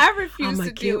one. I refuse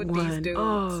to deal with these dudes.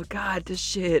 Oh God, this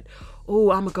shit.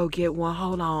 Oh, I'm gonna go get one.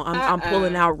 Hold on, I'm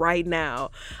pulling out right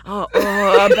now. Oh,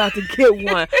 I'm about to get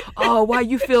one. Oh, why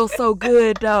you feel so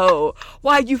good though?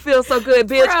 Why you feel so good,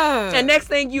 bitch? Bruh. And next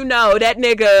thing you know, that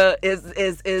nigga is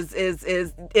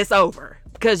it's over,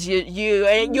 because you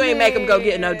ain't make him go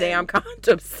get no damn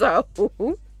condom. So.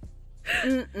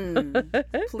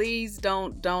 Please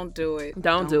don't do it.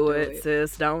 Don't do it,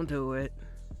 sis. Don't do it.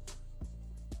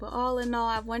 But all in all,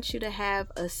 I want you to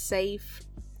have a safe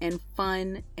and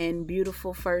fun and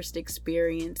beautiful first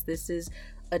experience. This is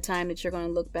a time that you're going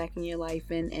to look back in your life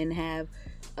and have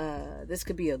this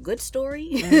could be a good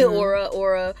story or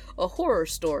a horror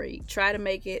story. Try to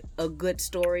make it a good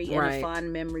story and a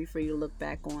fond memory for you to look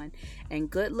back on. And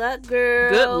good luck,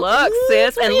 girl. Good luck,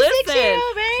 sis. And listen,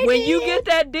 when you get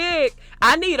that dick,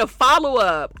 I need a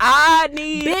follow-up.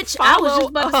 Bitch, I was just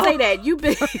about to say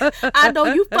that. I know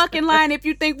you fucking lying if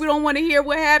you think we don't want to hear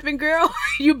what happened, girl.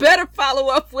 You better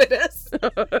follow up with us.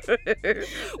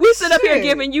 We sit up here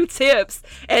giving you tips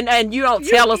and you don't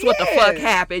tell us what the fuck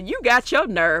happened. You got your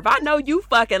nerve. I know you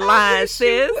fucking lying,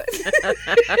 sis.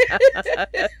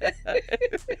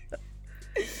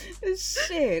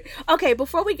 Shit. Okay,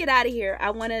 before we get out of here, I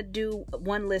want to do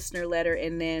one listener letter,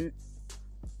 and then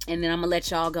I'm gonna let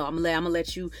y'all go. I'm gonna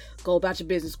let you go about your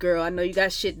business, girl. I know you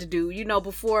got shit to do.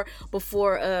 Before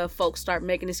folks start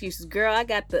making excuses, girl, I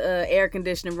got the air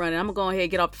conditioning running. I'm gonna go ahead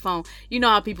and get off the phone. You know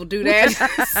how people do that.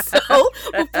 So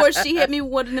before she hit me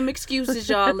with one of them excuses,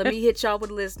 y'all, let me hit y'all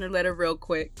with a listener letter real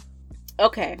quick.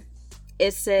 Okay.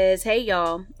 It says, "Hey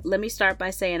y'all, let me start by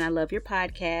saying I love your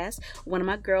podcast. One of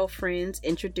my girlfriends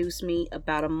introduced me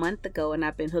about a month ago, and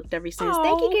I've been hooked ever since."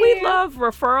 Thank you, girl. We love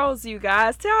referrals, you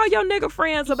guys. Tell all your nigga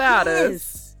friends about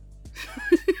us.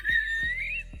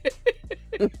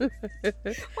 Why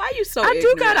are you so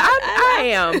ignorant? I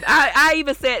am. am. I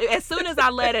even said, as soon as I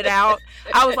let it out,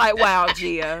 I was like, wow,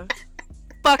 Gia.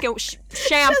 Fucking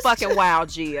sham fucking wow,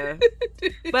 Gia.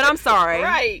 But I'm sorry.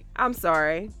 Right. I'm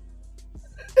sorry.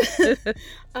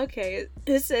 Okay,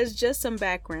 it says, just some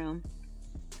background.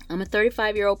 I'm a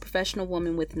 35-year-old professional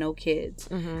woman with no kids.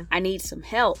 I need some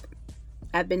help.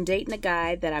 I've been dating a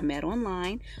guy that I met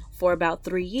online for about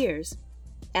 3 years.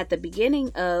 At the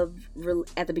beginning of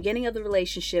the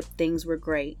relationship, things were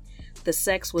great. The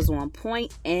sex was on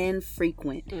point and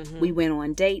frequent. We went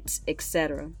on dates,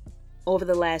 etc. Over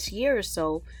the last year or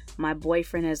so, my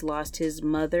boyfriend has lost his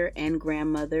mother and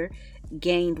grandmother,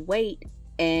 gained weight,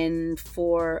 and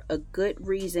for a good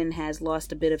reason has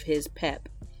lost a bit of his pep.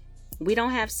 We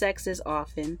don't have sex as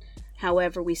often.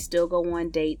 However, we still go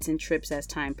on dates and trips as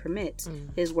time permits.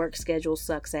 His work schedule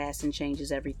sucks ass and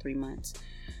changes every 3 months.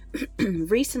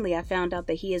 Recently, I found out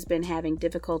that he has been having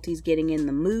difficulties getting in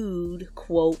the mood,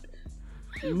 quote,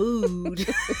 mood,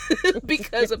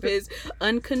 because of his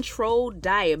uncontrolled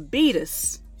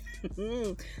diabetes.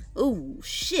 Ooh,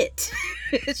 shit.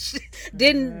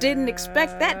 Didn't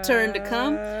expect that turn to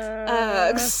come.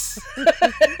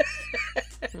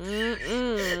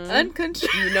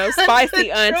 Uncontrolled.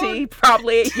 Spicy auntie.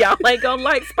 Probably y'all ain't gonna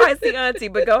like spicy auntie,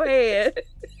 but go ahead.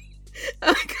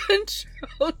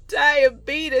 Uncontrolled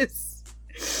diabetes.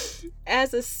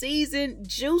 As a seasoned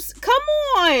juice, come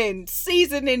on,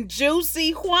 seasoned and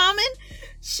juicy woman.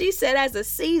 She said, as a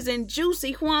seasoned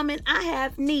juicy woman, I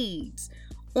have needs.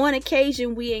 On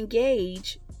occasion, we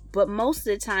engage, but most of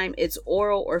the time it's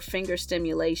oral or finger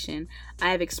stimulation.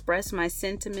 I have expressed my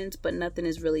sentiments, but nothing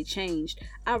has really changed.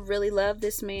 I really love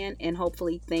this man, and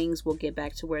hopefully things will get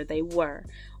back to where they were.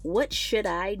 What should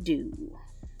I do?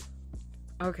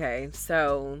 Okay,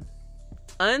 so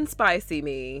Unspicy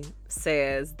Me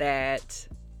says that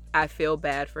I feel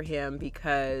bad for him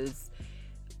because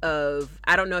of,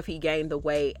 I don't know if he gained the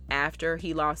weight after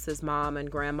he lost his mom and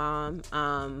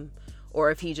grandmom,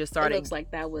 or if he just started. It looks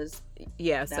like that was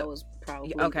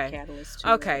probably okay. the catalyst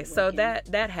to okay, so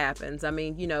that happens. I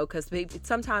mean, because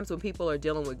sometimes when people are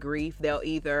dealing with grief, they'll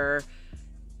either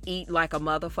eat like a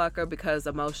motherfucker because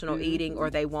emotional eating,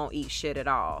 or they won't eat shit at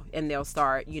all, and they'll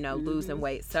start losing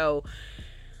weight. So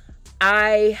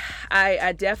I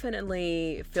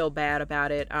definitely feel bad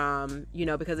about it,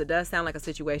 because it does sound like a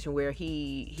situation where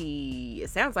it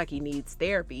sounds like he needs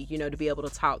therapy, to be able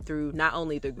to talk through not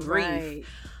only the grief,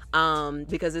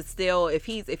 because it's still, if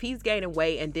he's gaining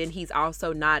weight and then he's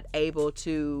also not able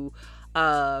to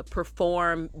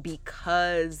perform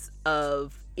because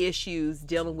of issues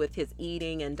dealing with his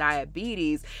eating and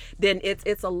diabetes, then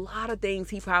it's a lot of things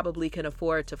he probably can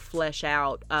afford to flesh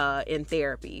out in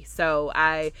therapy. So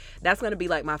that's going to be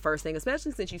like my first thing,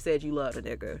 especially since you said you love a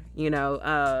nigga,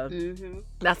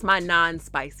 that's my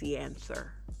non-spicy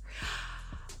answer.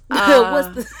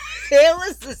 What's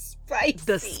the spicy?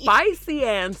 The spicy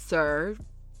answer.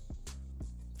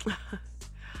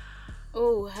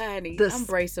 Oh, honey, I'm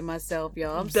bracing myself,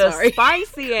 y'all. I'm sorry. The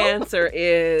spicy answer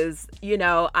is,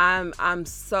 I'm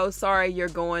so sorry you're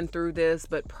going through this,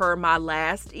 but per my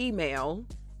last email,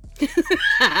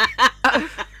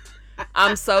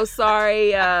 I'm so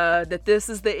sorry that this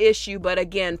is the issue, but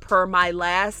again, per my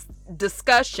last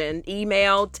discussion,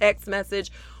 email, text message,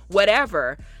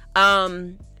 whatever,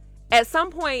 at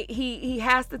some point he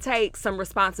has to take some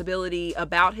responsibility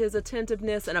about his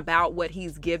attentiveness and about what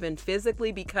he's given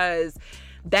physically, because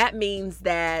that means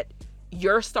that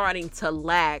you're starting to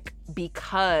lack,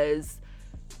 because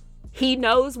he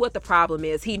knows what the problem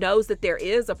is. He knows that there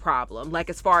is a problem, like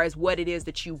as far as what it is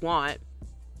that you want.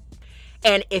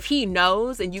 And if he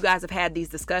knows, and you guys have had these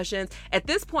discussions, at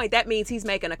this point, that means he's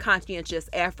making a conscientious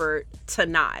effort to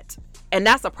not. And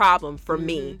that's a problem for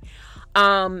me.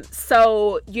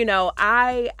 So,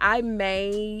 I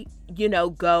may,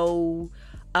 go,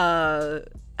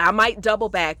 I might double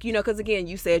back, cause again,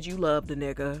 you said you love the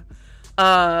nigga.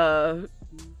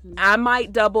 I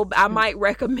might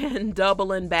recommend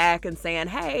doubling back and saying,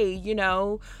 hey,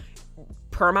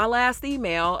 per my last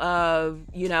email,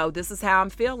 this is how I'm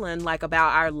feeling, like,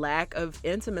 about our lack of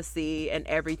intimacy and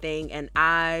everything. And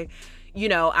I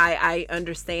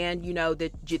understand,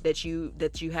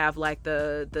 that you have like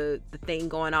the thing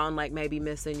going on, like maybe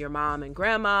missing your mom and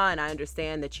grandma. And I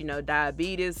understand that,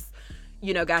 diabetes,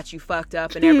 got you fucked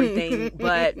up and everything,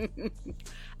 but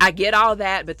I get all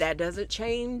that, but that doesn't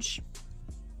change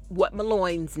what my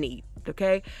loins need.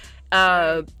 Okay.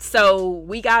 So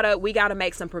we gotta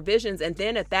make some provisions. And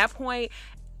then at that point,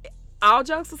 all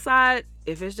jokes aside,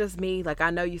 if it's just me, like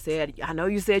I know you said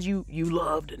you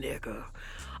loved a nigga.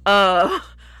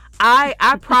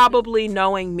 I probably,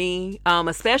 knowing me,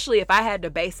 especially if I had to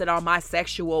base it on my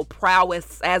sexual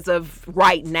prowess as of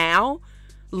right now,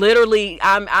 literally,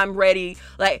 I'm ready.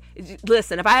 Like,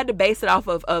 listen, if I had to base it off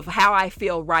of how I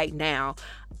feel right now,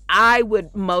 I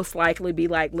would most likely be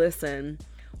like, listen,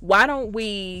 why don't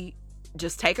we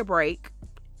just take a break?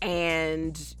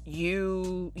 And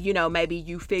maybe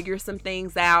you figure some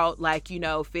things out, like,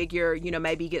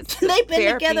 maybe get some They've been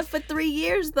therapy. together for 3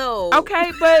 years, though.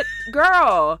 Okay, but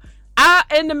girl,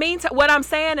 in the meantime, what I'm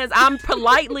saying is I'm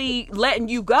politely letting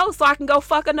you go so I can go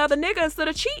fuck another nigga instead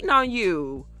of cheating on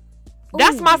you.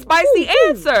 That's my spicy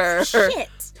answer. Shit.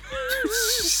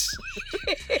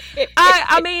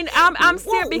 I'm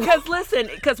serious, because listen,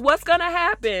 because what's gonna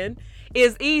happen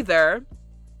is either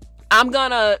I'm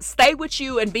gonna stay with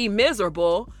you and be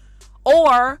miserable,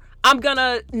 or I'm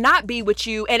gonna not be with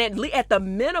you and at the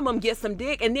minimum get some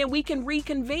dick, and then we can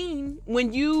reconvene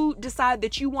when you decide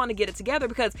that you want to get it together,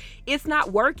 because it's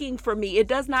not working for me. It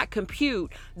does not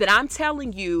compute that I'm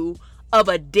telling you of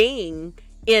a ding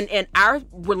in our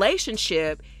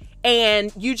relationship,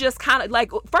 and you just kind of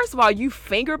like, first of all, you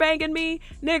finger banging me,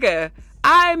 nigga.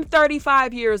 I'm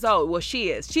 35 years old. Well,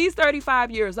 she's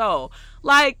 35 years old.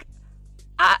 Like,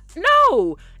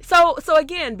 no. So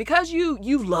again, because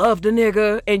you love the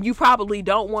nigga and you probably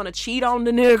don't want to cheat on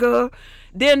the nigga,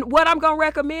 then what I'm gonna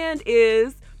recommend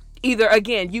is either,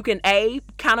 again, you can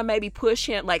kind of maybe push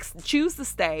him, like choose to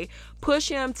stay, push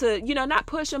him to, not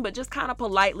push him, but just kind of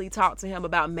politely talk to him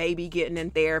about maybe getting in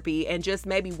therapy and just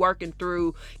maybe working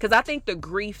through, because I think the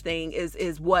grief thing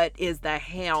is what is the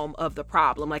helm of the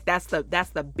problem. Like that's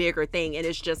the bigger thing, and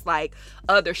it's just like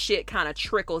other shit kind of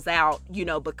trickles out,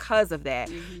 because of that.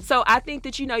 So I think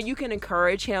that, you can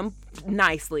encourage him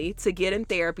nicely to get in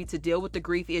therapy, to deal with the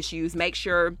grief issues, make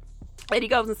sure that he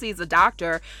goes and sees a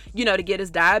doctor, to get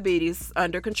his diabetes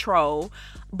under control.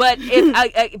 But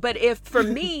if for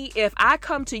me, if I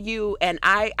come to you and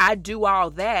I do all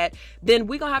that, then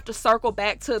we're gonna have to circle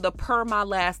back to the per my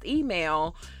last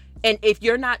email. And if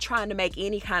you're not trying to make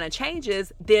any kind of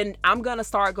changes, then I'm going to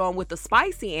start going with the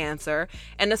spicy answer.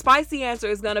 And the spicy answer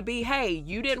is going to be, hey,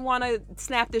 you didn't want to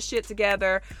snap this shit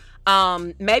together.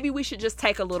 Maybe we should just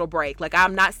take a little break. Like,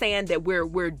 I'm not saying that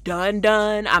we're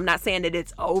done. I'm not saying that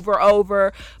it's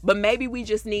over, but maybe we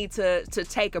just need to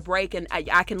take a break, and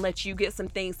I can let you get some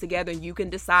things together, and you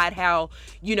can decide how,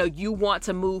 you want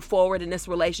to move forward in this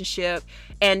relationship.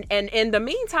 And in the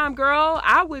meantime, girl,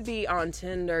 I would be on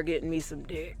Tinder getting me some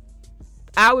dick.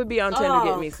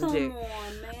 Getting me some dick.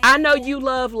 I know you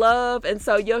love, and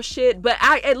so your shit, but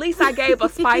at least I gave a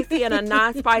spicy and a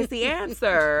non-spicy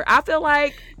answer. I feel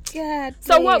like, God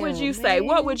so damn, what would you say? man.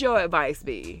 What would your advice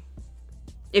be?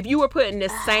 If you were put in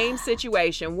this same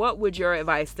situation, what would your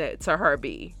advice to her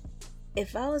be?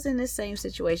 If I was in this same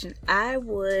situation, I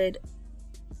would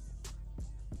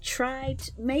try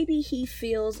to, maybe he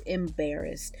feels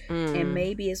embarrassed, and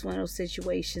maybe it's one of those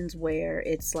situations where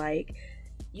it's like,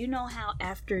 you know how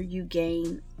after you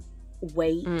gain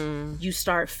weight, you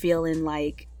start feeling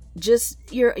like just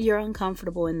you're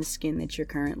uncomfortable in the skin that you're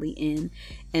currently in,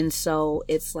 and so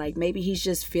it's like maybe he's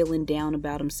just feeling down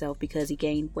about himself because he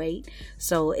gained weight.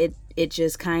 So it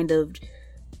just kind of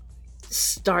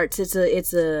starts,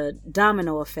 it's a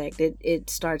domino effect. It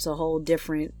starts a whole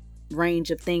different range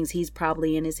of things he's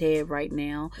probably in his head right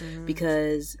now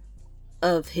because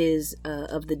of his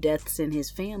of the deaths in his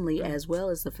family, as well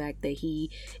as the fact that he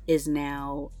is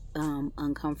now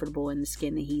uncomfortable in the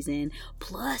skin that he's in,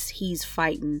 plus he's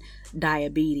fighting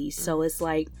diabetes. So it's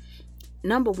like,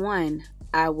 number one,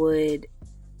 I would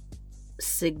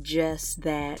suggest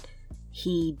that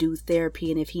he do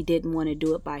therapy, and if he didn't want to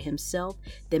do it by himself,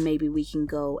 then maybe we can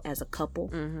go as a couple,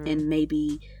 and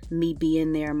maybe me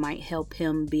being there might help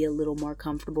him be a little more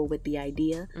comfortable with the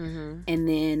idea. And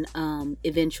then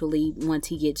eventually, once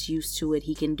he gets used to it,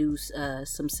 he can do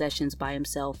some sessions by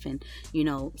himself, and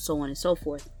so on and so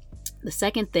forth. The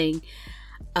second thing,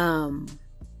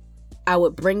 I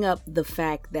would bring up the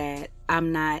fact that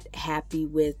I'm not happy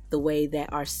with the way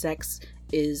that our sex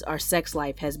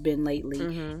life has been lately.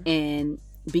 And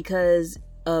because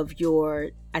of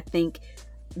I think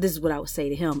this is what I would say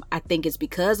to him. I think it's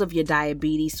because of your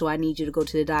diabetes, so I need you to go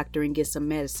to the doctor and get some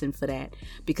medicine for that.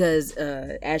 Because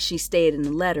as she stated in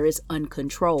the letter, it's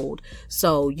uncontrolled.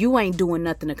 So you ain't doing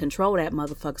nothing to control that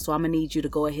motherfucker. So I'm gonna need you to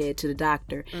go ahead to the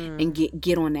doctor and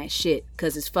get on that shit,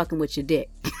 because it's fucking with your dick.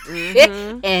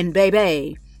 And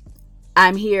baby,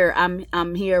 I'm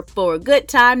here for a good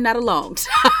time, not a long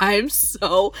time.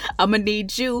 So I'm gonna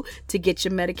need you to get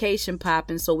your medication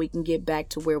popping so we can get back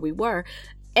to where we were.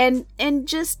 And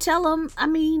just tell him,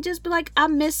 just be like, I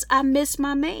miss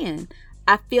my man.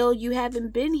 I feel you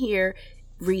haven't been here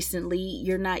recently.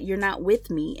 You're not with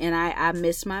me, and I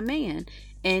miss my man.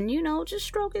 And just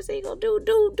stroke his ego.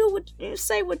 Do what,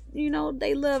 say what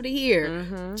they love to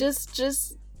hear.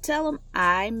 Just tell him,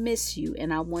 I miss you,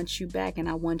 and I want you back, and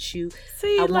I want you.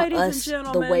 I want us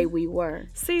the way we were.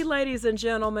 See, ladies and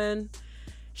gentlemen,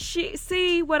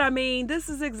 see what I mean? This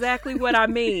is exactly what I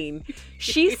mean.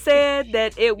 She said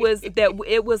that it was at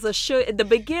the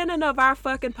beginning of our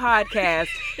fucking podcast,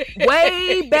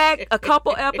 way back a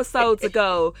couple episodes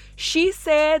ago. She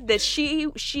said that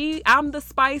I'm the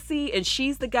spicy and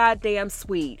she's the goddamn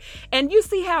sweet. And you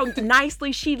see how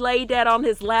nicely she laid that on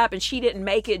his lap, and she didn't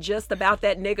make it just about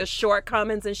that nigga's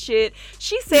shortcomings and shit.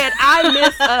 She said, I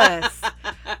miss us.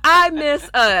 I miss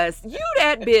us. You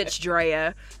that bitch,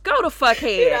 Drea. Go the fuck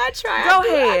ahead. I try. Go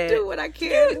ahead. I do what I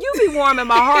can. You be warming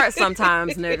my heart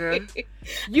sometimes, nigga.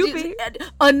 You be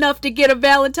enough to get a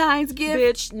Valentine's gift,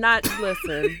 bitch. Not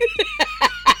listen.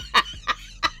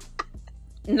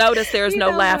 Notice there's no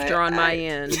laughter on my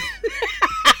end.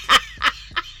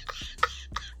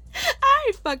 I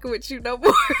ain't fucking with you no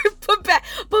more.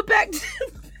 But back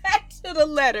to the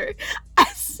letter. I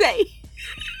say,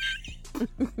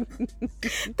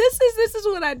 this is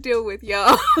what I deal with,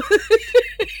 y'all.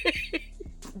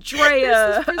 Drea.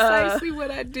 This is precisely what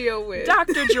I deal with.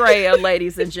 Dr. Drea,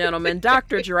 ladies and gentlemen.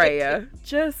 Dr. Drea.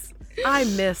 I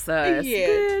miss us. Yeah.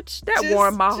 Bitch, that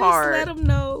warmed my heart. Just let them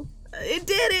know. It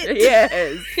did it.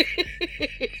 Yes.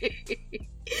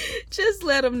 Just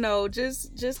let them know.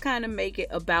 Just kind of make it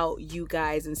about you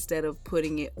guys instead of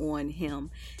putting it on him.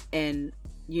 And,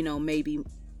 maybe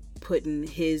putting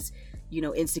his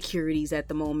insecurities at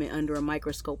the moment under a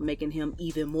microscope, making him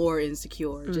even more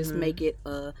insecure. Just make it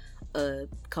a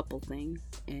couple thing,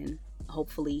 and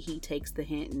hopefully he takes the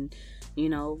hint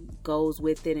and goes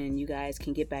with it, and you guys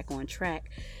can get back on track.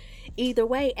 Either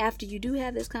way, after you do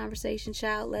have this conversation,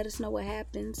 child, let us know what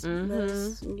happens. Let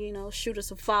us, shoot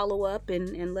us a follow-up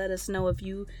and let us know if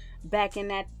you back in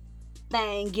that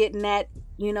thing, getting that,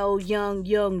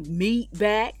 young meat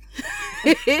back.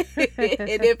 And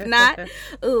if not,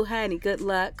 ooh, honey, good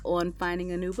luck on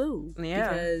finding a new boo. Yeah.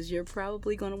 Because you're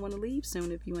probably going to want to leave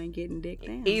soon if you ain't getting dick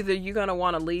down. Either you're going to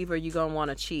want to leave or you're going to want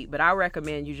to cheat. But I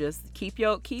recommend you just keep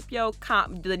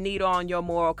the needle on your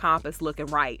moral compass looking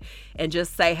right. And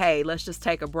just say, hey, let's just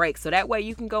take a break. So that way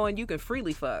you can go and you can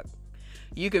freely fuck.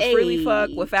 You can freely fuck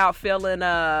without feeling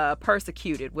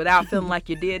persecuted, without feeling like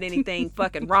you did anything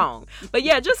fucking wrong. But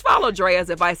yeah, just follow Drea's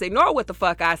advice. Ignore what the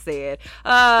fuck I said.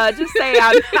 Just say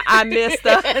I missed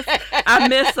us. I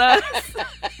miss us.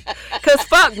 Cause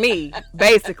fuck me,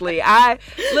 basically. I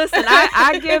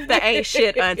give the ain't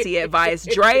shit auntie advice.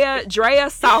 Drea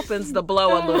softens the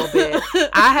blow a little bit.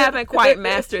 I haven't quite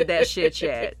mastered that shit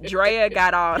yet. Drea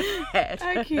got all that.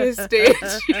 I can't stand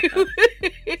you.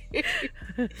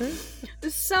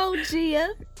 So, Gia,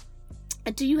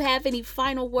 do you have any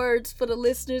final words for the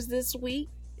listeners this week?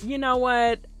 You know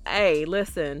what? Hey,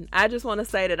 listen, I just want to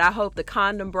say that I hope the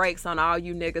condom breaks on all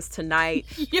you niggas tonight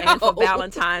and for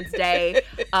Valentine's Day,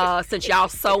 since y'all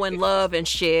so in love and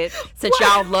shit, since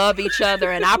y'all love each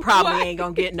other, and I probably ain't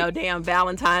gonna get no damn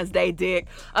Valentine's Day dick.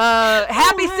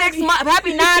 Happy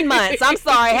 9 months. I'm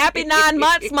sorry. Happy 9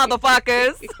 months,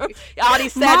 motherfuckers. All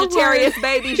these Sagittarius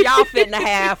babies y'all fitting to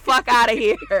have. Fuck out of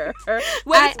here.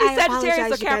 Wait,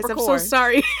 Sagittarius or Capricorn? I'm so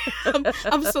sorry.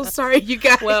 I'm so sorry, you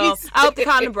guys. Well, I hope the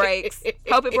condom breaks.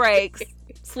 Hope it breaks,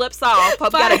 slips off.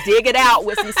 Hope you gotta dig it out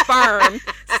with some sperm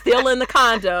still in the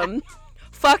condom.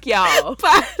 Fuck y'all.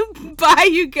 Bye,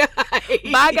 you guys.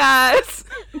 Bye, guys.